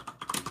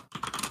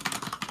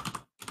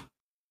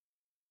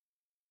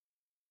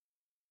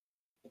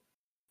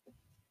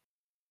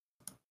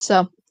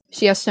 So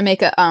she has to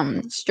make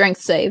a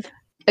strength save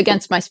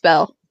against my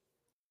spell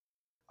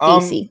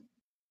DC.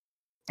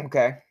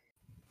 Okay.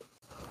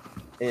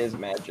 It is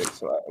magic,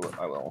 so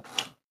I will.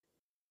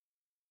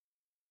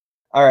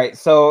 All right,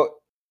 so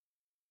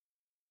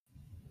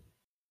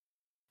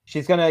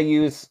she's gonna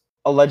use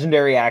a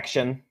legendary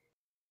action.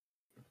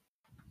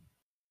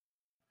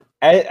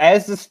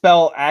 As the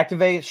spell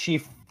activates, she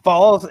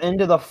falls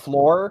into the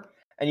floor,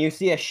 and you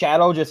see a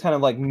shadow just kind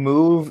of like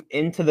move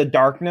into the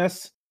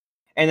darkness,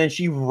 and then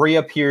she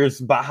reappears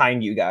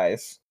behind you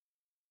guys.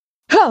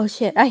 Oh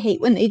shit! I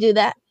hate when they do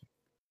that.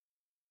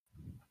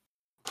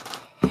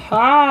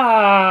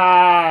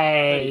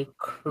 Hi,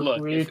 Look,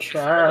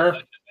 creature.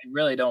 I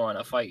really don't want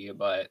to fight you,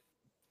 but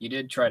you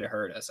did try to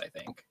hurt us, I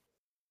think.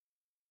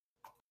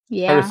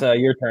 Yeah. Ursa,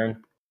 your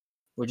turn.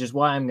 Which is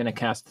why I'm going to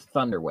cast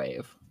Thunder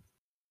Wave.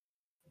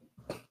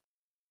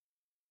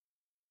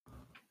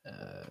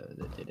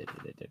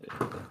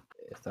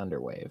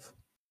 Thunder Wave.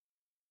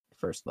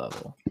 First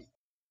level.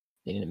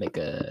 You need to make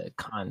a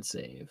con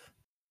save.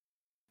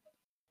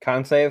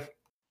 Con save?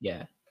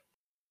 Yeah.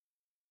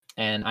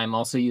 And I'm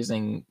also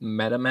using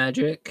Meta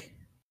Magic,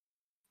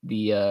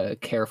 the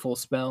careful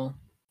spell.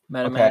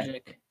 Meta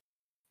Magic.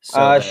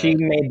 So she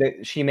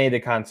made the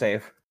con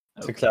save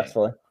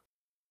successfully.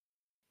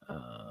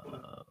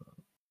 I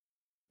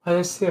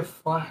just see a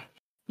flash.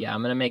 Yeah,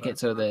 I'm gonna make it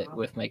so that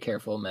with my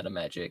careful meta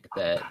magic,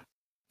 that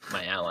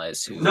my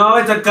allies who No,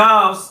 it's a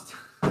ghost.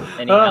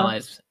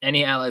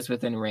 any allies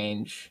within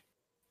range.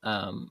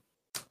 What's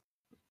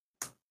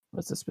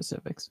the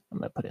specifics? I'm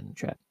gonna put it in the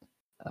chat.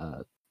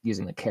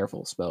 Using the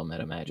careful spell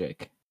meta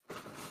magic.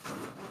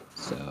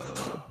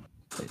 So,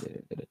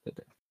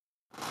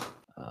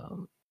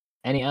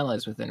 any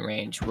allies within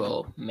range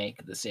will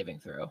make the saving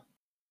throw.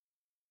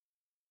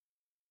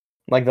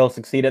 Like they'll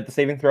succeed at the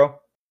saving throw?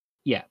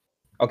 Yeah.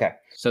 Okay.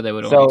 So they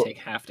would only take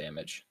half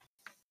damage.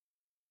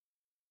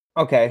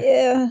 Okay.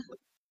 Yeah.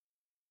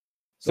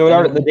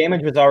 So the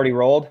damage was already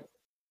rolled?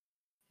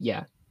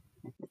 Yeah.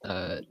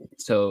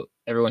 So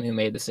everyone who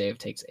made the save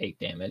takes 8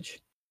 damage.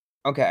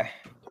 Okay.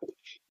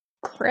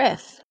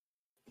 Chris.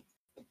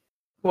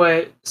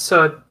 Wait,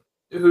 so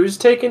who's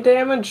taking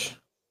damage?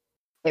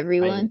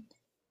 Everyone.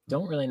 I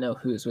don't really know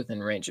who's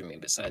within range of me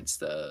besides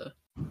the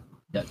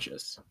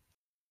Duchess.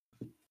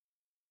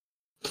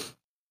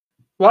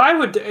 Well, I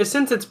would,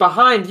 since it's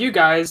behind you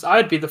guys,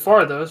 I'd be the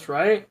farthest,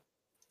 right?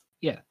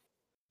 Yeah.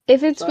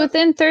 If it's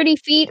within 30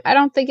 feet, I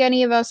don't think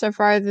any of us are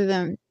farther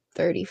than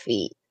 30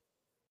 feet.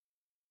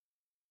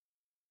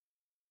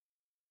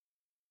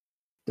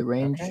 The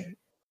range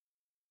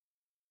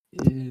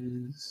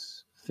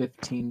is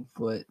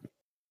 15-foot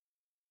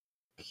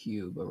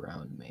cube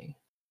around me.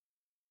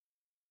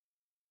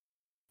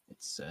 It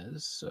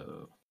says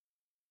so.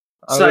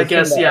 So I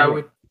guess, yeah,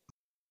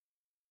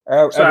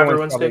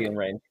 everyone's probably in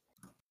range.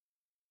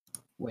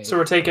 Wait. So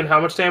we're taking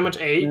how much damage?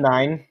 8?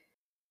 9?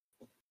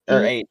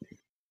 Or 8?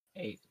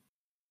 8.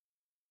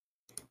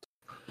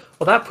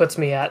 Well, that puts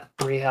me at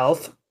 3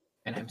 health.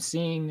 And I'm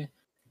seeing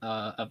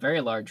a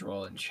very large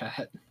roll in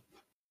chat.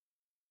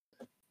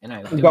 And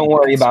I don't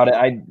worry about it.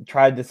 I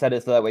tried to set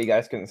it so that way you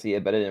guys couldn't see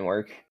it, but it didn't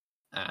work.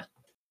 Ah.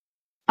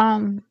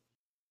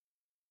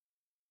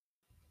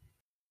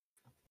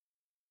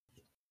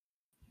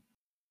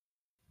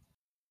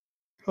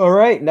 All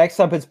right, next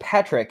up is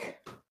Patrick.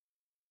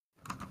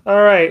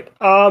 All right.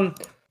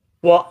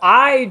 Well,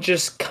 I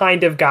just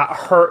kind of got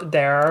hurt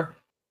there.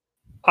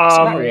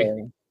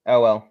 Really.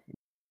 Oh well.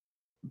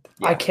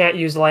 Yeah. I can't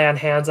use lay on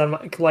hands on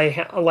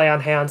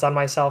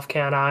myself,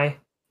 can I?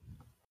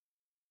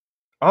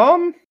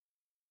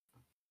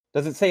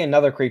 Does it say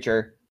another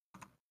creature?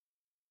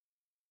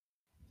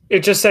 It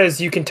just says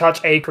you can touch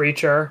a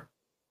creature.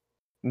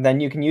 Then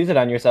you can use it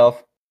on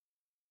yourself.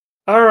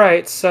 All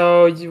right.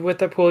 So with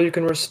the pool, you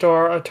can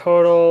restore a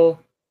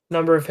total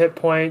number of hit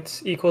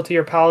points equal to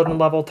your paladin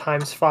level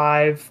times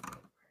 5.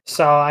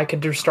 So I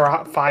could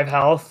restore 5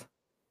 health.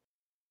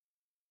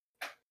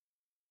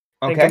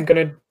 Okay. I'm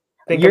gonna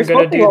You're do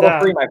level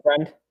that. 3, my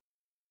friend.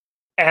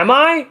 Am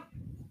I?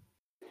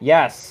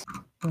 Yes.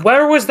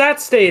 Where was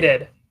that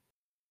stated?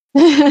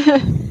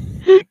 That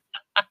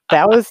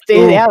was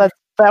stated. Yeah,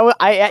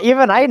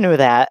 even I knew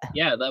that.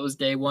 Yeah, that was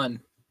day 1.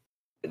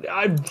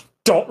 I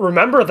don't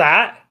remember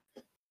that.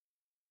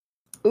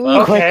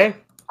 Ooh, okay.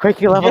 Quick,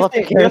 you level up.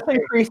 Just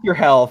increase your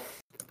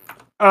health.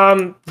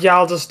 Yeah,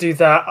 I'll just do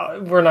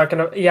that. We're not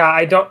gonna. Yeah,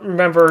 I don't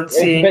remember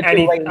seeing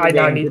any. I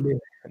now need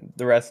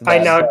the rest of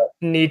that. I now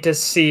need to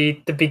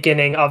see the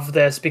beginning of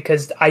this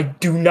because I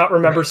do not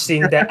remember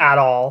seeing that at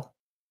all.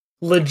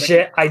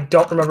 Legit, I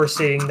don't remember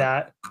seeing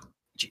that.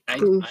 I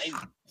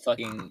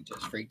fucking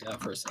just freaked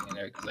out for a second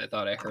there because I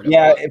thought I heard.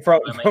 Yeah,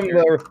 from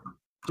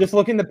just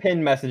look in the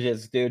pin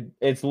messages, dude.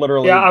 It's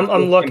literally. Yeah,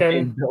 I'm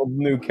looking. Build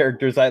new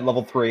characters at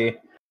level 3.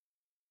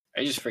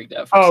 I just freaked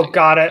out for a second.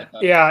 Got it.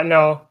 Yeah,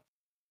 no.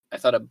 I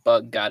thought a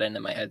bug got into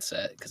my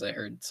headset because I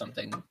heard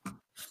something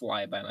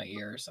fly by my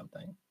ear or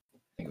something.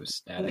 I think it was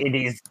static. It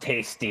is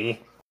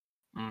tasty.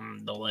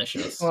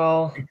 Delicious.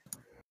 Well,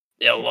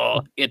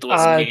 hello. It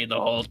was me the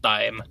whole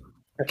time.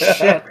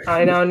 Shit,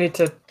 I now need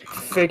to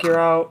figure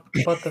out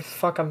what the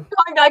fuck I'm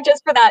going back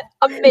just for that.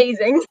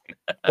 Amazing.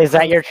 Is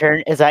that your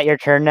turn? Is that your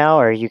turn now,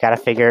 or you gotta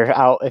figure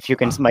out if you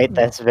can smite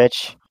this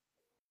bitch?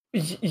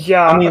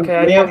 Yeah, I need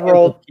to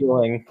roll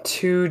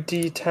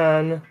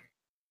 2d10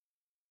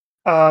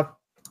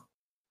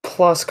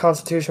 plus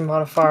Constitution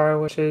modifier,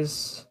 which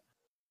is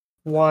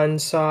 1,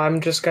 so I'm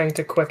just going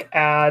to quick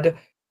add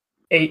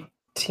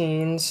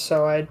 18,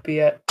 so I'd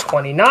be at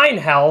 29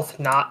 health,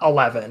 not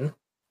 11.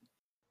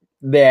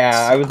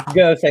 Yeah, I was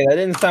gonna say that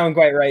didn't sound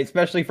quite right,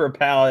 especially for a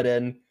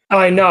paladin.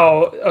 I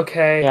know.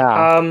 Okay.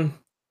 Yeah.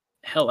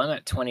 Hell, I'm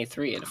at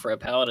 23, and for a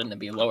paladin to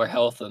be lower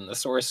health than the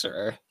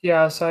sorcerer.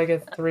 Yeah, so I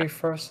get 3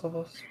 first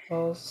level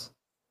spells.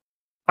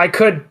 I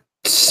could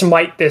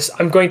smite this.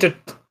 I'm going to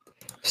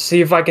see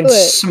if I can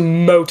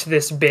smote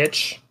this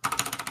bitch.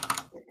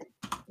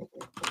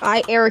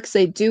 Eric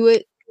say do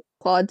it.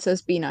 Claude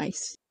says be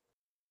nice.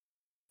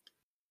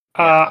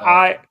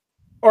 Could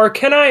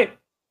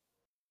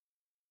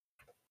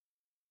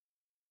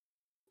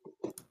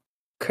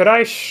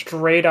I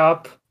straight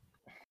up,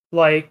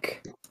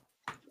 like,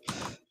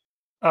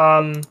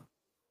 you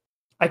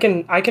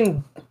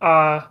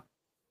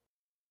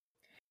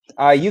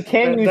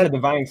can use a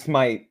divine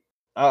smite.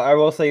 I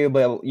will say you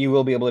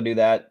will be able to do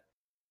that.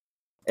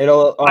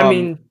 It'll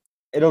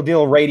it'll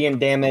deal radiant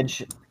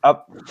damage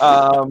up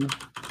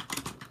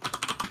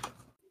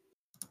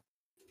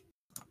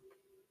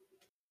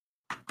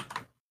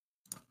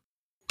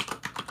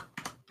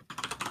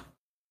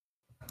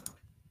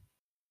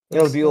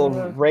it'll deal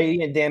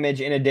radiant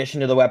damage in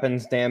addition to the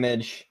weapons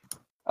damage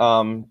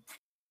for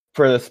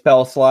the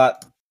spell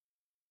slot.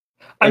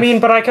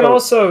 But I can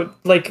also,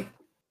 like,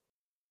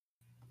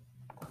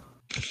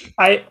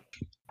 I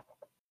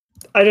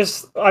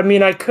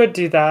could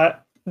do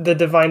that, the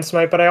divine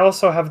smite, but I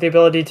also have the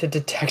ability to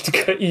detect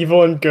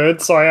evil and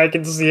good, so I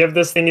can see if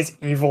this thing is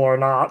evil or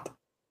not.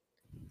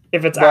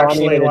 If it's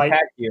actually it like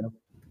attacked you.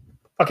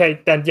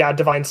 Okay, then yeah,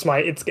 divine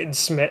smite. It's getting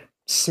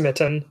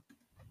smitten.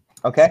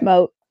 Okay.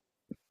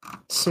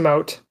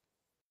 Smote.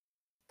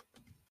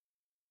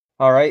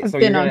 All right, so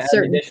you're going to add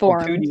an additional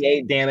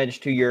 2d8 damage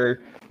to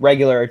your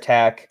regular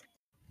attack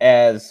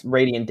as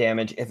radiant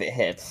damage if it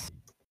hits.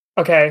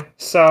 Okay,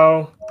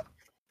 so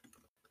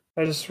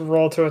I just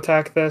roll to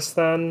attack this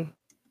then,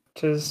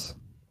 which is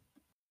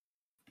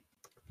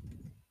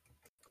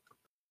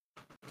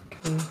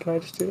Can I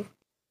just do it?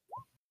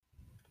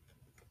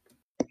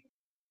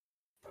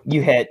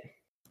 You hit.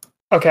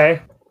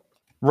 Okay.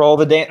 Roll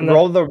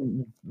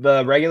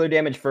the regular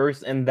damage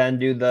first, and then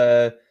do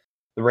the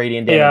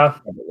radiant damage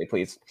separately,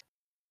 please.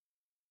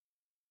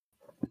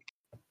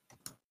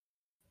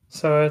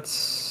 So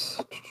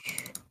it's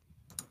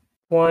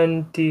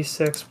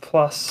 1d6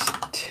 plus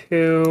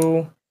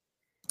 2,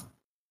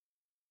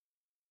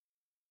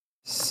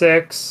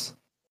 6,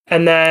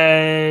 and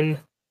then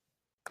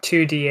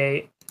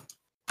 2d8.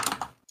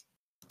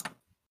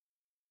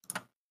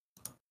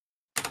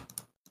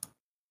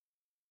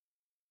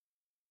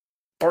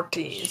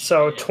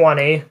 So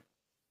 20.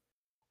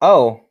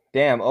 Oh,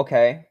 damn.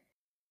 Okay.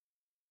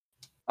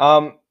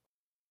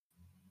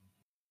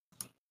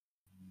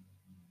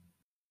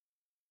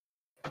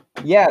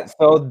 Yeah.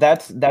 So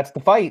that's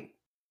the fight.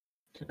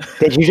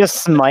 Did you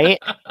just smite?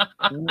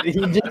 He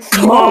just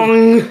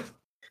smoked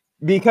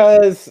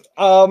because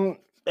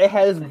it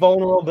has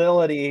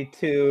vulnerability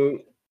to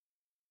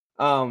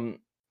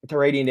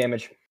radiant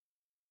damage.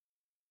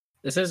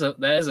 That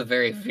is a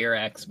very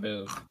Virax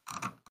move.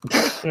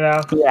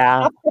 Yeah.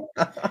 Yeah.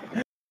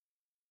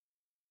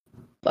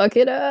 Fuck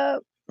it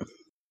up.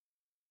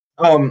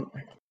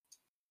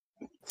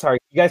 Sorry,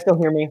 you guys still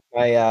hear me?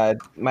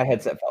 My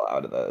headset fell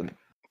out of the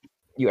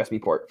USB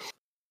port.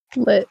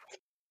 Lit.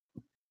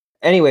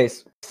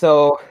 Anyways,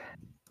 so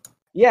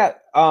yeah,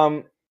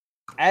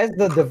 as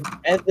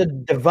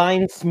the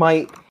divine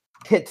smite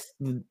hits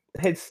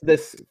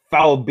this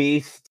foul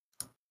beast,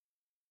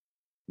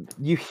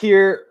 you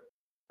hear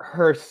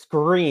her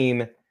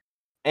scream,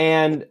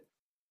 and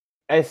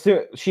as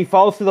soon she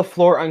falls to the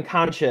floor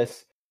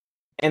unconscious,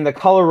 and the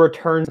color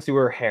returns to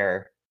her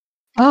hair.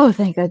 Oh,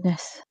 thank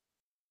goodness.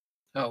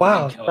 Oh,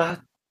 wow,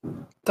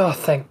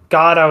 thank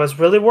God! I was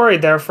really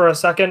worried there for a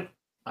second.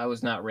 I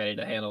was not ready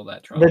to handle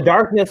that trauma. The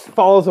darkness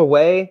falls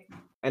away,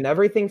 and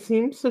everything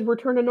seems to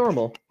return to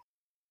normal.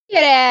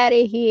 Get out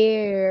of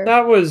here.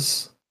 That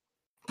was...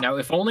 Now,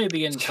 if only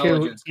the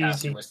intelligence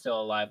caster was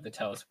still alive to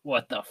tell us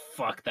what the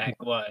fuck that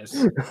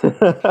was.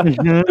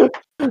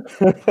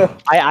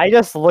 I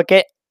just look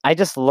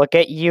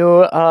at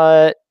you,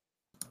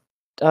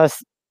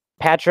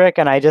 Patrick,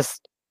 and I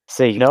just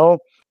say,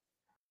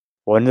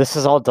 when this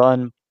is all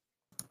done,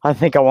 I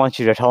think I want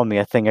you to tell me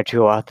a thing or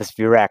two about this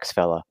Virax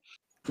fella.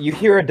 You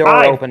hear a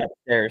door open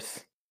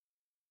upstairs.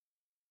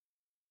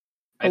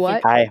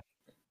 What? I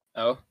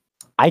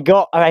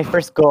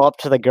first go up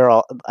to the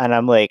girl, and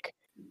I'm like,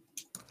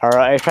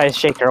 I try to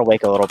shake her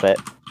awake a little bit.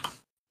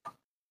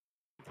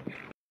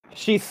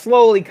 She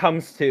slowly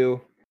comes to,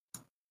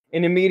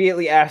 and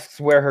immediately asks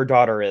where her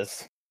daughter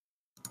is.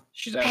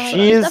 She's outside.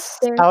 She's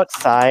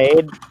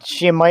outside.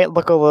 She might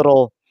look a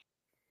little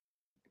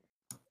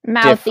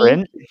mouthy.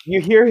 Different. You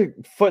hear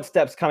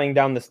footsteps coming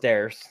down the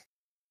stairs.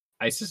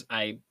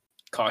 I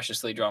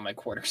cautiously draw my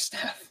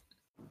quarterstaff.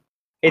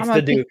 It's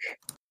the Duke.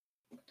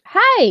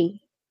 Hi.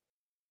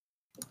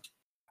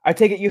 I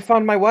take it you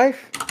found my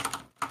wife?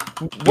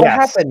 What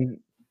happened?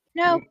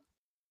 No.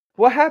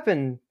 What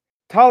happened?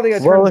 Talia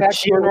turned back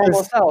to her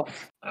normal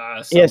self.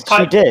 Yes,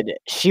 she did.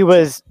 She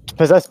was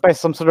possessed by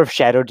some sort of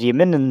shadow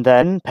demon, and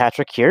then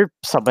Patrick here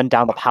summoned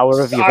down the power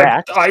of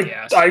Virax.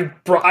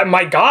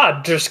 My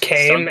god just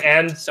came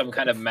and some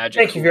kind of magic.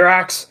 Thank you,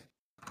 Virax.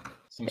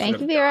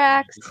 Thank you,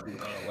 Virax.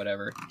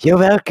 Whatever. You're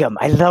welcome.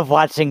 I love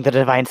watching the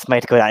divine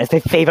smite go down. It's my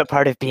favorite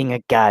part of being a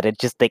god. It's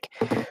just like,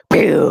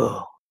 pew.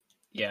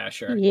 Yeah,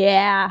 sure.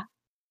 Yeah.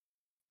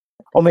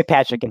 Only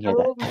Patrick can hear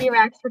that.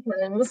 Virax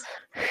returns.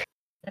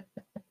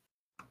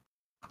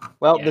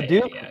 Well, the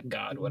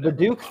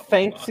Duke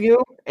thanks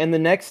you, and the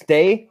next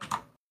day,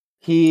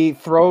 he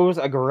throws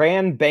a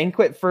grand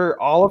banquet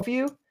for all of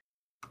you.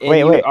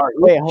 Wait,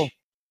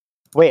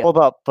 hold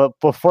up. But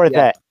before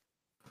that,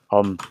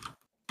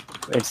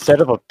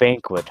 instead of a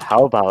banquet,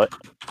 how about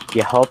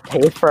you help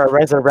pay for a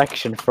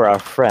resurrection for our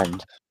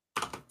friend?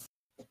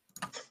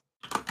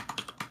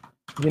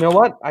 You know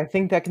what? I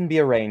think that can be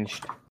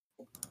arranged.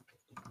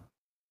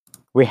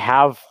 We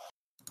have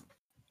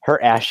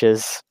her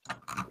ashes.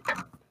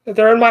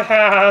 They're in my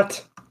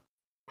hat.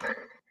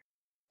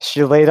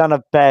 She laid on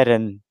a bed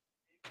and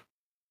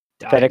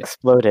that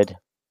exploded.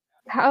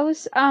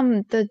 How's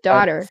the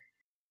daughter?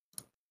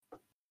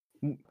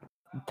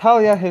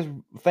 Talia has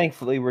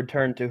thankfully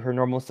returned to her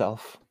normal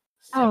self.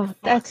 Oh,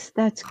 that's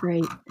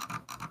great.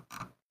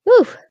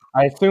 Whew.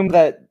 I assume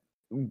that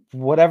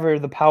whatever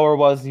the power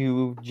was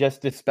you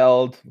just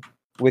dispelled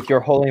with your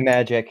holy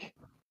magic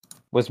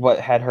was what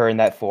had her in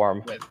that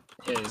form. With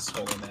his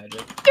holy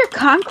magic. Your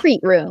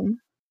concrete room.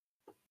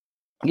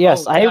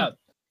 Yes, I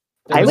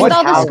with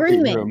all the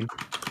screaming. Room.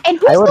 And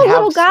who's the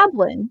little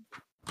goblin?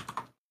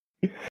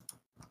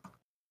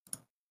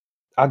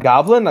 A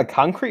goblin? A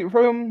concrete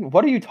room?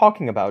 What are you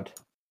talking about?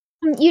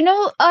 You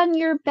know, on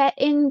your bed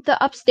in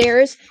the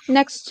upstairs,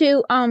 next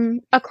to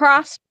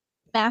across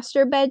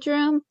master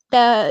bedroom,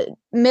 the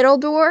middle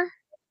door.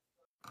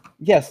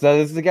 Yes, that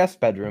is the guest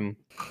bedroom.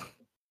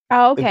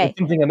 Oh, okay. Is there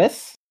something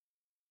amiss?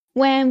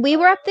 When we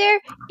were up there,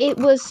 it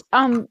was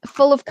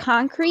full of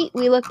concrete.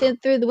 We looked in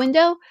through the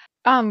window,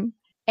 and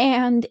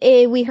and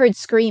we heard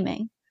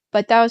screaming.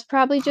 But that was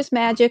probably just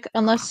magic,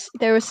 unless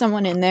there was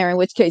someone in there, in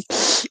which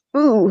case,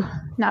 ooh,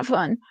 not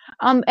fun.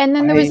 And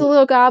then there was a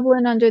little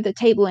goblin under the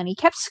table, and he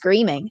kept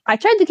screaming. I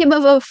tried to give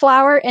him a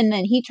flower, and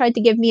then he tried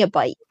to give me a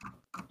bite.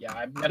 Yeah,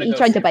 I'm gonna He go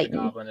tried see to if bite the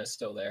me. goblin is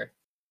still there.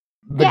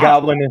 The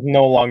goblin is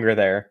no longer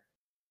there.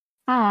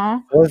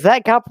 Aw. Was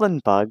that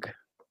goblin bug?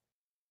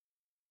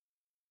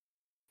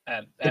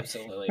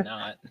 Absolutely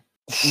not.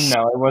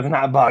 No, it was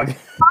not Bug.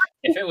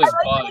 If it was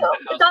Bug,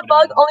 it's not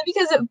Bug, only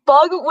because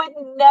Bug would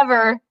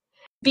never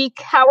be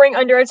cowering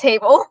under a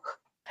table.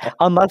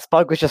 Unless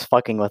Bug was just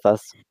fucking with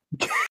us.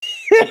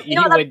 He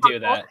would do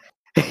that.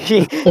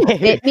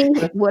 It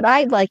means, would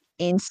I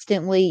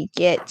instantly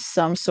get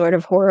some sort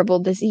of horrible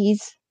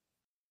disease?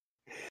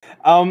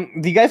 Do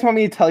you guys want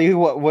me to tell you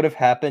what would have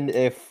happened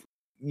if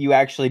you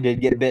actually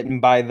did get bitten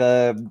by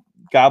the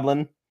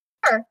goblin?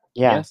 Sure.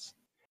 Yeah. Yes.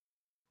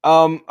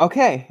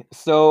 Okay,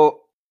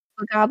 so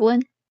A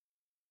goblin?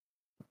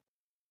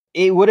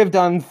 it would have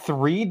done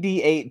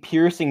 3d8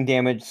 piercing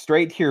damage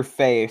straight to your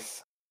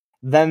face.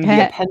 Then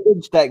the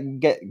appendage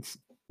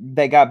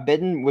that got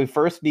bitten would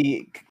first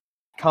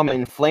become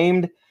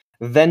inflamed,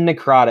 then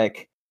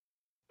necrotic.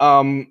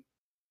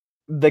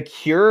 The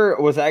cure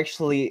was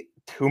actually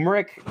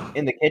turmeric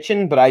in the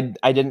kitchen, but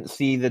I didn't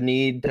see the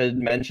need to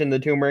mention the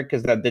turmeric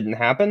because that didn't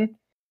happen.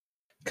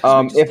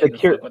 If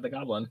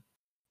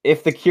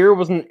the cure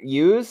wasn't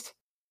used,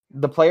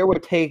 the player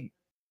would take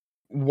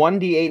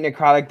 1d8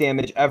 necrotic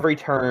damage every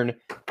turn,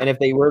 and if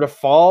they were to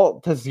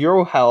fall to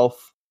 0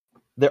 health,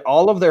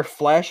 all of their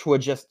flesh would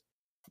just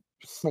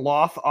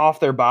slough off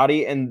their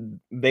body,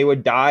 and they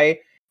would die,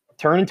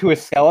 turn into a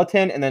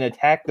skeleton, and then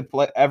attack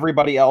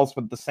everybody else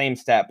with the same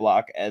stat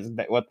block as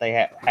what they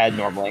had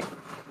normally.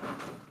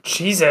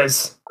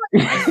 Jesus.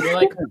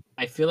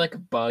 I feel like a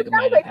bug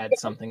might have had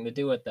something to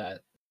do with that.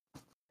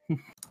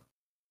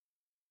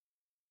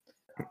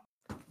 A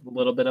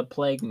little bit of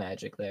plague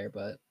magic there,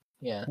 but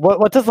yeah.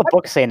 What does the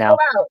book say now?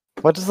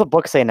 What does the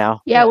book say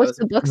now? Yeah, what's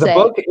the book say? The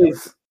book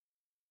is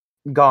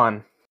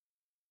gone.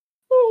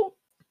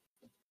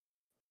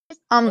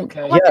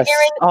 Okay. Yes.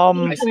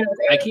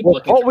 I keep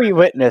looking. What we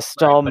witnessed,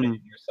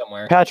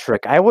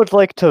 Patrick, I would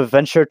like to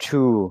venture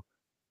to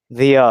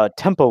the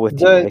temple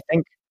with you. I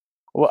think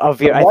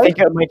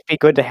it might be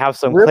good to have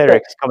some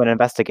clerics come and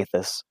investigate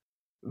this.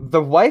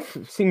 The wife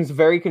seems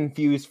very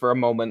confused for a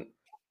moment.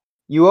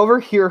 You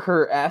overhear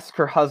her ask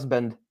her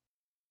husband,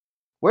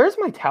 "Where's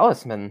my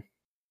talisman?"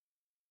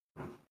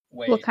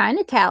 Wait. What kind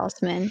of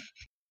talisman?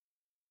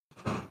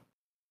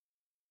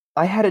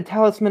 I had a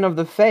talisman of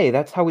the Fae.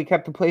 That's how we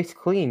kept the place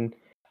clean.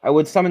 I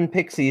would summon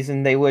pixies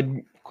and they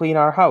would clean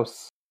our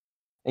house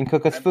and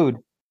cook us food.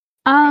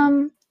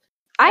 I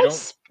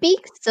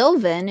speak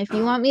Sylvan. If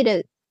you want me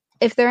to,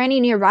 if there are any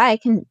nearby, I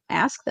can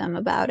ask them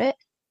about it.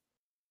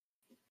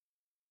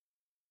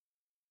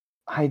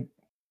 I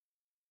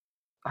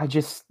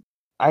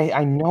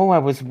know I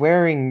was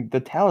wearing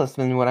the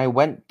talisman when I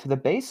went to the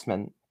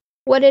basement.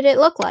 What did it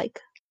look like?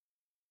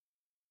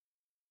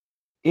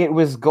 It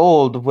was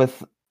gold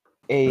with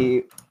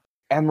a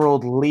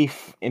emerald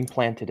leaf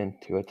implanted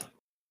into it.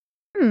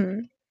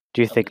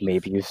 Do you think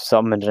maybe you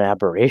summoned an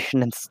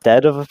aberration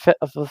instead of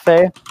a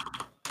Fae?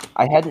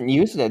 I hadn't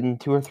used it in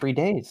 2 or 3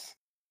 days.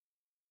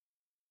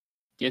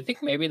 Do you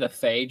think maybe the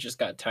Fae just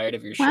got tired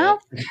of your Well,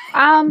 shit?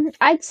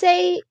 I'd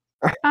say,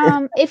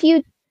 if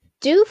you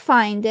do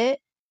find it,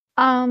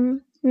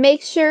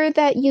 make sure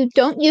that you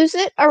don't use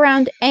it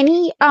around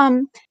any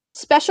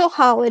special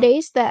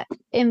holidays that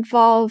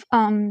involve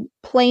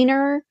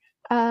planar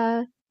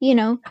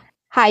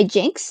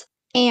hijinks,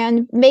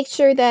 and make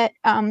sure that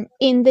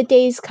in the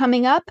days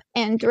coming up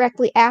and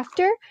directly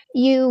after,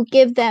 you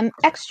give them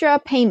extra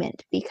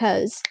payment,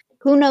 because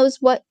who knows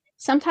what,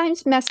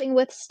 sometimes messing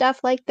with stuff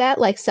like that,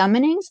 like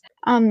summonings,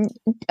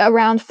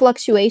 around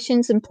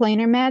fluctuations in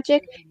planar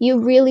magic, you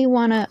really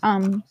want to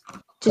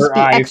just Her be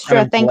eyes extra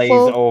kind of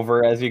thankful. glaze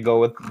over as you go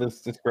with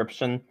this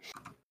description.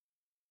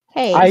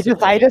 Hey, I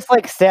just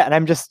like sit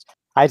and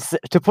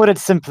to put it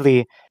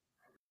simply,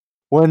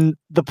 when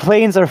the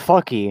planes are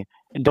fucky,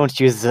 don't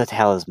use the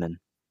talisman.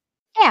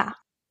 Yeah.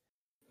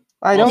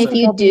 I don't if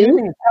think you I'll be do,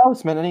 using the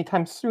talisman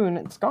anytime soon.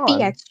 It's gone.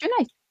 be extra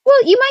nice.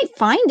 Well, you might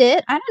find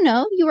it. I don't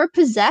know. You were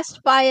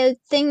possessed by a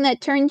thing that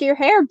turned your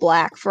hair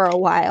black for a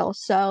while,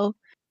 so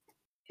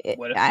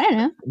I don't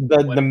know.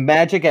 The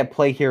magic at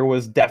play here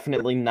was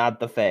definitely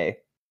not the Fae.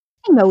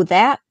 I know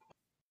that.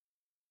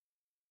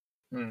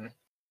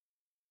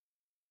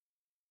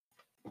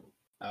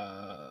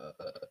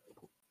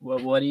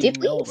 What do you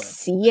Did know we about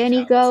see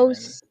any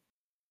ghosts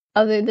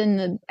other than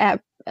the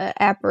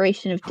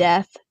apparition of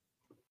death?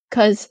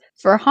 Because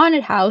for a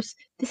haunted house,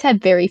 this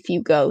had very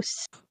few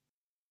ghosts.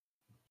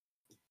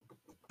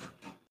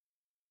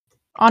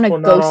 On a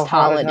ghost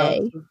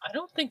holiday. I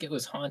don't think it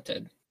was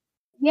haunted.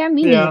 Yeah,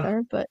 me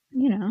neither, but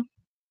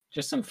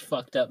Just some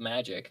fucked up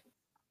magic.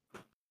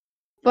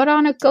 But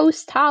on a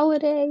ghost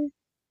holiday.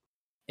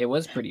 It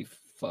was pretty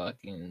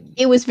fucking...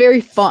 It was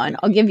very fun.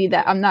 I'll give you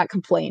that. I'm not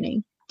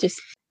complaining. Just...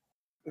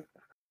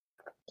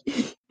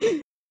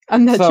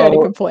 I'm not trying to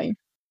complain.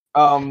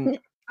 Can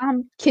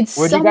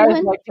would you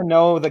guys like to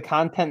know the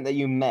content that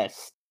you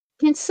missed?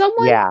 Can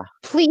someone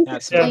please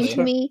explain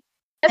to me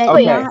that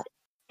not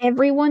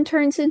everyone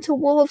turns into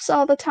wolves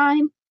all the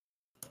time?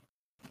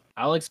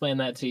 I'll explain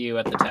that to you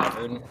at the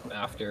tavern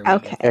after.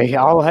 Okay,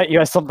 you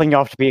have something you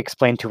have to be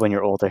explained to when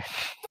you're older.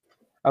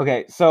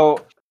 Okay,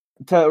 so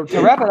to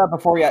wrap it up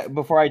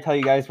before I tell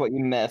you guys what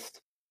you missed.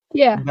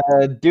 Yeah.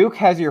 The Duke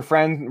has your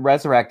friend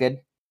resurrected.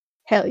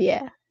 Hell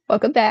yeah.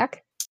 Welcome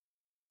back.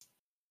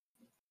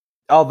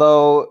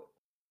 Although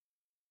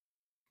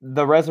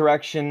the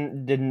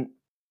resurrection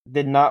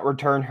did not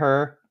return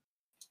her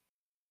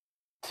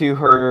to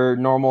her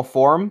normal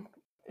form.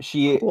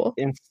 She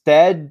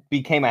instead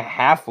became a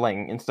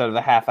halfling instead of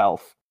a half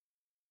elf.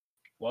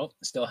 Well,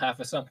 still half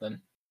of something.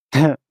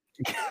 I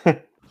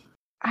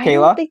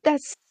don't think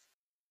that's...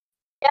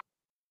 Yeah.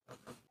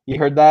 You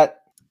heard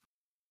that?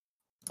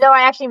 No,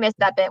 I actually missed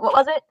that bit. What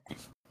was it?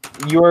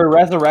 You were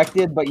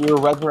resurrected, but you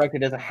were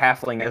resurrected as a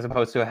halfling as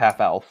opposed to a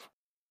half elf.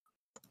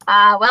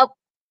 Well.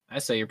 I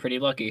say you're pretty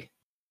lucky.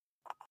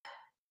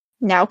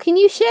 Now can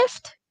you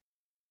shift?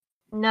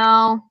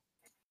 No.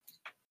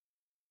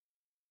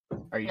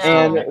 Are you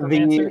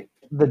and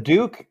the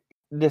Duke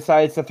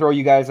decides to throw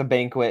you guys a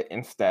banquet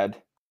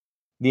instead.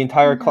 The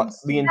entire town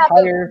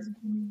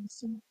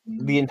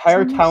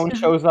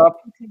shows up,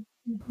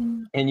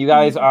 and you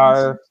guys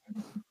are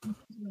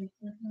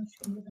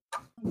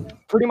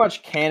pretty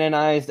much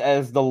canonized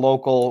as the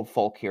local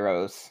folk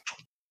heroes.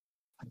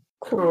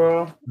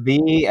 Cool.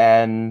 The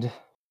end.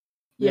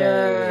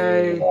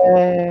 Yay.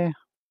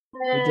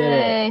 We did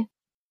it.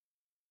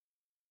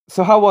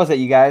 So how was it,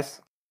 you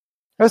guys?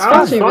 It was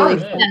fun. Really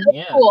fun.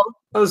 Yeah, cool.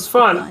 It was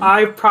fun.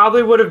 I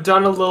probably would have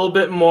done a little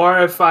bit more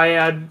if I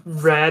had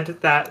read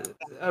that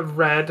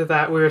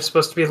we were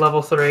supposed to be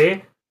level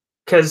 3.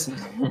 Because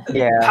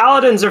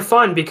paladins are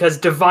fun because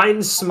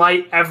divine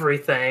smite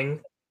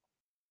everything.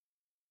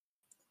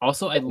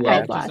 Also, I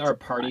love just our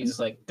party's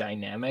like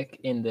dynamic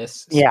in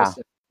this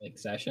specific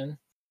session.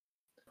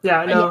 Yeah,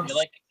 I know. I feel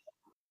like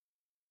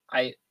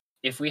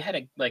if we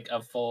had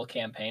a full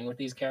campaign with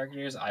these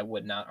characters, I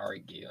would not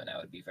argue, and I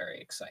would be very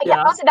excited.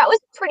 Yeah, honestly, that was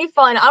pretty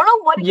fun. I don't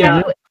know what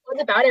it was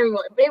about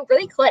everyone, but it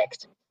really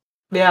clicked.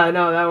 Yeah, I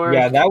know that worked.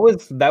 Yeah,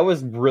 that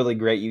was really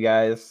great, you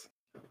guys.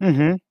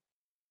 Mm-hmm.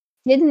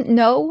 Didn't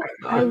know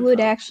I would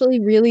actually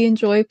really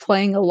enjoy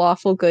playing a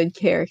lawful good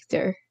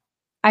character.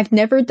 I've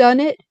never done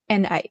it,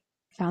 and I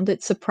found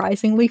it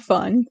surprisingly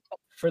fun.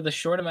 For the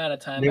short amount of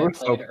time I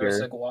played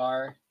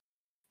Ursagwar,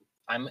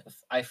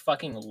 I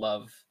fucking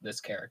love this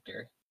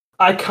character.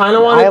 I kind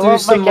of want to do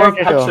some more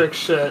Petrick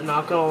shit,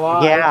 not gonna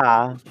lie.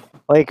 Yeah.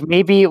 Like,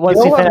 maybe once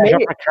we finish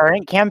our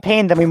current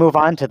campaign, then we move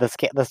on to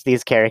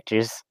these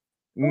characters.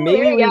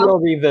 Maybe we will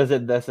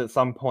revisit this at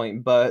some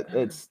point, but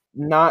it's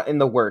not in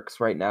the works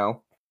right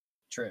now.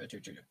 True.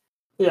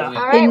 Yeah.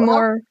 All right, in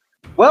more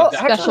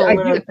special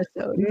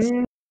episodes.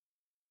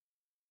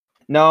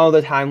 No,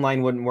 the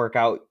timeline wouldn't work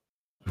out.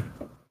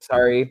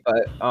 Sorry,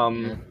 but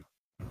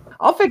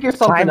I'll figure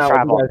something out if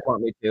you guys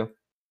want me to.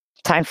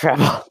 Time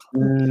travel.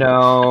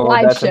 No,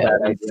 that's a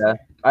bad idea.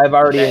 I've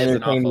already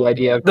entertained the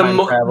idea of time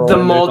travel. The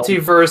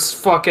multiverse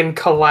fucking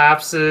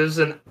collapses,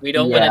 and we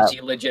don't want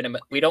to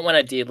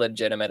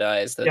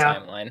delegitimize the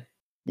timeline.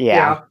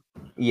 Yeah.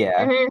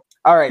 Mm-hmm.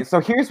 All right, so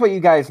here's what you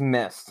guys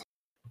missed.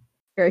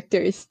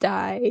 Characters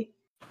die.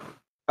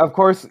 Of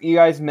course, you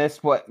guys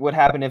missed what would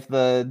happen if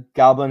the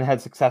goblin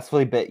had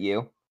successfully bit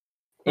you.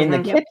 In the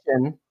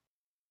kitchen,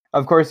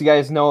 of course, you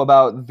guys know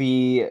about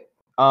the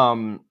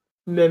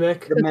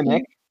mimic. The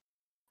mimic.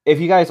 If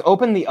you guys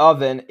open the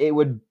oven, it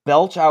would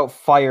belch out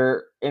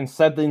fire and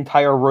set the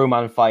entire room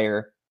on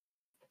fire.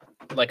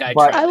 I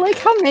like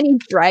how many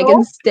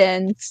Dragon's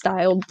Den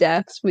style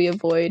deaths we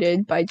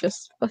avoided by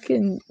just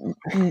fucking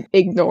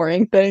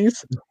ignoring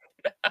things.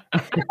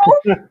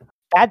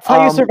 That's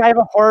how you survive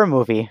a horror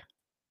movie.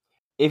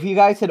 If you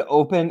guys had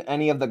opened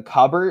any of the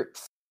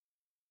cupboards,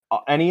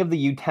 any of the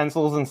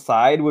utensils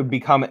inside would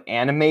become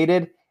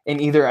animated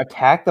and either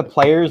attack the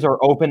players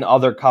or open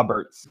other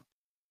cupboards.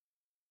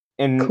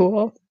 And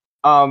cool.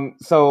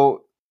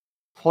 So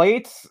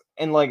plates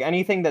and like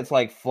anything that's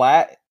like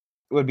flat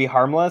would be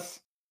harmless.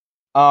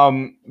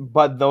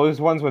 But those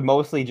ones would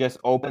mostly just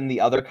open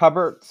the other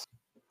cupboards.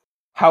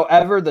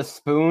 However, the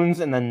spoons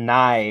and the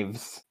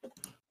knives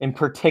in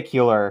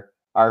particular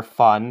are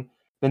fun.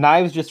 The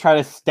knives just try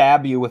to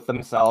stab you with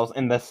themselves,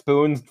 and the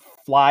spoons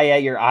fly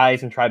at your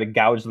eyes and try to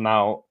gouge them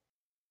out.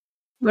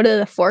 What do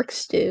the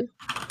forks do?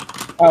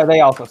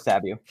 They also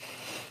stab you.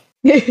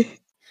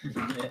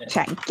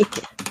 Try and get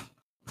you.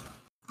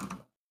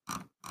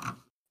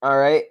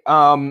 Alright,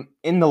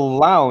 in the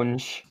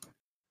lounge,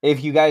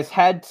 if you guys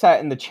had sat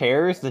in the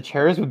chairs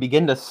would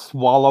begin to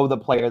swallow the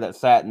player that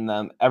sat in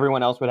them.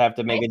 Everyone else would have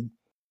to make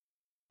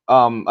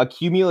a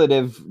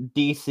cumulative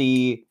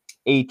DC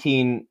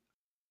 18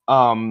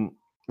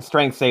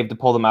 strength save to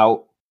pull them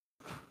out.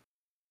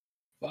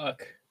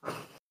 Fuck.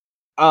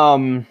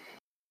 Of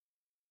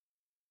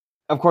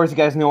course, you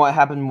guys know what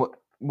happened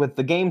with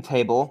the game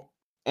table,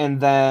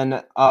 and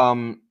then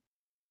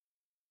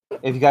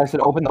If you guys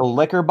had opened the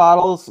liquor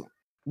bottles,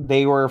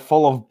 they were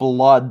full of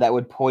blood that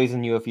would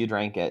poison you if you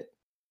drank it.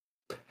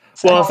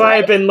 Well,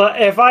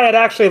 if I had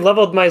actually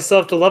leveled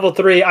myself to level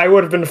 3, I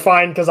would have been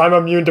fine because I'm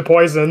immune to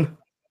poison.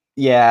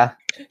 Yeah.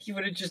 You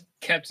would have just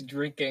kept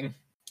drinking.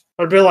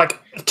 I'd be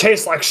like, it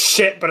tastes like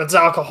shit, but it's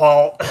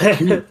alcohol.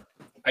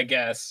 I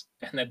guess,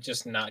 and then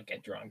just not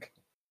get drunk.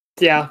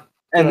 Yeah.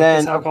 And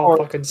then, this alcohol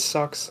fucking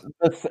sucks.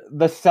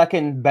 The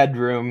second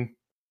bedroom,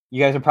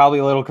 you guys are probably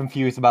a little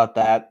confused about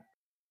that.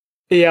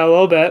 Yeah, a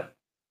little bit.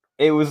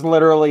 It was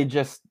literally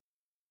just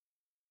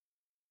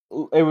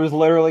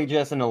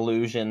an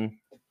illusion.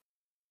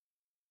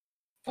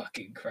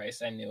 Fucking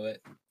Christ, I knew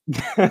it.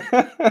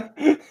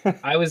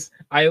 I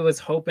was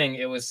hoping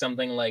it was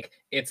something like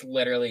it's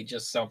literally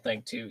just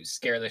something to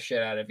scare the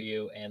shit out of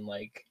you and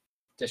like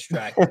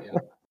distract you.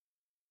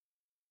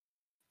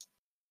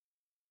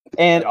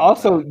 And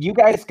also, you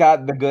guys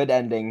got the good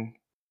ending.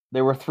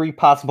 There were 3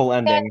 possible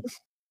endings.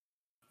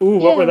 Ooh,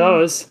 what were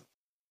those?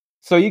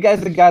 So you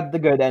guys got the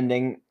good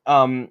ending.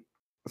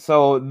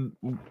 So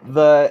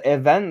the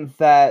event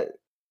that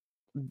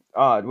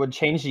would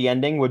change the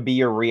ending would be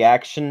your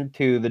reaction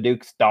to the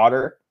Duke's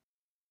daughter.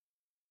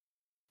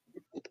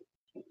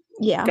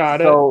 Yeah.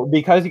 Got it. So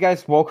because you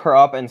guys woke her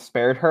up and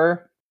spared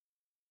her,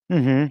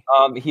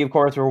 he of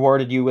course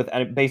rewarded you with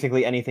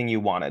basically anything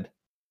you wanted.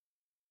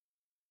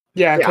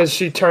 Yeah, because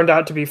she turned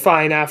out to be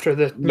fine after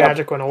the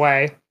magic went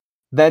away.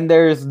 Then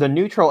there's the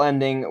neutral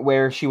ending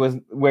where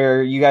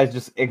you guys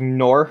just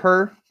ignore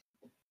her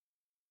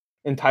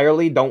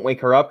entirely. Don't wake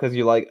her up because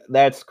you're like,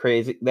 that's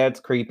crazy, that's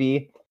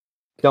creepy.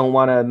 Don't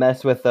want to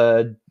mess with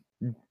a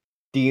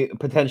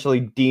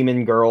potentially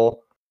demon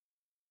girl.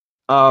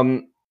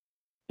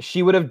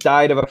 She would have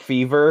died of a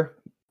fever,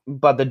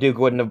 but the Duke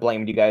wouldn't have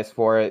blamed you guys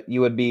for it.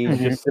 You would be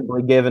just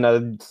simply given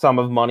a sum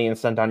of money and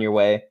sent on your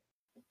way.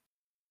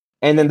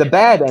 And then the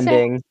bad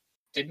ending...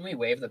 Didn't we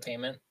waive the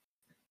payment?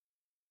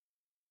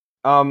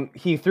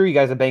 He threw you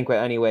guys a banquet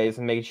anyways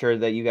and made sure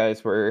that you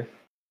guys were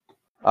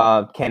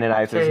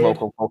canonized as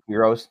local folk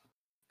heroes.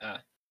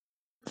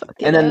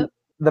 And then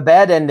the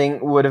bad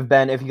ending would have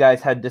been if you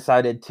guys had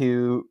decided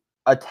to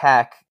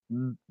attack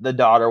the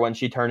daughter when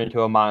she turned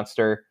into a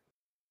monster.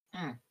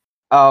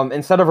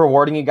 Instead of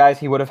rewarding you guys,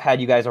 he would have had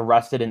you guys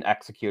arrested and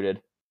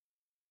executed.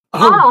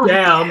 Oh,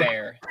 damn.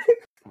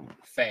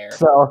 Fair.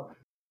 So,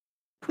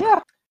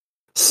 yeah.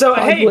 So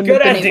hey,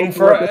 good ending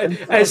for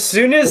as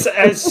soon as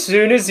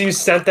you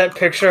sent that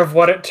picture of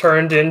what it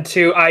turned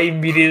into, I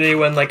immediately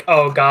went like,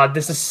 oh god,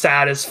 this is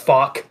sad as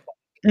fuck.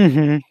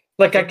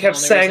 Like I kept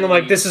saying,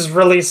 like, this is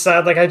really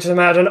sad. Like I just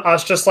imagine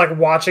us just like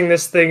watching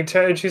this thing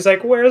and she's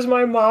like, where's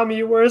my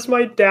mommy? Where's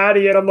my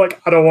daddy? And I'm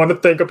like, I don't want to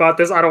think about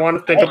this. I don't want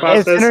to think about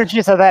this. As soon as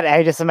you said that,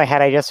 in my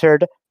head, I just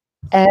heard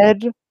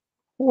Edward.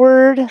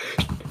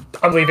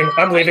 I'm leaving.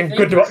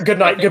 Good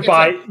night.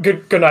 Goodbye.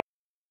 Good night.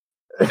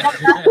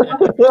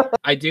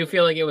 I do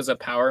feel like it was a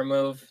power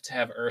move to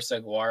have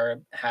Ursa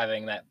Guar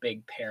having that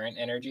big parent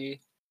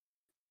energy.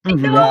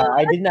 Yeah,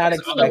 I did not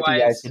expect you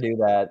guys to do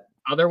that.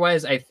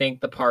 Otherwise, I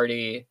think the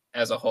party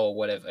as a whole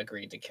would have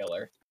agreed to kill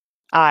her.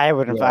 I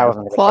wouldn't. Yeah. I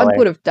wasn't. Claude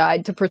would have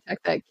died to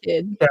protect that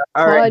kid. Yeah.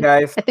 All right,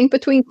 guys. I think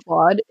between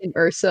Claude and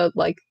Ursa,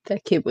 like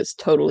that kid was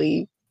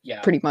totally,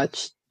 pretty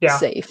much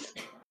safe.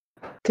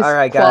 All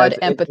right, Claude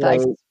guys.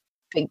 empathizes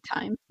big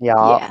time.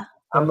 Yeah.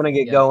 I'm gonna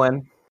get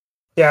going.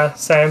 Yeah,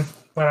 same.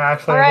 When I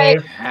actually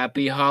leave.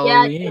 Happy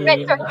Halloween.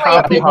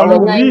 Happy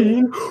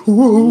Halloween.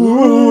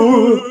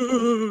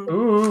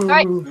 All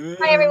right.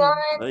 Bye,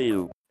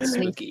 everyone.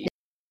 Spooky.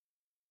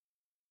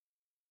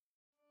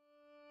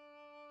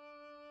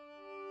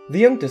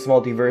 The Unctus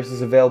Multiverse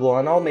is available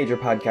on all major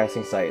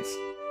podcasting sites.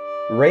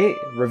 Rate,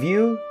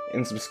 review,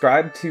 and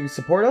subscribe to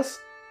support us,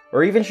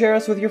 or even share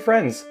us with your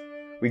friends.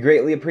 We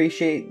greatly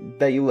appreciate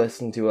that you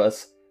listen to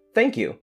us. Thank you.